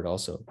that word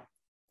also,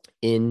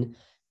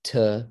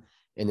 into,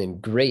 and then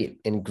great.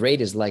 And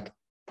great is like,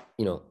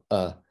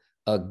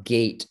 a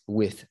gate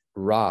with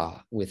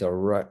with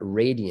a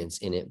radiance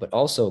in it, but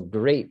also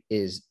great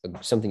is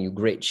something you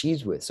grate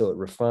cheese with. So it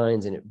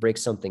refines and it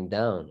breaks something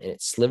down and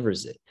it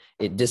slivers it,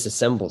 it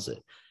disassembles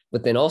it.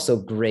 But then also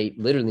great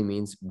literally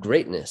means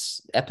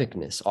greatness,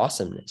 epicness,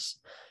 awesomeness.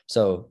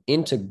 So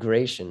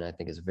integration, I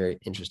think, is a very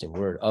interesting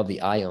word, of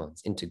the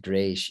ions,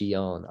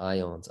 integration,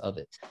 ions of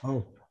it.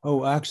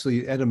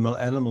 Actually,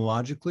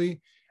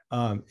 etymologically,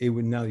 it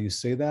would, now you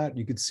say that,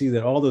 you could see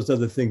that all those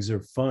other things are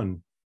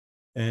fun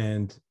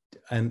and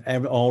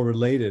all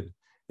related.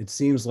 It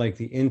seems like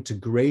the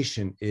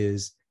integration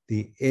is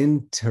the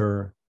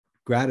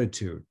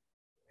gratitude.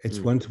 It's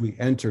once we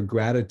enter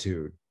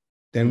gratitude,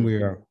 then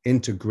we are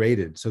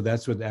integrated. So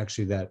that's what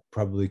actually that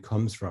probably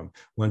comes from,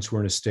 once we're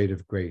in a state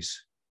of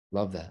grace.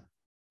 Love that.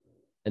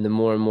 And the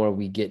more and more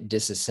we get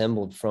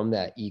disassembled from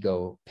that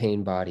ego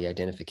pain body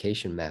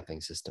identification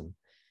mapping system,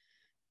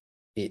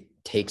 it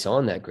takes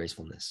on that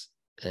gracefulness,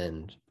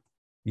 and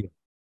you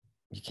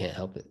can't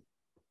help it.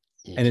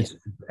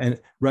 And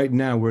right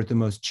now we're at the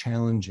most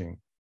challenging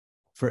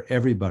for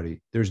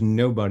everybody. There's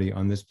nobody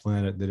on this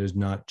planet that is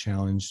not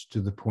challenged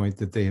to the point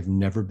that they have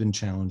never been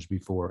challenged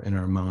before in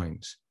our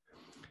minds.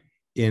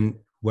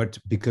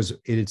 Because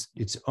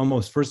it's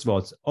almost, first of all,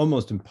 it's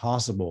almost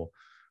impossible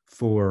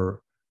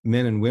for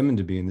men and women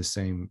to be in the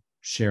same,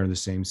 share the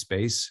same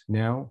space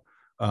now.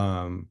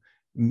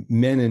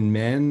 Men and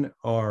men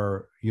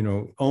are,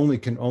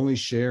 can only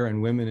share,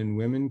 and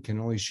women can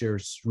only share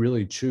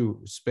really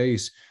true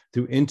space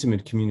through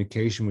intimate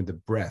communication with the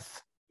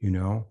breath.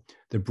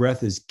 The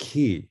breath is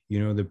key.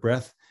 The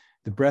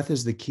breath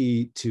is the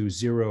key to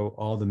zero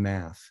all the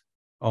math.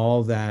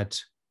 All that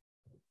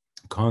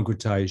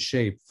concretized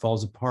shape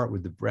falls apart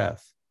with the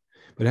breath,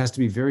 but it has to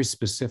be very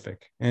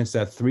specific. And it's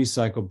that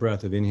 3-cycle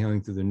breath of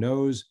inhaling through the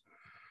nose,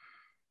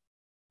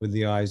 with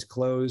the eyes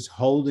closed,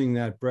 holding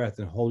that breath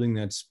and holding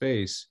that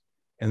space,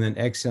 and then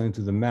exhaling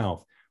through the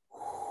mouth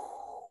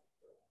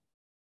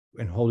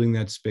and holding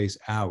that space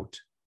out.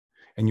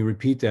 And you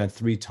repeat that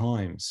 3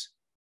 times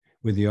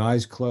with the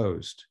eyes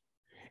closed.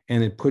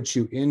 And it puts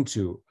you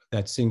into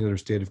that singular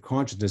state of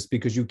consciousness,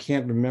 because you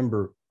can't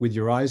remember with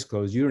your eyes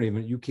closed. You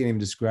can't even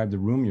describe the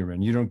room you're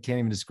in. Can't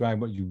even describe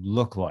what you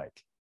look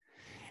like.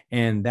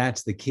 And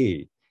that's the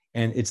key.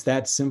 And it's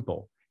that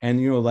simple. And,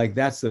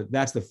 that's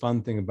the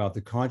fun thing about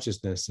the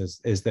consciousness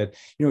is that,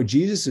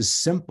 Jesus is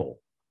simple,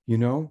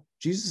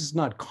 Jesus is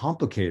not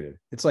complicated.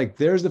 It's like,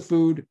 there's the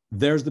food,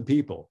 there's the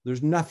people.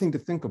 There's nothing to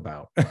think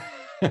about.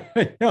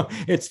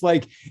 It's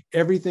like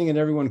everything and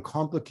everyone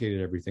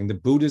complicated everything. The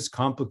Buddhists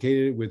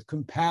complicated it with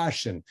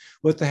compassion.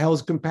 What the hell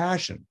is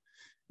compassion?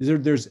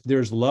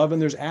 There's love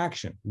and there's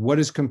action. What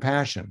is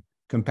compassion?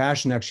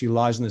 Compassion actually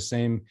lies in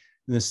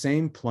the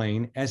same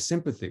plane as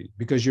sympathy,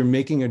 because you're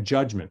making a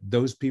judgment.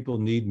 Those people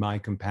need my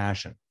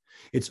compassion.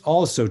 It's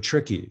all so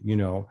tricky,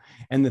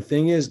 and the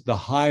thing is, the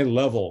high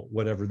level,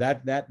 whatever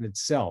that in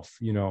itself,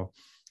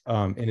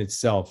 in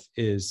itself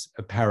is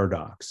a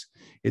paradox.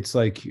 It's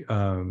like,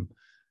 and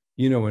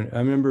I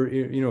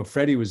remember,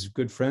 Freddie was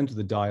good friend to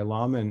the Dalai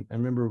Lama. And I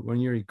remember one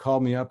year he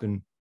called me up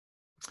and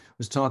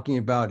was talking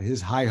about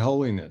his high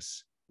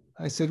holiness.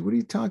 I said, what are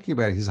you talking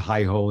about, his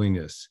high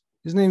holiness?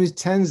 His name is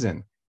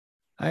Tenzin.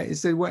 I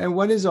said, and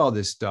what is all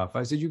this stuff?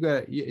 I said,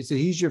 he said,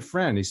 he's your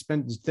friend. He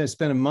spent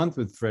a month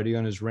with Freddie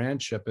on his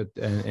ranch up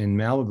in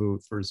Malibu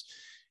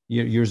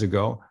years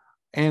ago.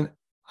 And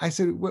I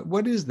said,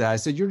 what is that? I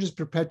said, you're just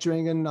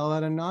perpetuating a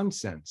lot of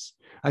nonsense.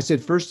 I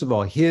said, first of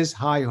all, his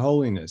high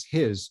holiness,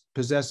 his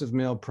possessive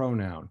male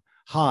pronoun,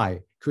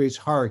 high creates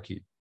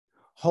hierarchy.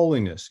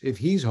 Holiness, if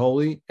he's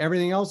holy,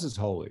 everything else is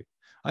holy.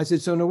 I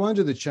said, so no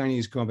wonder the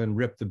Chinese come up and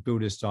rip the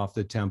Buddhists off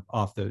the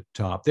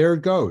top. There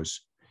it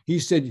goes.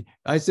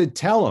 I said,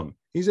 tell him.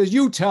 He says,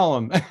 you tell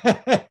him.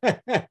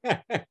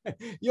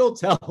 You'll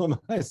tell him.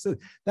 I said,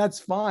 that's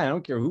fine. I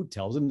don't care who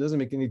tells him. It doesn't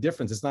make any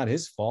difference. It's not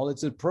his fault.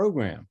 It's a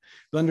program.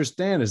 To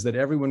understand is that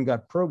everyone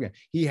got programmed.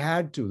 He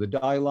had to. The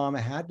Dalai Lama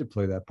had to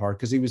play that part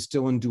because he was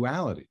still in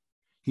duality.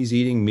 He's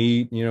eating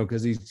meat,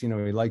 because he's, he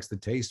likes the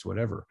taste,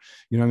 whatever.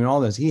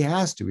 All this. He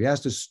has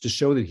to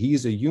show that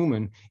he's a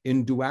human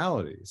in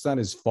duality. It's not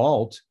his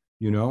fault.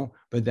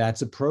 But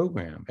that's a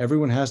program.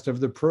 Everyone has to have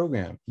the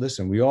program.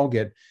 Listen, we all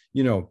get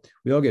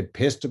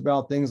pissed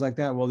about things like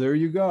that. Well, there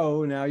you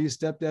go. Now you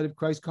stepped out of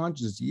Christ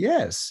consciousness.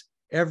 Yes,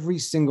 every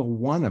single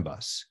one of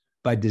us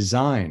by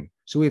design.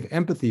 So we have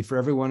empathy for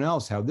everyone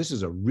else. How this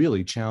is a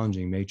really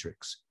challenging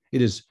matrix.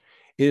 It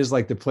is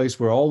like the place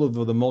where all of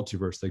the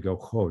multiverse, they go,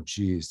 oh,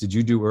 geez, did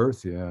you do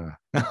Earth? Yeah.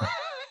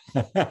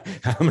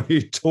 How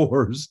many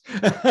tours?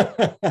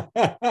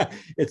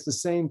 It's the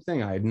same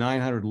thing. I had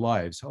 900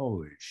 lives.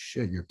 Holy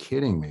shit, you're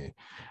kidding me.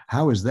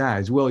 How is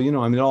that? Well, you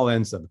know, I mean, it all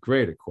ends up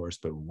great, of course,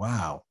 but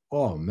wow.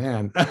 Oh,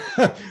 man.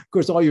 Of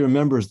course, all you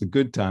remember is the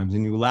good times,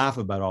 and you laugh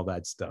about all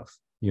that stuff,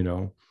 you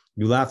know.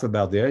 You laugh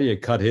about you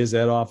cut his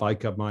head off, I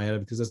cut my head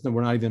off, because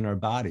we're not even in our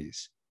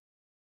bodies.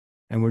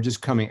 And we're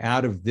just coming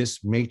out of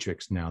this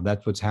matrix now.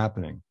 That's what's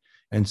happening.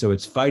 And so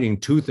it's fighting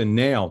tooth and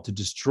nail to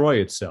destroy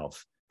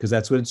itself, because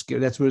that's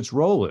what its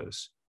role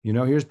is. You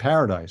know, here's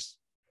paradise.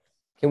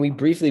 Can we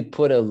briefly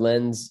put a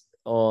lens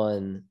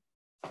on,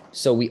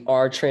 so we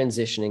are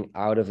transitioning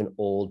out of an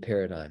old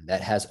paradigm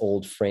that has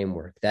old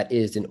framework, that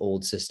is an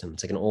old system.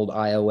 It's like an old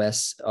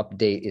iOS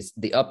update.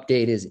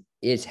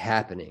 It's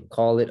happening.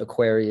 Call it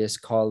Aquarius,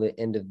 call it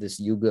end of this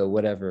yuga,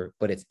 whatever,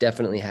 but it's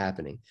definitely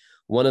happening.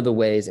 One of the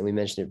ways, and we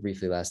mentioned it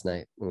briefly last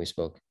night when we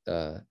spoke,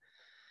 one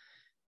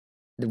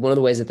of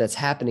the ways that that's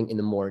happening in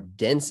the more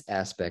dense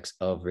aspects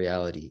of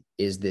reality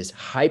is this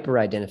hyper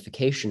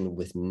identification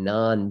with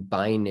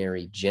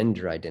non-binary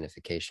gender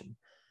identification.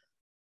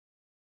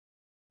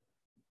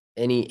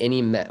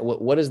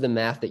 What is the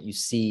math that you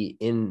see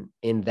in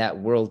that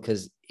world?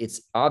 Because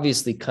it's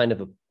obviously kind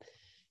of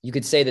you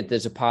could say that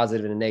there's a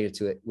positive and a negative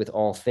to it with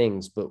all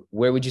things, but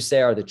where would you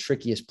say are the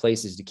trickiest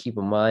places to keep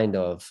a mind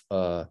of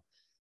the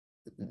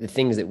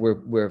things that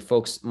where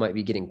folks might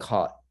be getting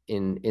caught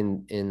in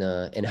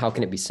and how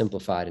can it be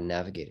simplified and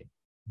navigated?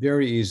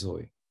 Very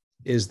easily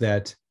is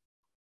that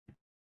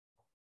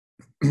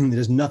it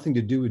has nothing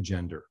to do with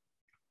gender.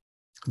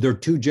 There are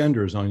two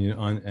genders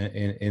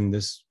in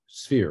this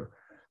sphere.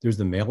 There's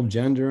the male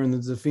gender and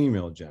there's the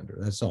female gender.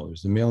 That's all.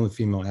 There's the male and the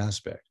female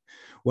aspect.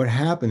 What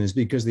happened is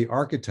because the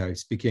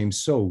archetypes became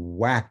so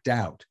whacked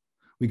out.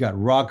 We got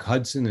Rock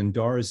Hudson and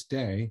Doris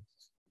Day.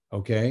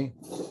 Okay.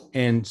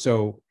 And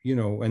so, you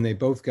know, and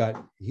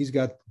he's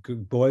got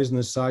boys on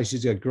the side,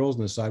 she's got girls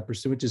on the side,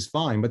 which is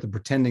fine, but they're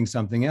pretending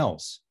something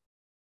else.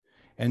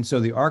 And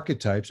so the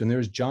archetypes, and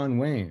there's John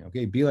Wayne,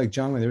 okay, be like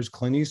John Wayne, there's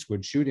Clint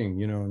Eastwood shooting,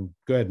 you know, and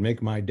go ahead,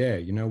 make my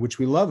day, you know, which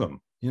we love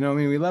him. You know, I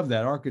mean, we love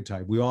that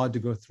archetype. We all had to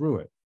go through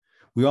it.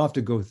 We all have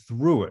to go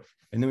through it.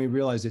 And then we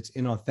realize it's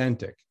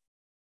inauthentic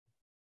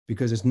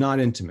because it's not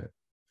intimate.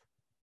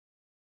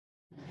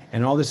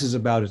 And all this is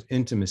about is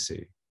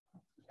intimacy.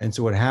 And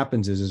so what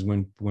happens is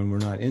when we're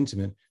not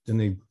intimate, then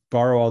they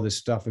borrow all this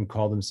stuff and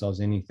call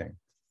themselves anything,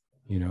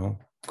 you know,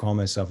 call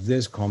myself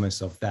this, call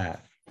myself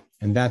that.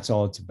 And that's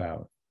all it's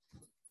about.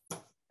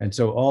 And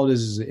so all it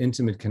is an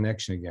intimate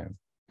connection again,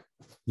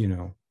 you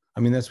know. I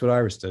mean, that's what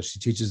Iris does. She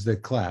teaches the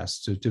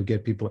class to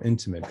get people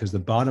intimate, because the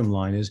bottom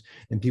line is,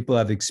 and people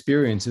have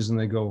experiences and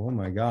they go, oh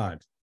my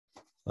God,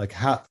 like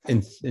how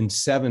in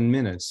 7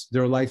 minutes,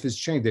 their life has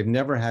changed. They've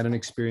never had an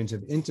experience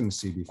of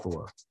intimacy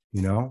before,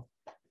 you know.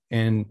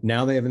 And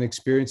now they have an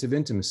experience of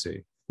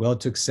intimacy. Well,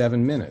 it took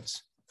 7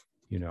 minutes,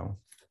 you know.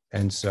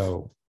 And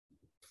so,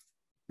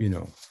 you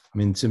know, I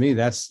mean, to me,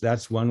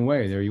 that's one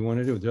way there you want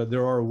to do it.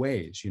 There are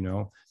ways, you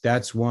know,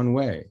 that's one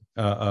way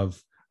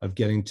of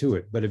getting to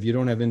it. But if you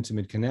don't have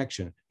intimate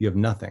connection, you have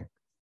nothing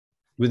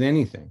with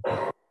anything.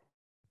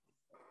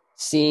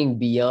 Seeing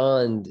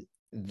beyond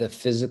the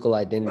physical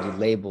identity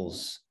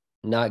labels,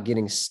 not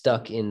getting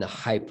stuck in the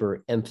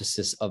hyper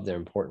emphasis of their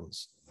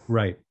importance.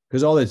 Right.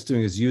 Because all it's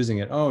doing is using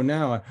it. Oh,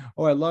 now,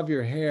 I love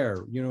your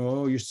hair. You know,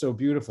 oh, you're so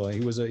beautiful.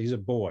 He's a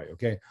boy.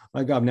 Okay.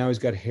 My God, now he's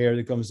got hair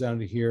that comes down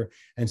to here.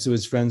 And so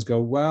his friends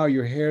go, wow,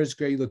 your hair is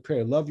great. You look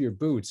pretty. I love your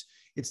boots.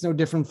 It's no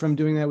different from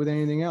doing that with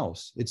anything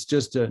else. It's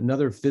just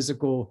another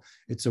physical,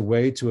 it's a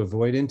way to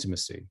avoid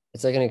intimacy.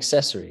 It's like an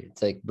accessory.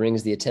 It's like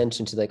brings the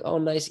attention to like, oh,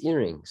 nice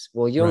earrings.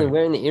 Well, you're only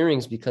wearing the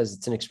earrings because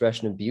it's an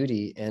expression of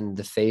beauty and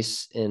the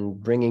face and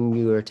bringing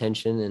your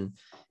attention. And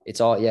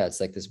it's all,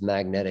 it's like this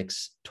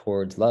magnetics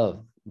towards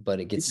love, but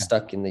it gets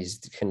stuck in these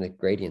kind of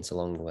gradients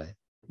along the way.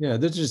 Yeah,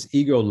 there's just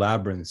ego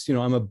labyrinths. You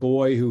know, I'm a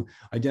boy who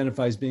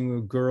identifies being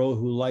a girl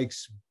who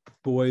likes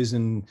boys,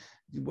 and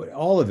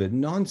all of it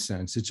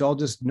nonsense. It's all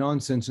just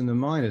nonsense in the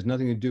mind. It has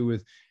nothing to do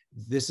with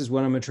this is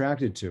what I'm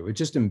attracted to. It's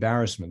just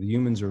embarrassment. The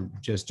humans are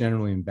just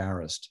generally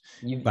embarrassed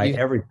by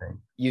everything.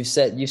 You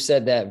said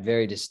that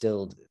very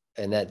distilled,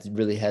 and that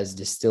really has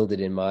distilled it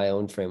in my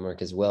own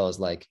framework as well. As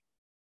like,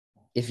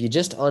 if you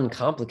just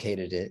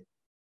uncomplicated it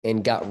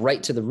and got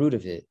right to the root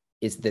of it,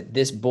 is that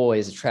this boy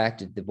is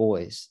attracted to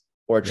boys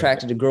or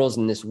attracted to girls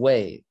in this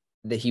way,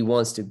 that he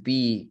wants to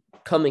be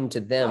coming to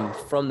them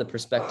from the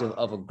perspective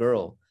of a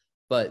girl.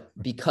 But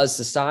because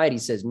society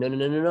says,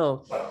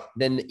 no,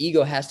 then the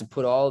ego has to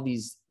put all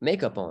these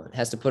makeup on,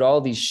 has to put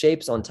all these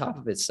shapes on top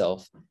of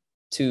itself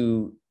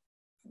to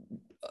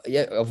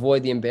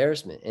avoid the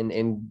embarrassment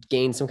and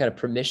gain some kind of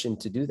permission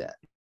to do that.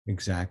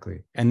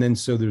 Exactly. And then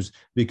so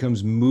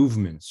becomes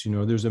movements, you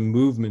know, there's a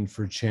movement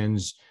for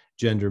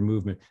transgender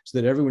movement, so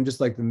that everyone,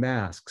 just like the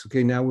masks,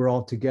 okay, now we're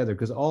all together,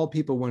 because all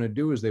people want to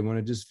do is they want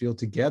to just feel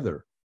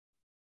together.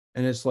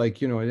 And it's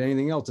like, you know,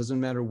 anything else doesn't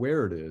matter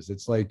where it is.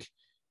 It's like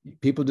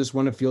people just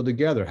want to feel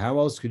together. How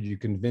else could you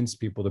convince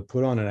people to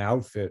put on an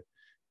outfit,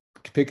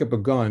 pick up a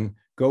gun,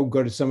 go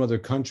to some other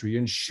country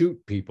and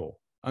shoot people?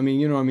 I mean,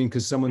 you know, I mean,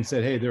 because someone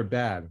said, hey, they're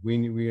bad.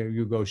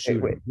 You go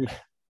shoot them.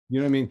 You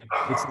know what I mean?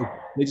 It's like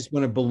they just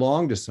want to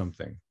belong to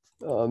something.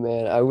 Oh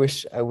man, I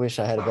wish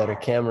I had a better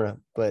camera.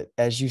 But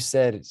as you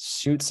said,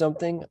 shoot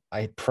something.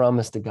 I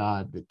promise to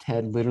God that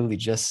Ted literally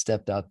just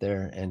stepped out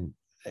there and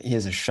he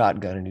has a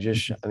shotgun and he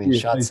just shot, I mean, Yeah,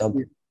 shot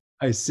something.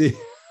 I see,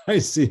 I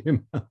see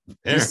him out You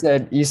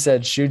there.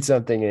 said shoot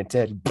something and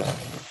Ted Hey,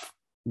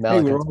 we're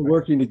Malachi's all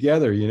working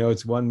together. You know,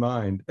 it's one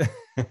mind.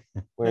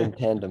 we're in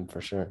tandem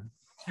for sure.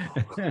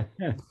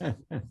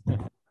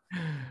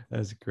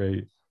 That's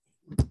great.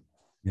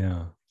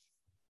 Yeah.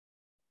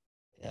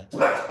 Yeah.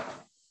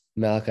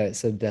 Malachi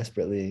so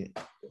desperately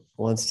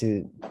wants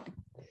to.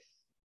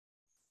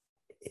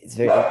 It's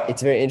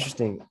very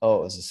interesting.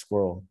 Oh, it was a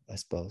squirrel, I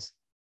suppose.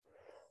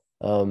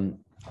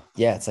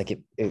 Yeah, it's like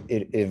it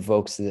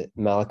evokes the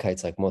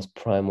Malachite's like most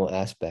primal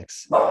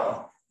aspects.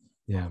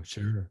 Yeah,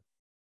 sure.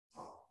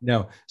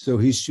 Now, so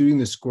he's shooting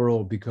the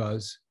squirrel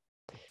because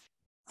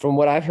From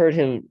what I've heard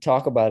him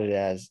talk about it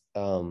as,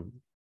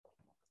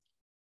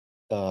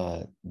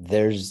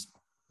 there's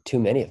too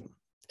many of them,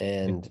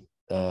 and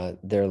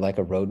they're like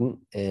a rodent,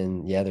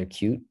 and yeah, they're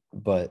cute,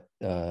 but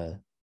I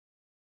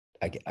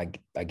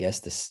guess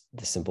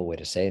the simple way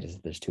to say it is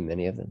there's too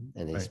many of them,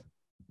 and he's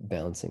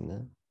balancing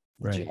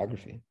the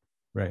geography.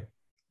 Right.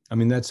 I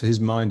mean, that's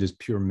his mind is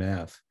pure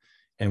math.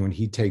 And when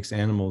he takes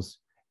animals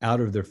out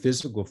of their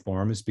physical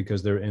form, it's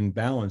because they're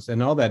imbalanced.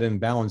 And all that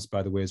imbalance,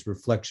 by the way, is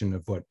reflection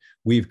of what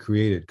we've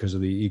created because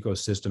of the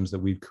ecosystems that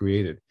we've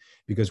created.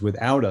 Because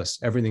without us,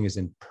 everything is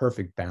in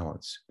perfect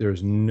balance.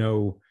 There's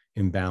no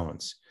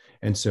imbalance.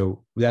 And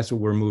so that's what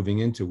we're moving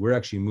into. We're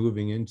actually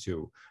moving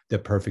into the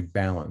perfect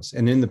balance.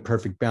 And in the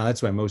perfect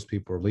balance, that's why most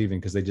people are leaving,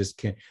 because they just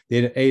can't,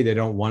 they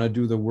don't want to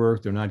do the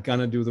work. They're not going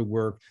to do the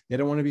work. They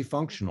don't want to be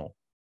functional.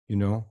 You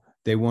know,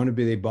 they want to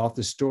be, they bought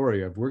the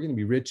story of we're going to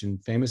be rich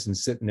and famous and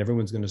sit and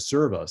everyone's going to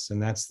serve us.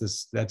 And that's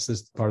this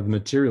part of the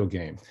material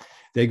game.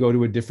 They go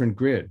to a different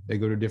grid. They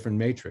go to a different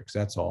matrix.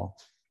 That's all.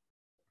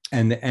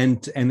 And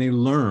they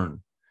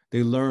learn.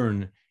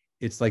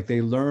 It's like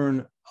they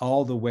learn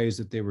all the ways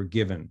that they were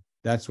given.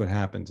 That's what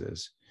happens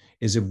is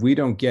if we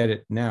don't get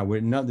it now,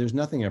 there's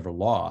nothing ever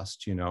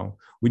lost, you know.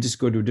 We just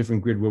go to a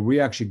different grid where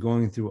we're actually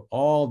going through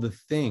all the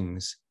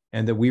things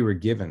and that we were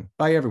given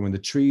by everyone, the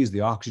trees, the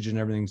oxygen,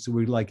 everything. So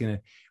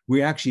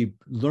we actually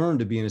learn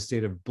to be in a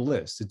state of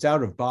bliss. It's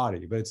out of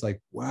body, but it's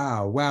like,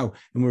 wow.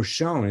 And we're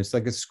shown, it's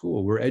like a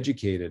school. We're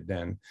educated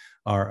then.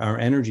 Our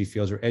energy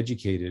fields are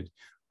educated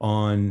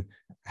on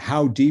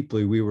how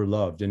deeply we were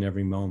loved in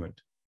every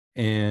moment.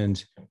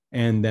 And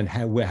then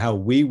how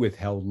we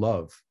withheld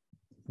love,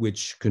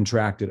 which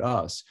contracted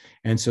us.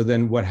 And so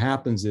then what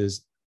happens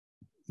is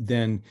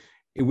then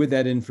with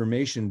that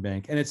information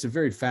bank, and it's a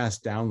very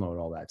fast download,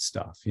 all that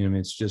stuff, you know, I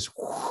mean, it's just,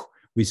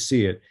 we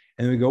see it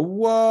and we go,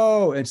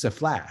 whoa, it's a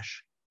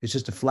flash. It's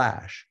just a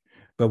flash.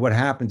 But what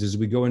happens is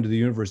we go into the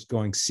universe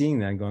seeing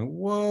that and going,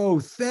 whoa,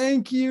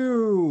 thank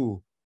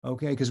you.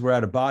 Okay. Because we're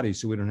out of body.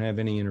 So we don't have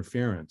any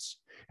interference.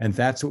 And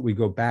that's what we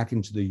go back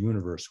into the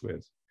universe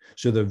with.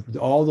 So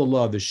all the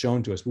love is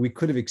shown to us, but we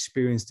could have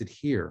experienced it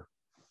here.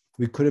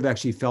 We could have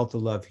actually felt the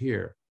love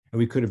here, and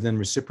we could have then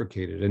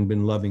reciprocated and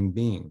been loving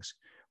beings.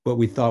 But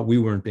we thought we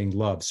weren't being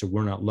loved, so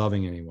we're not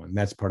loving anyone.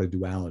 That's part of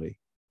duality.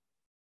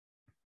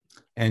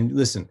 And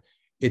listen,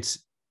 it's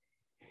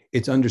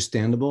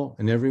understandable,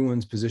 and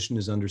everyone's position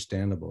is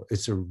understandable.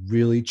 It's a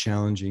really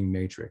challenging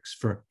matrix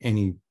for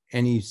any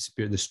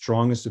spirit, the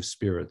strongest of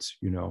spirits,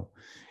 you know.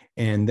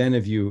 And then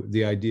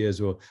the idea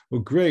is, well,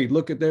 great,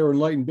 look at their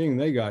enlightened being.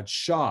 They got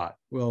shot.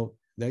 Well,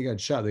 they got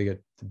shot. They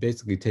get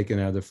basically taken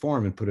out of their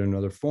form and put in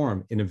another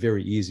form in a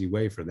very easy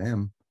way for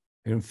them.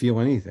 They don't feel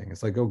anything.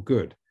 It's like, oh,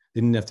 good.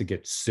 They didn't have to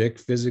get sick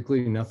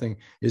physically, nothing.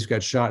 They just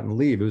got shot and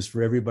leave. It was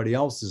for everybody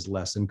else's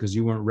lesson because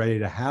you weren't ready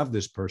to have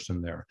this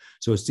person there.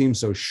 So it seems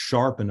so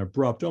sharp and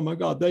abrupt. Oh my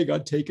God, they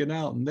got taken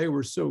out and they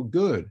were so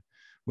good.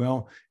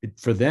 Well,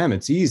 for them,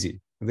 it's easy.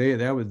 They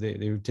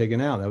were taken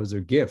out. That was their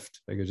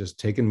gift. They could just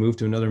take and move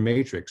to another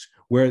matrix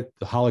where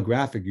the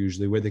holographic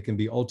usually, where they can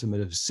be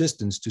ultimate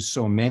assistance to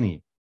so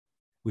many,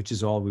 which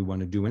is all we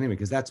want to do anyway,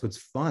 because that's what's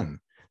fun.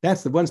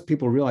 That's once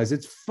people realize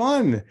it's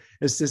fun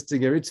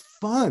assisting. It's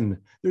fun.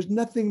 There's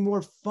nothing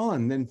more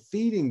fun than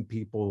feeding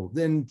people,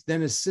 than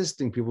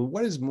assisting people.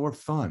 What is more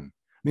fun?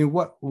 I mean,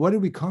 what did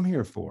we come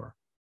here for?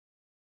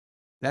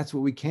 That's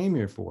what we came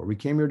here for. We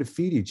came here to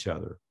feed each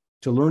other,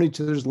 to learn each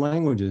other's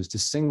languages, to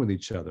sing with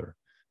each other,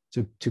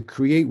 to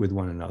create with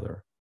one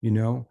another, you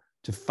know,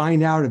 to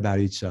find out about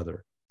each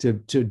other, to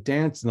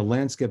dance in the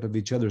landscape of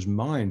each other's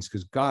minds,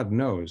 because God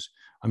knows,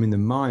 I mean, the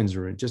minds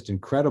are just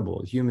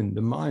incredible.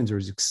 The minds are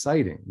as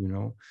exciting, you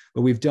know,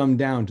 but we've dumbed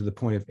down to the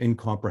point of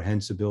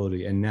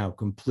incomprehensibility and now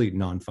complete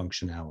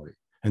non-functionality.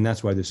 And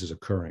that's why this is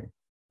occurring.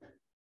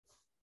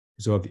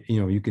 So, if,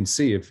 you know, you can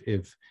see if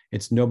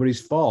it's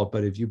nobody's fault,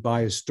 but if you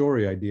buy a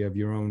story idea of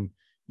your own,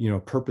 you know,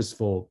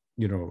 purposeful,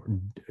 you know,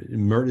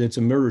 murder, it's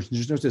a murder.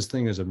 There's no such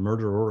thing as a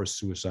murder or a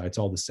suicide. It's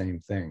all the same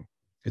thing.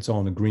 It's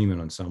all an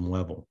agreement on some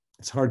level.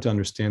 It's hard to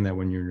understand that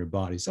when you're in your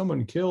body.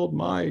 Someone killed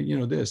my, you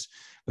know, this,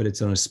 but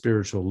it's on a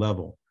spiritual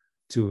level.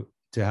 to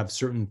have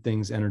certain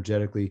things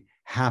energetically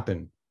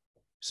happen.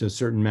 So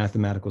certain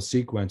mathematical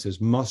sequences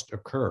must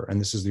occur.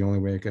 And this is the only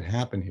way it could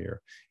happen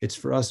here. It's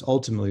for us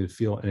ultimately to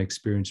feel and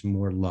experience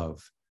more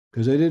love.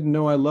 Because I didn't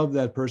know I loved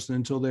that person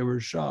until they were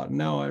shot.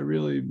 Now I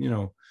really,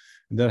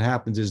 that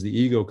happens is the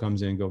ego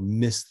comes in and go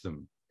miss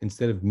them.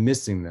 Instead of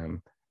missing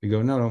them, we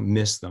go, no, don't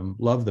miss them,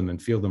 love them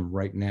and feel them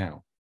right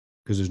now.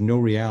 Because there's no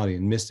reality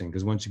in missing.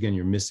 Because once again,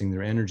 you're missing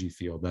their energy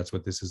field. That's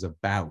what this is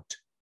about.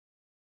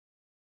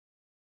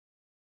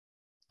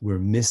 We're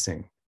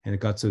missing. And it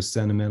got so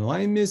sentimental.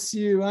 I miss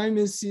you. I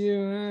miss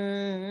you.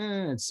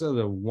 It's so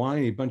the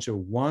whiny bunch of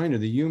whine of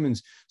the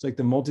humans. It's like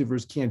the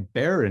multiverse can't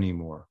bear it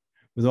anymore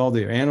with all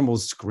the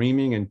animals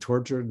screaming and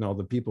tortured and all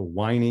the people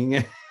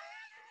whining.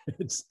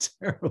 It's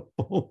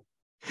terrible.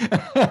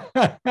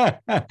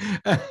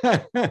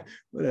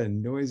 What a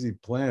noisy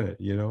planet,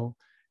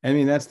 I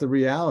mean, that's the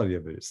reality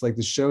of it. It's like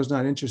the show's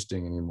not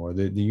interesting anymore.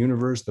 The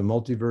universe, the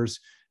multiverse,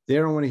 they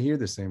don't want to hear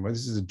this anymore.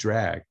 This is a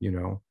drag,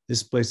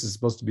 This place is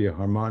supposed to be a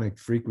harmonic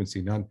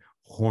frequency, not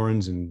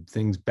horns and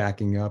things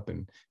backing up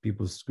and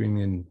people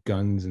screaming and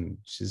guns and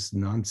just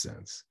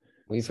nonsense.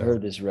 We've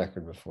heard this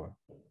record before.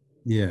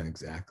 Yeah,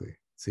 exactly.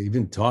 So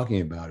even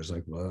talking about it is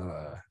like,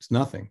 it's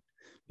nothing,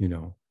 I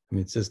mean,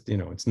 it's just,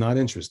 it's not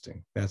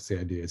interesting. That's the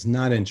idea. It's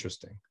not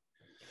interesting.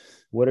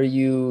 What are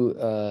you,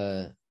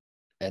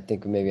 I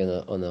think maybe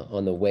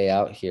on the way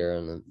out here,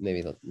 on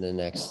maybe the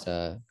next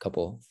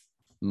couple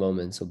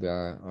moments will be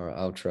our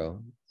outro.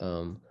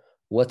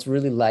 What's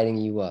really lighting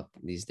you up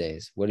these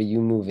days? What are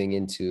you moving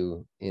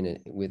into in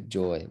it with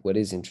joy? What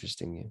is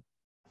interesting you?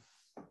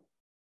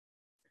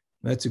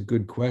 That's a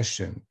good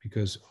question,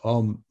 because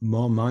all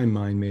my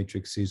mind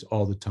matrix sees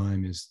all the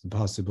time is the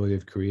possibility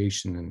of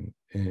creation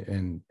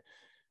and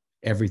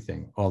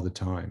everything all the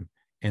time.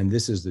 And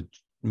this is the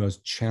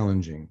most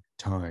challenging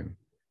time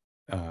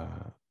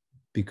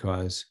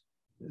because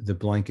the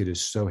blanket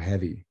is so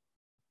heavy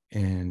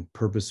and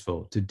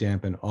purposeful to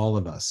dampen all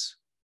of us,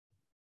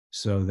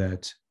 so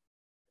that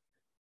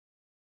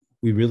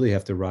we really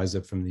have to rise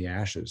up from the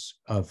ashes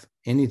of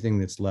anything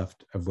that's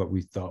left of what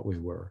we thought we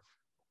were,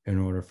 in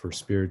order for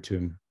spirit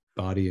to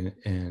embody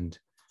and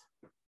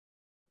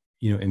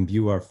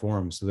imbue our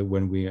form, so that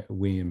when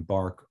we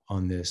embark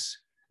on this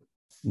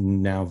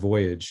now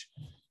voyage,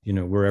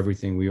 we're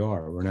everything we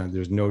are.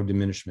 There's no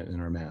diminishment in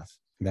our math.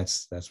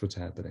 That's what's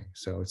happening.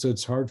 So it's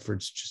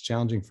just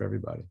challenging for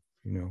everybody,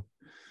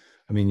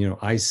 I mean,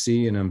 I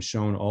see and I'm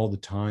shown all the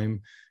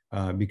time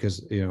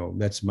because,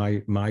 that's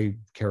my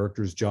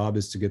character's job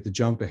is to get the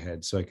jump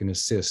ahead so I can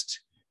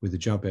assist with the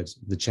jump heads.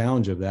 The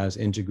challenge of that is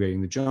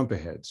integrating the jump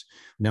aheads.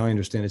 Now I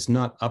understand it's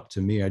not up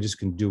to me. I just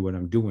can do what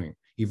I'm doing,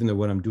 even though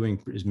what I'm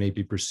doing is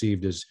maybe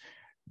perceived as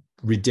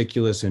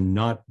ridiculous and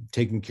not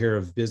taking care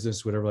of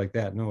business, whatever like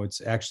that. No, it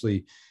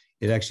actually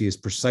is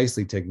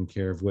precisely taking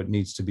care of what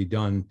needs to be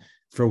done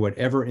for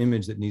whatever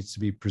image that needs to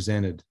be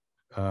presented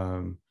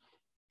and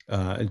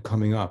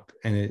coming up.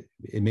 And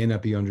it may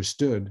not be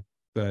understood,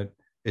 but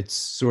it's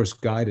source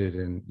guided,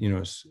 and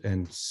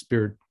and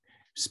spirit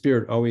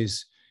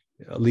always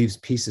leaves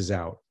pieces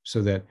out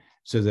so that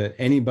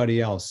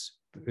anybody else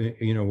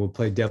will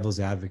play devil's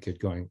advocate,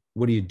 going,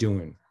 what are you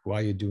doing?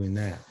 Why are you doing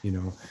that?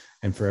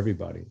 And for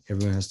everybody,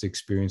 everyone has to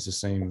experience the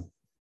same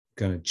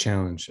kind of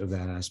challenge of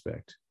that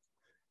aspect.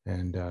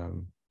 And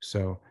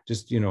so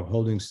just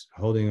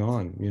holding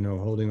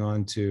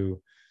on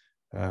to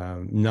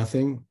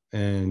nothing,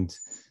 and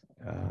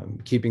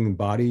keeping the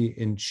body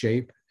in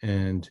shape,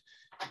 and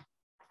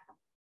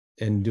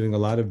doing a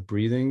lot of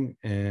breathing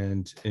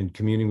and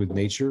communing with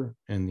nature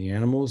and the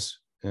animals.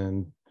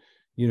 And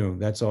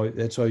that's all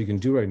you can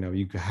do right now.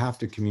 You have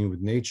to commune with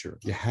nature.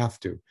 You have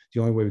to. The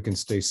only way we can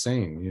stay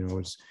sane,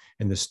 it's,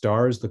 and the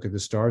stars, look at the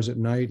stars at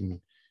night,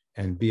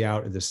 and be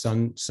out at the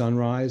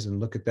sunrise and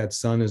look at that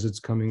sun as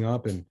it's coming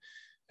up, and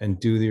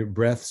do the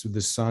breaths with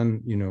the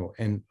sun,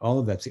 and all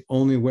of that's the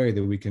only way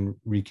that we can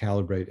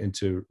recalibrate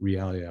into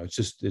reality now.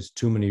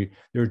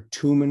 There are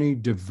too many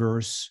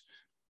diverse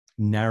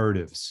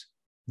narratives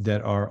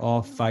that are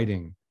all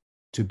fighting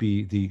to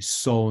be the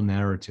sole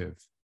narrative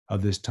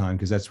of this time,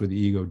 because that's what the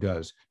ego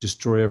does.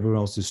 Destroy everyone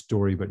else's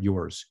story but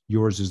yours.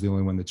 Yours is the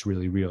only one that's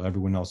really real.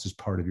 Everyone else is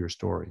part of your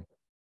story.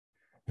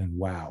 And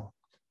wow.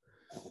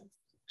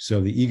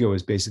 So the ego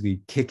is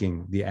basically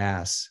kicking the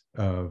ass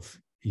of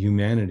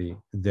humanity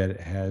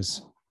that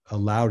has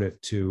allowed it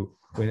to,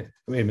 wait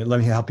a minute, let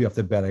me help you off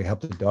the bed. I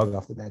helped the dog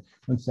off the bed.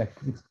 1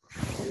 second.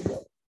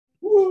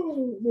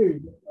 Whoa, there you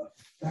go.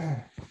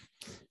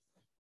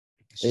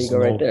 There you go,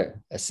 right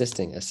there.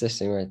 Assisting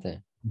right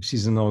there.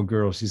 She's an old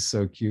girl. She's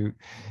so cute.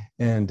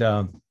 And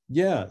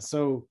yeah,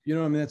 so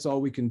that's all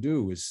we can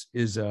do is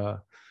no.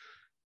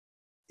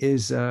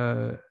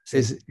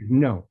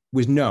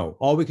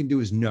 All we can do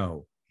is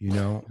no,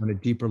 on a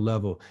deeper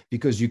level,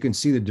 because you can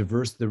see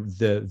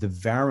the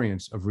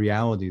variants of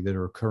reality that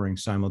are occurring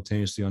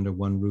simultaneously under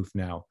one roof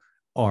now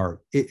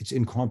it's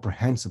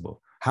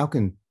incomprehensible. How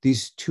can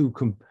these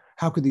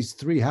how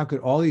could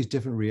all these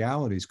different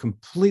realities,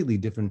 completely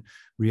different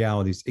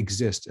realities,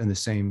 exist in the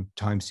same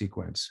time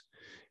sequence?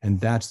 And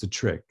that's the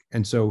trick.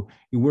 And so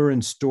we're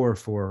in store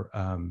for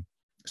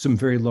some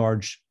very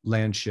large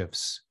land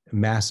shifts,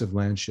 massive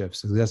land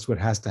shifts. And that's what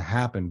has to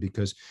happen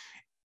because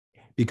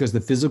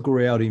the physical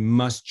reality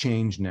must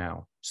change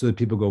now so that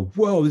people go,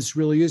 whoa, this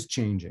really is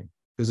changing.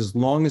 Because as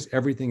long as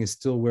everything is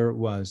still where it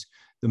was,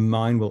 the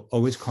mind will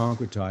always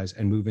concretize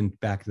and move in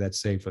back to that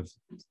safe of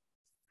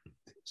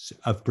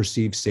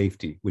perceived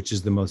safety, which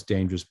is the most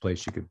dangerous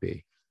place you could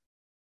be.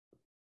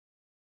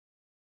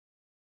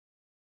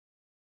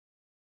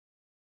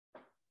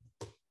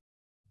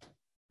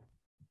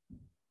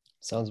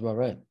 Sounds about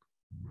right.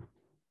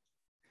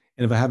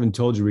 And if I haven't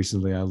told you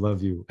recently, I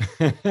love you.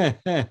 I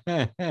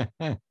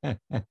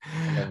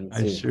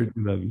sure do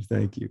love you.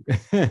 Thank you.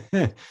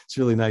 It's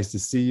really nice to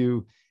see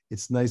you.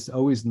 It's nice,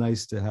 always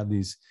nice to have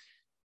these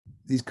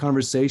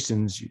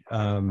conversations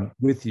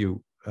with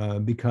you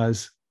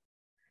because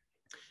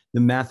the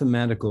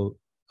mathematical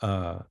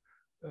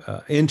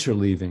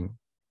interleaving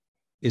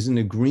is an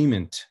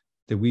agreement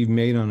that we've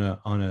made on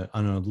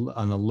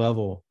a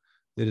level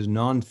that is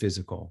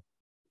non-physical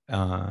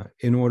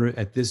in order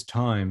at this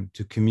time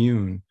to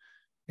commune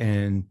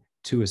and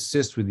to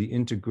assist with the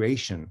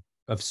integration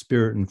of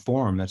spirit and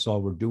form. That's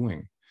all we're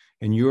doing.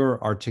 And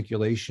your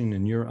articulation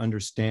and your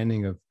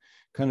understanding of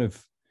kind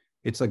of,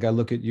 it's like I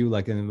look at you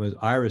like, and it was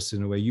Iris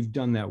in a way, you've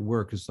done that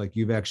work. It's like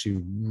you've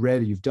actually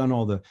read, you've done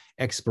all the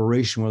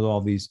exploration with all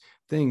these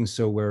things.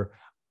 So where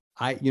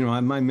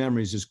my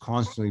memory is just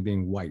constantly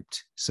being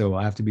wiped. So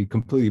I have to be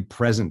completely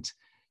present,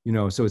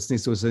 so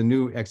it's a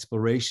new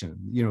exploration.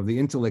 The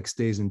intellect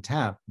stays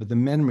intact, but the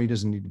memory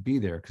doesn't need to be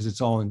there because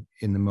it's all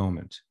in the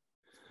moment.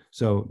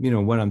 So,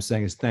 what I'm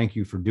saying is thank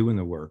you for doing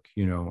the work,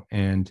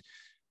 and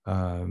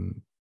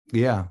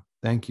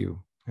thank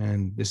you.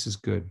 And this is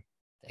good.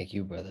 Thank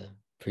you, brother.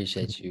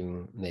 Appreciate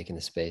you making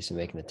the space and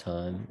making the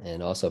time,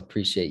 and also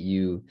appreciate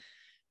you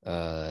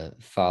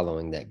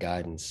following that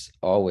guidance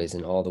always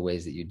in all the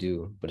ways that you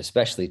do, but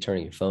especially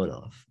turning your phone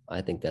off.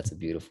 I think that's a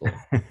beautiful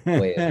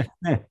way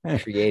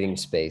of creating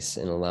space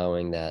and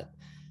allowing that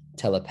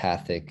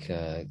telepathic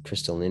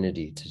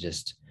crystallinity to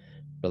just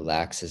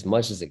relax as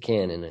much as it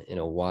can in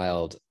a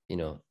wild,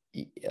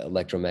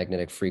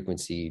 electromagnetic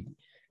frequency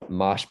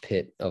mosh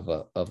pit of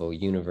a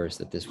universe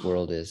that this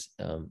world is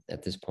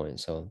at this point.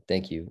 So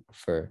thank you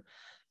for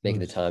making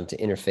the time to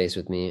interface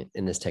with me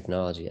in this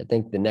technology. I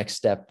think the next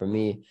step for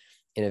me,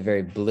 in a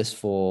very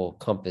blissful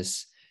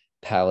compass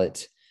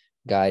palette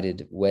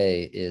guided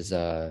way, is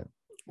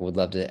would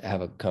love to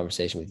have a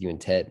conversation with you and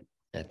Ted.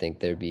 I think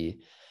there'd be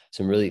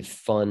some really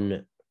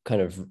fun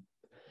kind of,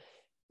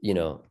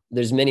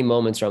 there's many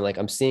moments where I'm like,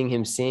 I'm seeing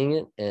him seeing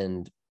it,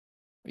 and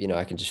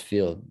I can just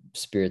feel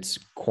spirit's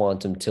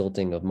quantum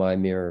tilting of my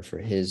mirror for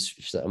his.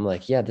 I'm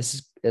like, yeah, this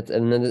is it.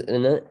 And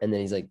then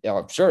he's like,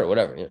 oh, sure,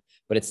 whatever.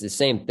 But it's the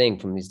same thing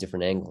from these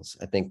different angles.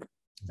 I think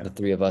the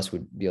three of us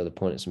would be able to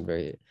point at some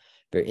very,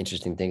 very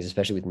interesting things,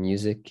 especially with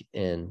music.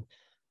 And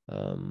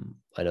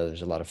I know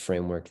there's a lot of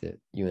framework that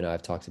you and I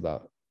have talked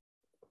about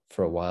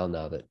for a while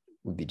now that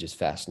would be just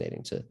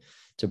fascinating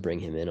to bring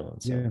him in on.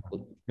 So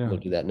we'll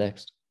do that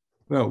next.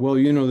 Well,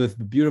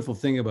 the beautiful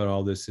thing about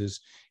all this is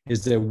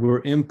that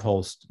we're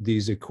impulsed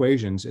these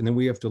equations, and then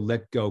we have to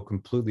let go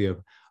completely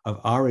of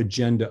our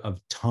agenda of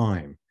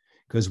time,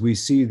 because we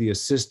see the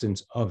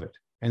assistance of it,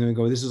 and then we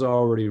go, this is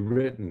already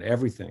written,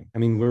 everything. I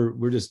mean,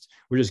 we're just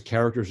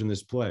characters in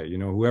this play.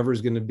 Whoever's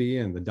going to be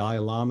in, the Dalai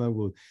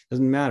Lama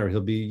doesn't matter.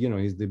 He'll be,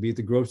 he'll be at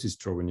the grocery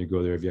store when you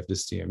go there if you have to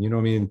see him.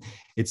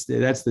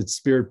 That's the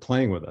spirit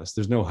playing with us.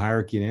 There's no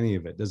hierarchy in any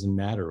of it. It doesn't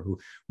matter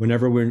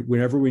whenever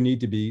we need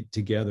to be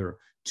together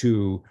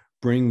to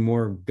bring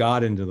more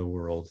God into the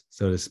world,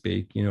 so to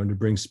speak, to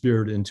bring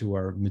spirit into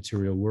our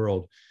material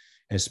world.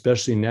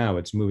 Especially now,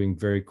 it's moving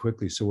very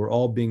quickly. So we're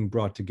all being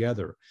brought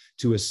together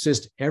to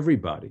assist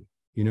everybody.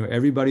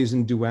 Everybody's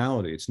in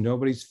duality. It's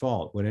nobody's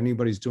fault. What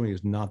anybody's doing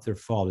is not their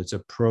fault. It's a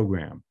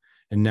program.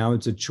 And now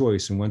it's a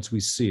choice. And once we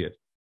see it,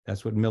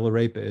 that's what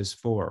Milarepa is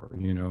for.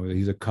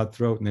 He's a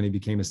cutthroat, and then he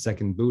became a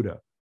second Buddha.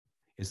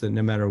 Is that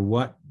no matter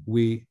what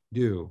we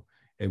do,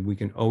 and we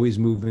can always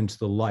move into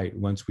the light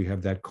once we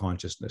have that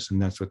consciousness.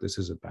 And that's what this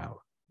is about.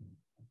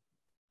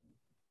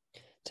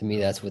 To me,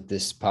 that's what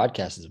this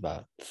podcast is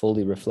about.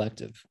 Fully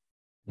reflective,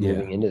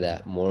 moving into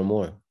that more and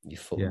more.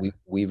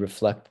 We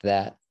reflect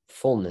that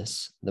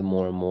fullness, the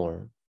more and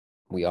more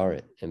we are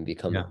it and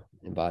become it,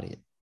 embody it.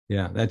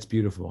 Yeah, that's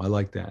beautiful. I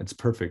like that. It's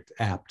perfect,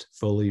 apt,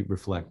 fully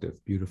reflective.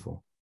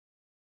 Beautiful.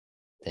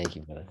 Thank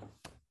you, brother.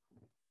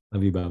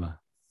 Love you, Baba.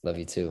 Love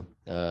you too.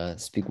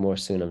 Speak more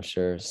soon, I'm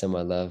sure. Send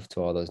my love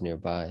to all those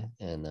nearby,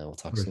 and we'll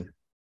talk soon.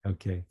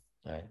 Okay.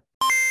 All right.